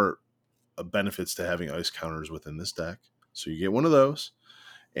there are benefits to having ice counters within this deck. So you get one of those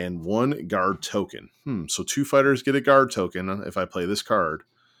and 1 guard token. So 2 fighters get a guard token if I play this card.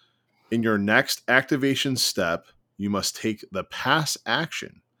 In your next activation step, you must take the pass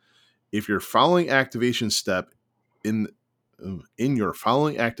action. If your following activation step in your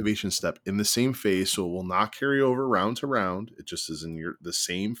following activation step in the same phase, so it will not carry over round to round, it just is in the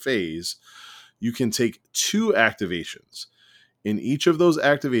same phase, you can take 2 activations. In each of those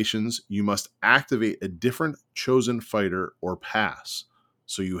activations, you must activate a different chosen fighter or pass.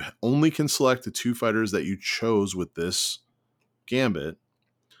 So you only can select the 2 fighters that you chose with this gambit.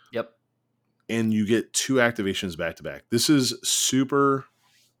 Yep. And you get 2 activations back to back. This is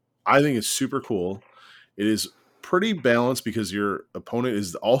I think it's super cool. It is pretty balanced because your opponent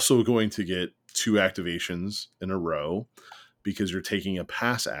is also going to get 2 activations in a row because you're taking a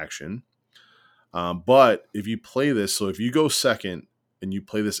pass action. But if you play this, so if you go second and you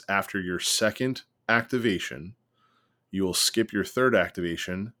play this after your second activation, you will skip your third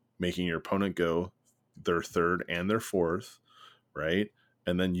activation, making your opponent go their third and their fourth, right?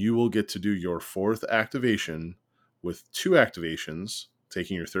 And then you will get to do your 4th activation with 2 activations,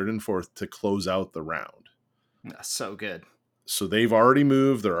 taking your 3rd and 4th to close out the round. That's so good. So they've already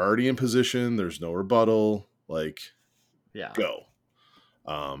moved. They're already in position. There's no rebuttal. Yeah. Go.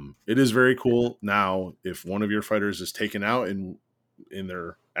 It is very cool. Now, if one of your fighters is taken out in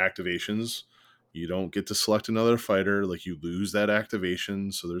their activations, you don't get to select another fighter. You lose that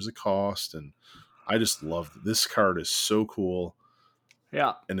activation. So there's a cost. And I just love this card is so cool.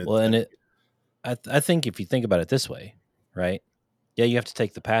 Yeah. And I think if you think about it this way, right? Yeah, you have to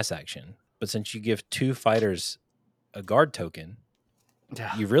take the pass action, but since you give 2 fighters a guard token,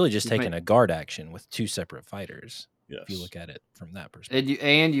 you've really just taken a guard action with 2 separate fighters. Yes. If you look at it from that perspective,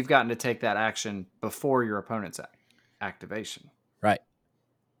 and you've gotten to take that action before your opponent's activation. right?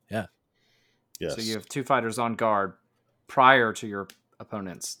 Yeah. Yes. So you have 2 fighters on guard prior to your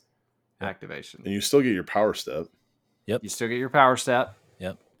opponent's activation. And you still get your power step. Yep. You still get your power step.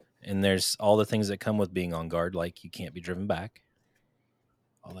 Yep. And there's all the things that come with being on guard, like you can't be driven back.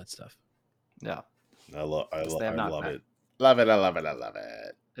 All that stuff. Yeah. I love it. Love it. Love it. I love it. I love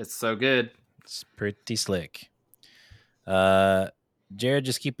it. It's so good. It's pretty slick. Jared,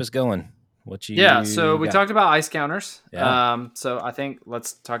 just keep us going. So we talked about ice counters. Yeah. So I think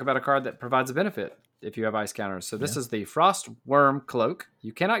let's talk about a card that provides a benefit if you have ice counters. So this is the Frost Worm Cloak.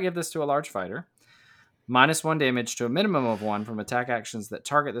 You cannot give this to a large fighter. -1 damage to a minimum of 1 from attack actions that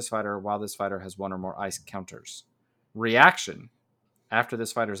target this fighter while this fighter has 1 or more ice counters. Reaction. After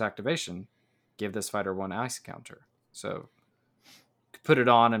this fighter's activation, give this fighter 1 ice counter. So put it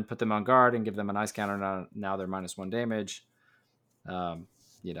on and put them on guard and give them an ice counter. Now they're -1 damage.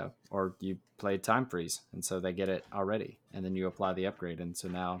 Or you play time freeze, and so they get it already, and then you apply the upgrade, and so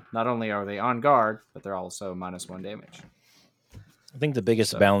now not only are they on guard, but they're also -1 damage. I think the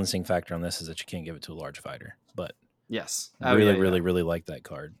biggest balancing factor on this is that you can't give it to a large fighter, but yes, really like that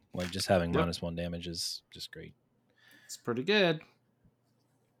card. Like just having -1 damage is just great. It's pretty good.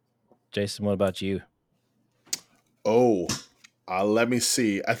 Jason, what about you? Oh, let me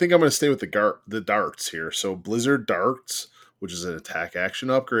see. I think I'm going to stay with the darts here. So Blizzard Darts, which is an attack action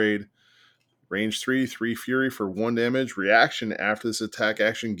upgrade, Range 3, 3 Fury for 1 damage. Reaction after this attack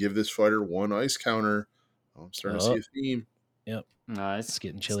action, give this fighter 1 ice counter. Oh, I'm starting to see a theme. Yep. Nice. It's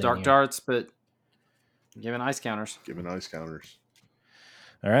getting It's chilly. dark darts, but giving ice counters. Giving ice counters.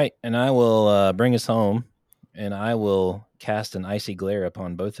 All right. And I will bring us home, and I will cast an icy glare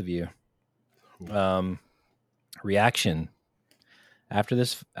upon both of you. Reaction. After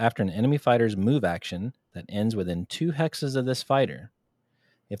an enemy fighter's move action that ends within 2 hexes of this fighter,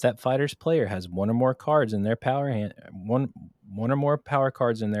 if that fighter's player has one or more cards in their one or more power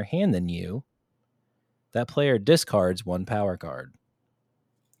cards in their hand than you, that player discards 1 power card.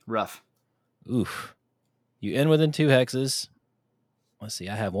 Rough. Oof. You end within 2 hexes. Let's see.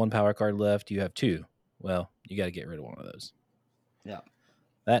 I have 1 power card left. You have 2. Well, you got to get rid of one of those. Yeah.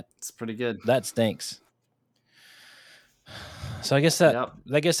 That's pretty good. That stinks. So I guess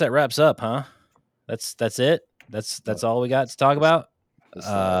that wraps up, huh? That's it. That's all we got to talk about.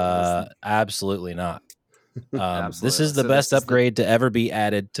 Absolutely not. Absolutely. This is the best upgrade to ever be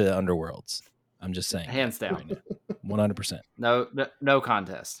added to Underworlds. I'm just saying, hands down, 100%. No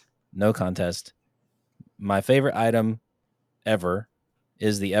contest. No contest. My favorite item ever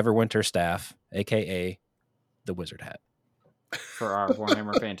is the Everwinter staff, aka the wizard hat. For our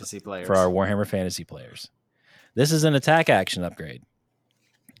Warhammer Fantasy players. This is an attack action upgrade.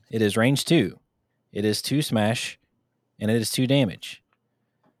 It is range 2. It is 2 smash, and it is 2 damage.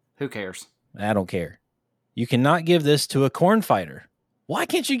 Who cares? I don't care. You cannot give this to a corn fighter. Why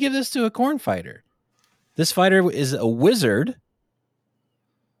can't you give this to a corn fighter? This fighter is a wizard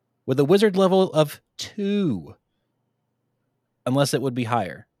with a wizard level of 2. Unless it would be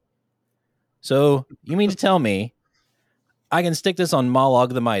higher. So you mean to tell me I can stick this on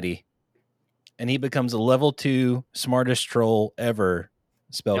Malog the Mighty and he becomes a level 2 smartest troll ever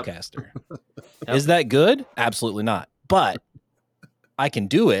spellcaster? Yep. Is that good? Absolutely not. But I can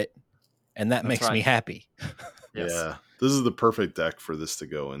do it, and that makes me happy. Yes. Yeah. This is the perfect deck for this to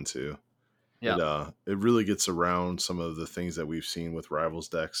go into. Yeah. It really gets around some of the things that we've seen with Rivals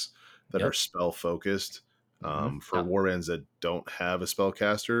decks that are spell focused. For warbands that don't have a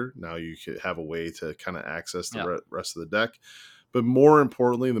spellcaster, now you could have a way to kind of access the rest of the deck. But more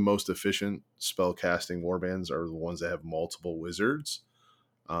importantly, the most efficient spellcasting warbands are the ones that have multiple wizards.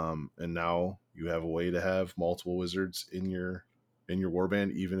 And now you have a way to have multiple wizards in your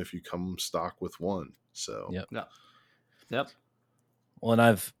warband, even if you come stock with one. So Yep. Well,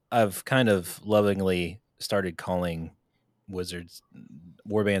 and I've kind of lovingly started calling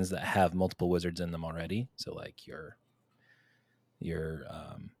warbands that have multiple wizards in them already. So like your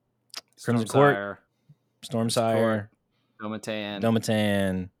Crimson Court, Stormsire,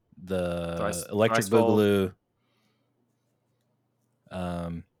 Domatan, the Electric Boogaloo,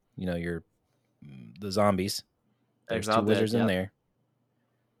 the zombies. There's 2 wizards in there.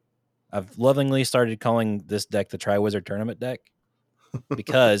 I've lovingly started calling this deck the Tri-Wizard Tournament deck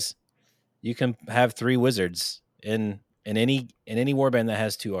because you can have 3 wizards in any warband that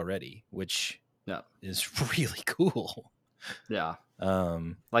has 2 already, which is really cool. Yeah.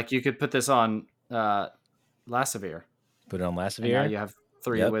 Like you could put this on Lassavir. Put it on Lassavir. And now you have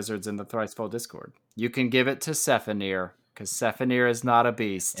 3 wizards in the Thricefold Discord. You can give it to Sephinir because Sephinir is not a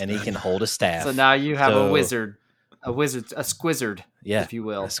beast, and he can hold a staff. So now you have a squizzard, if you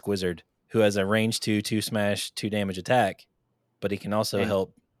will, a squizzard who has a range 2 smash, 2 damage attack, but he can also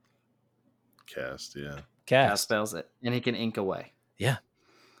help cast spells it, and he can ink away. Yeah,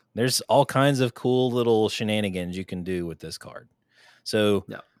 there's all kinds of cool little shenanigans you can do with this card. So,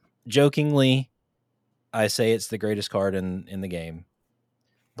 jokingly, I say it's the greatest card in the game,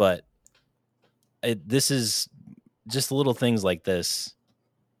 but this is just little things like this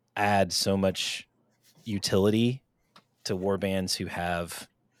add so much utility to warbands who have,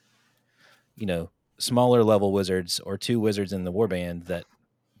 smaller level wizards or 2 wizards in the warband that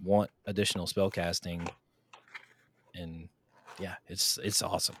want additional spell casting. And it's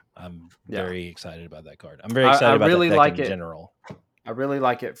awesome. I'm very excited about that card. I'm very excited about that deck in general. I really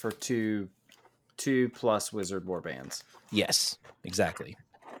like it for 2 plus wizard warbands. Yes, exactly.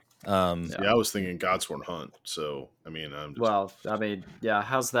 I was thinking Godsworn Hunt. So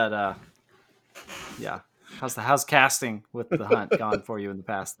how's that? How's casting with the hunt gone for you in the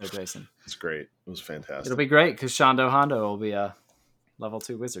past there, Jason? It's great. It was fantastic. It'll be great because Shondo Hondo will be a level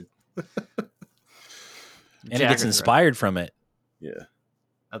 2 wizard. And it gets inspired from it. Yeah.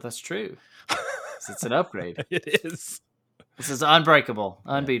 Oh, that's true. It's an upgrade. It is. This is unbreakable,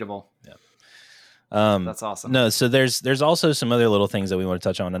 unbeatable. Yeah. That's awesome. No, so there's also some other little things that we want to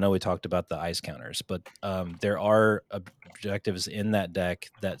touch on. I know we talked about the ice counters, but there are objectives in that deck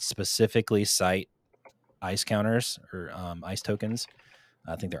that specifically cite ice counters or ice tokens.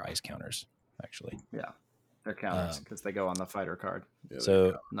 I think they're ice counters. actually. Yeah, they're counters because they go on the fighter card. Yeah,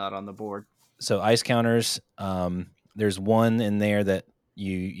 So not on the board. So ice counters. There's one in there that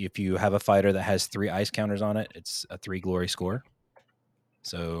if you have a fighter that has 3 ice counters on it, it's a 3 glory score.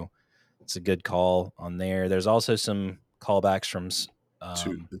 So it's a good call on there. There's also some callbacks from.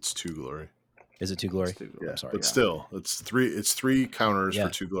 it's 2 glory. Is it 2 glory? Yeah, I'm sorry. but still, it's 3 counters Yeah.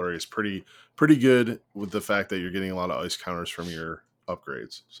 for 2 glory. It's pretty good with the fact that you're getting a lot of ice counters from your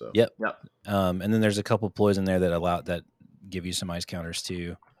upgrades. So Yep. And then there's a couple ploys in there that give you some ice counters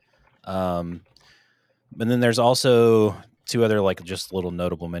too. And then there's also 2 other like just little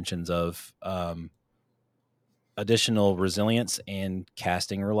notable mentions of additional resilience and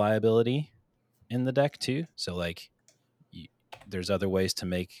casting reliability in the deck too. So like there's other ways to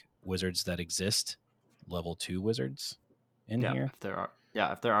make wizards that exist level 2 wizards in here. If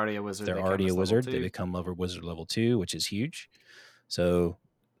they're already a wizard, they become wizard level 2, which is huge. So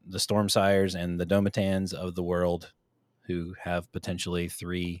the Stormsires and the Domitans of the world who have potentially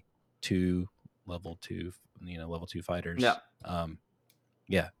 3-2 level 2 fighters. I'm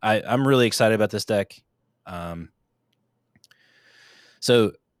really excited about this deck.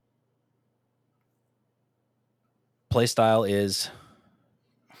 So playstyle is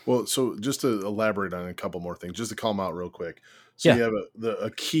so just to elaborate on a couple more things, just to call them out real quick. So you have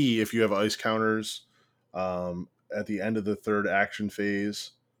a key if you have ice counters at the end of the 3rd action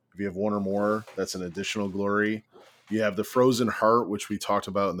phase. If you have 1 or more, that's an additional glory. You have the Frozen Heart, which we talked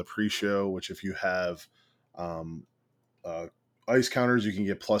about in the pre-show, which if you have ice counters, you can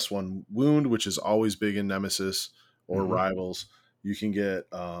get +1 wound, which is always big in Nemesis or Rivals. You can get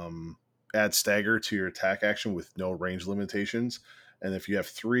add stagger to your attack action with no range limitations. And if you have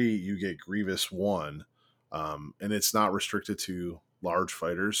 3, you get Grievous 1. And it's not restricted to large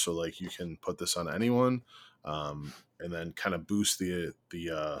fighters. So like you can put this on anyone and then kind of boost the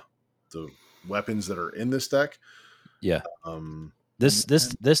weapons that are in this deck. Yeah. This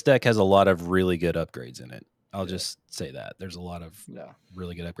deck has a lot of really good upgrades in it. I'll just say that. There's a lot of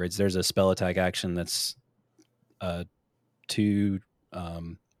really good upgrades. There's a spell attack action that's 2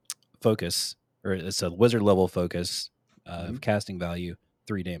 focus, or it's a wizard level focus casting value,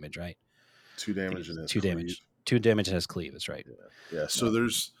 3 damage, right? 2 damage and 2 damage. 2 damage and has cleave, that's right. Yeah. So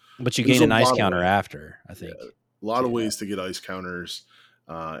but you gain an ice counter after, I think. Yeah, a lot of ways to get ice counters.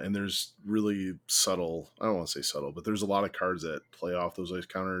 And there's really subtle, I don't want to say subtle, but there's a lot of cards that play off those ice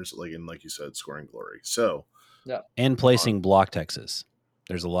counters, like you said, scoring glory. So and placing block Texas.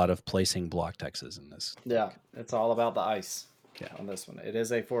 There's a lot of placing block Texas in this. Yeah, it's all about the ice on this one. It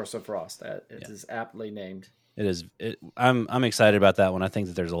is a Force of Frost. It is aptly named. It is. I'm excited about that one. I think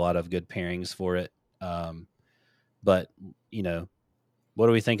that there's a lot of good pairings for it. But what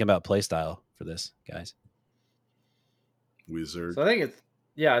do we think about playstyle for this, guys? Wizard. So I think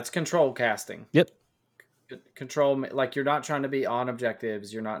it's control casting. Yep. Control, like you're not trying to be on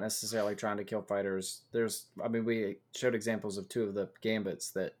objectives. You're not necessarily trying to kill fighters. We showed examples of 2 of the gambits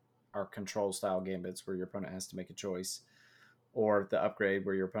that are control style gambits where your opponent has to make a choice, or the upgrade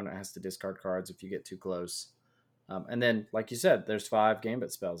where your opponent has to discard cards if you get too close. And then, like you said, there's 5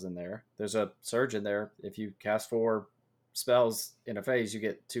 gambit spells in there. There's a surge in there. If you cast 4 spells in a phase, you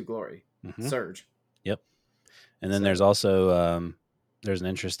get 2 glory. Surge. Yep. And then there's also there's an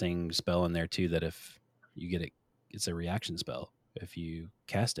interesting spell in there too that if you get it, it's a reaction spell. If you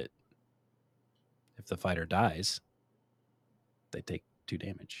cast it, if the fighter dies, they take 2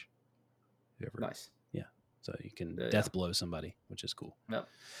 damage. Nice. Yeah. So you can death blow somebody, which is cool. Yep.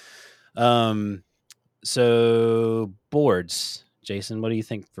 So boards, Jason, what do you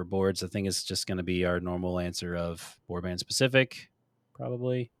think for boards? I think it's just going to be our normal answer of warband specific,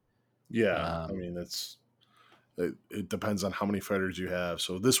 probably. Yeah. It depends on how many fighters you have.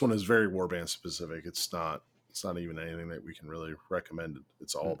 So this one is very warband specific. It's not even anything that we can really recommend.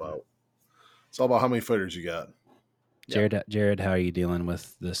 It's all about how many fighters you got. Jared, how are you dealing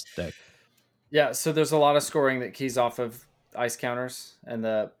with this deck? Yeah, so there's a lot of scoring that keys off of ice counters, and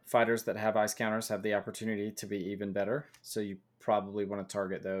the fighters that have ice counters have the opportunity to be even better. So you probably want to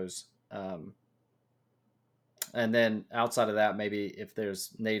target those. And then outside of that, maybe if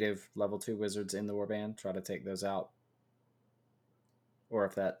there's native level 2 wizards in the warband, try to take those out. Or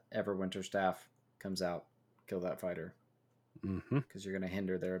if that Everwinter staff comes out, kill that fighter. Because you're going to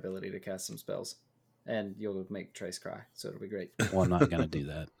hinder their ability to cast some spells. And you'll make Trace cry, so it'll be great. Well, I'm not going to do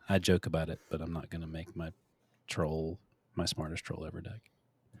that. I joke about it, but I'm not going to make my smartest troll ever deck.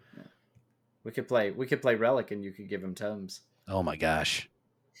 Yeah. We could play Relic, and you could give him tomes. Oh my gosh,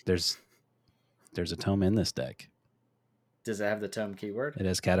 there's a tome in this deck. Does it have the tome keyword? It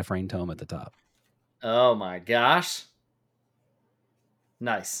has Cataphrane Tome at the top. Oh my gosh.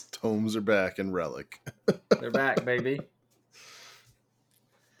 Nice. Tomes are back in Relic. They're back, baby.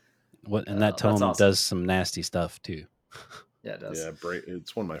 And that That's tome awesome. does some nasty stuff too. Yeah, it does. Yeah,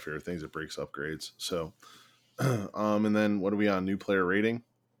 it's one of my favorite things. It breaks upgrades. So, and then what are we on? New player rating?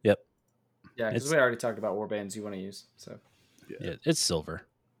 Yep. Yeah, because we already talked about warbands you want to use. So yeah, it's silver.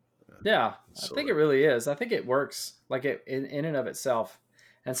 Yeah, I think it really is. I think it works like it in and of itself.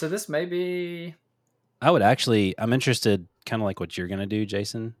 And so this may be. I'm interested, kind of like what you're going to do,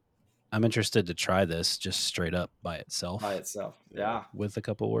 Jason. I'm interested to try this just straight up by itself. Yeah. With a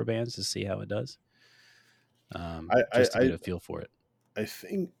couple warbands to see how it does. Just to get a feel for it. I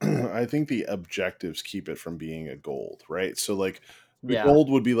think the objectives keep it from being a gold, right? So like the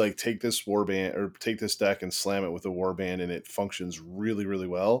gold would be like take this warband or take this deck and slam it with a warband and it functions really, really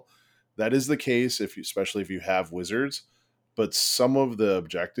well. That is the case especially if you have wizards, but some of the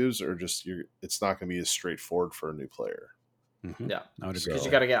objectives are just it's not going to be as straightforward for a new player. Mm-hmm. Yeah, I would agree. Because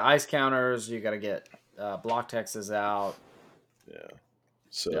you got to get ice counters, you got to get block Texas out. Yeah.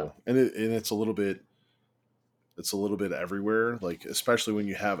 So and it's a little bit everywhere, like especially when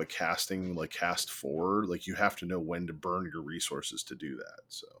you have a casting like cast forward, like you have to know when to burn your resources to do that.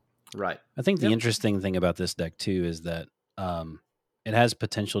 So right. I think the interesting thing about this deck too is that it has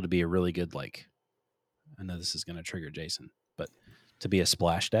potential to be a really good, like, I know this is going to trigger Jason, but to be a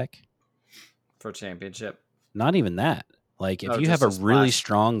splash deck for championship. Not even that. Like if you have a really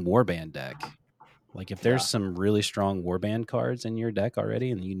strong warband deck, like if there's some really strong warband cards in your deck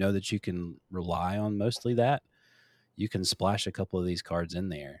already, and you know that you can rely on mostly that, you can splash a couple of these cards in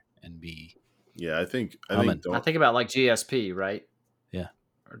there and be. Yeah, I think about like GSP, right? Yeah,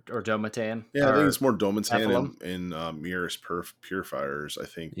 or Domatan. Yeah, I think it's more Domatan and Mirror's Purifiers. I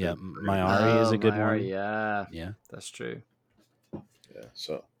think. Yeah, Mayari is a good one. Yeah, that's true. Yeah,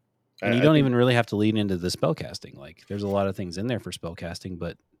 so. And you don't even really have to lean into the spellcasting. Like, there's a lot of things in there for spellcasting,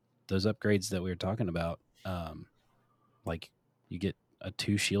 but those upgrades that we were talking about, like you get a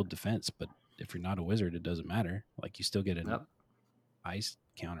 2 shield defense, but if you're not a wizard, it doesn't matter. Like you still get an ice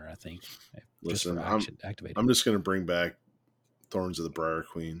counter, I think. Listen, activated. I'm just going to bring back Thorns of the Briar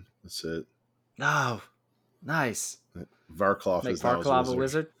Queen. That's it. Oh, nice. Varklov is now a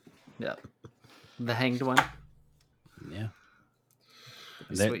wizard. Yeah, the hanged one. Yeah.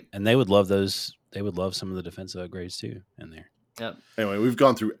 And they would love those. They would love some of the defensive upgrades too in there. Yep. Anyway, we've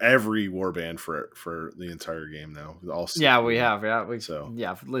gone through every warband for the entire game now. We have.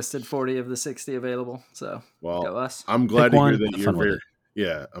 Yeah, I've listed 40 of the 60 available. So go us. I'm glad to hear that you're very.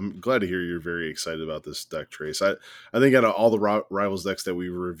 Yeah, I'm glad to hear you're very excited about this deck, Trace. I think out of all the Rivals decks that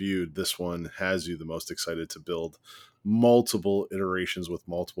we've reviewed, this one has you the most excited to build multiple iterations with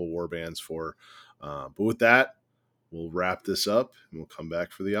multiple warbands for. But with that, we'll wrap this up and we'll come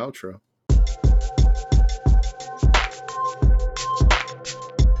back for the outro.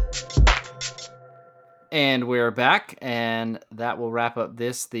 And we're back, and that will wrap up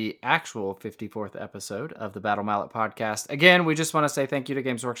the actual 54th episode of the Battle Mallet podcast. Again, we just want to say thank you to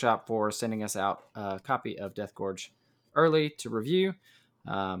Games Workshop for sending us out a copy of Deathgorge early to review.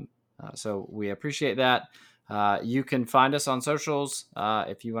 So we appreciate that. You can find us on socials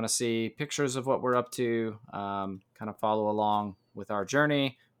if you want to see pictures of what we're up to, kind of follow along with our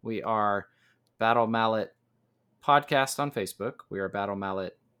journey. We are Battle Mallet Podcast on Facebook. We are Battle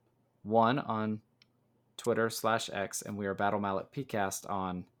Mallet 1 on Twitter/X, and we are Battle Mallet PCast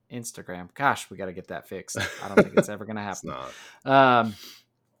on Instagram. Gosh, we got to get that fixed. I don't think it's ever going to happen. It's not.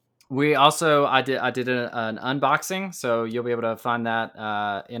 We also, I did an unboxing, so you'll be able to find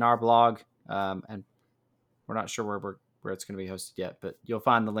that in our blog, and we're not sure where it's going to be hosted yet, but you'll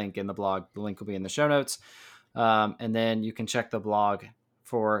find the link in the blog. The link will be in the show notes, and then you can check the blog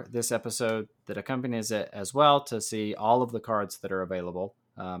for this episode that accompanies it as well to see all of the cards that are available,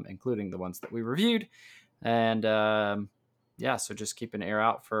 including the ones that we reviewed. And so just keep an ear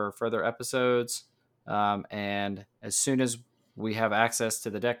out for further episodes. And as soon as we have access to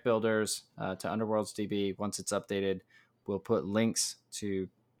the deck builders, to Underworlds DB, once it's updated, we'll put links to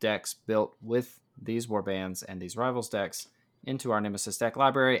decks built with these warbands and these Rivals decks into our Nemesis deck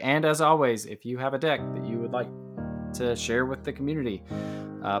library. And as always, if you have a deck that you would like to share with the community,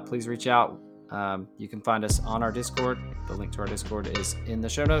 please reach out. You can find us on our Discord. The link to our Discord is in the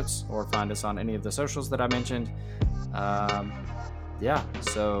show notes, or find us on any of the socials that I mentioned.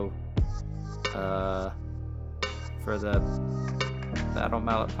 So for the Battle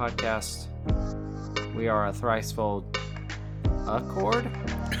Mallet podcast, we are a thrice-fold accord.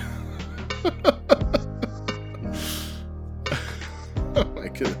 Oh my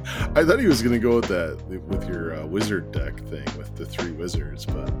goodness. I thought he was going to go with that, with your wizard deck thing with the 3 wizards,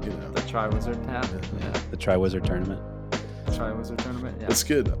 but the Tri-Wizard tab. Yeah, the Tri-Wizard tournament. Triwizard Tournament. Yeah. That's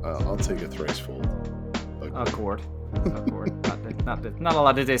good. I'll take a thrice fold. Accord. Not a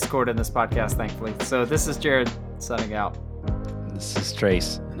lot of Discord in this podcast, thankfully. So this is Jared signing out. This is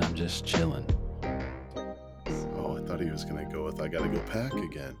Trace, and I'm just chilling. Oh, I thought he was going to go with I Gotta Go Pack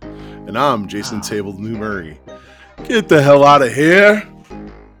again. And I'm Jason Table New Murray. Get the hell out of here.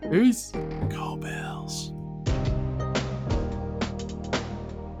 Peace. Go Bills.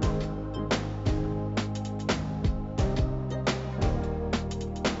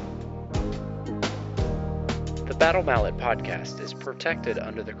 The Battle Mallet podcast is protected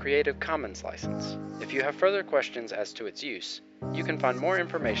under the Creative Commons license. If you have further questions as to its use, you can find more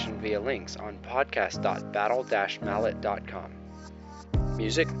information via links on podcast.battle-mallet.com.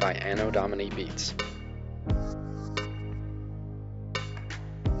 Music by Anno Domini Beats.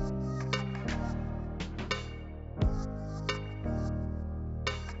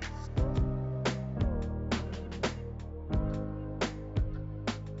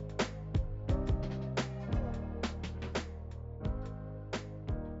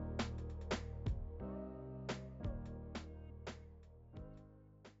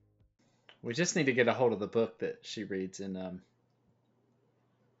 We just need to get a hold of the book that she reads in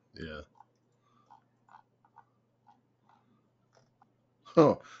Yeah.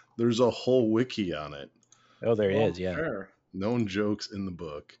 Oh, there's a whole wiki on it. Oh, there is, yeah. Sure. Known jokes in the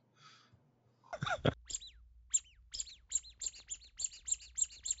book.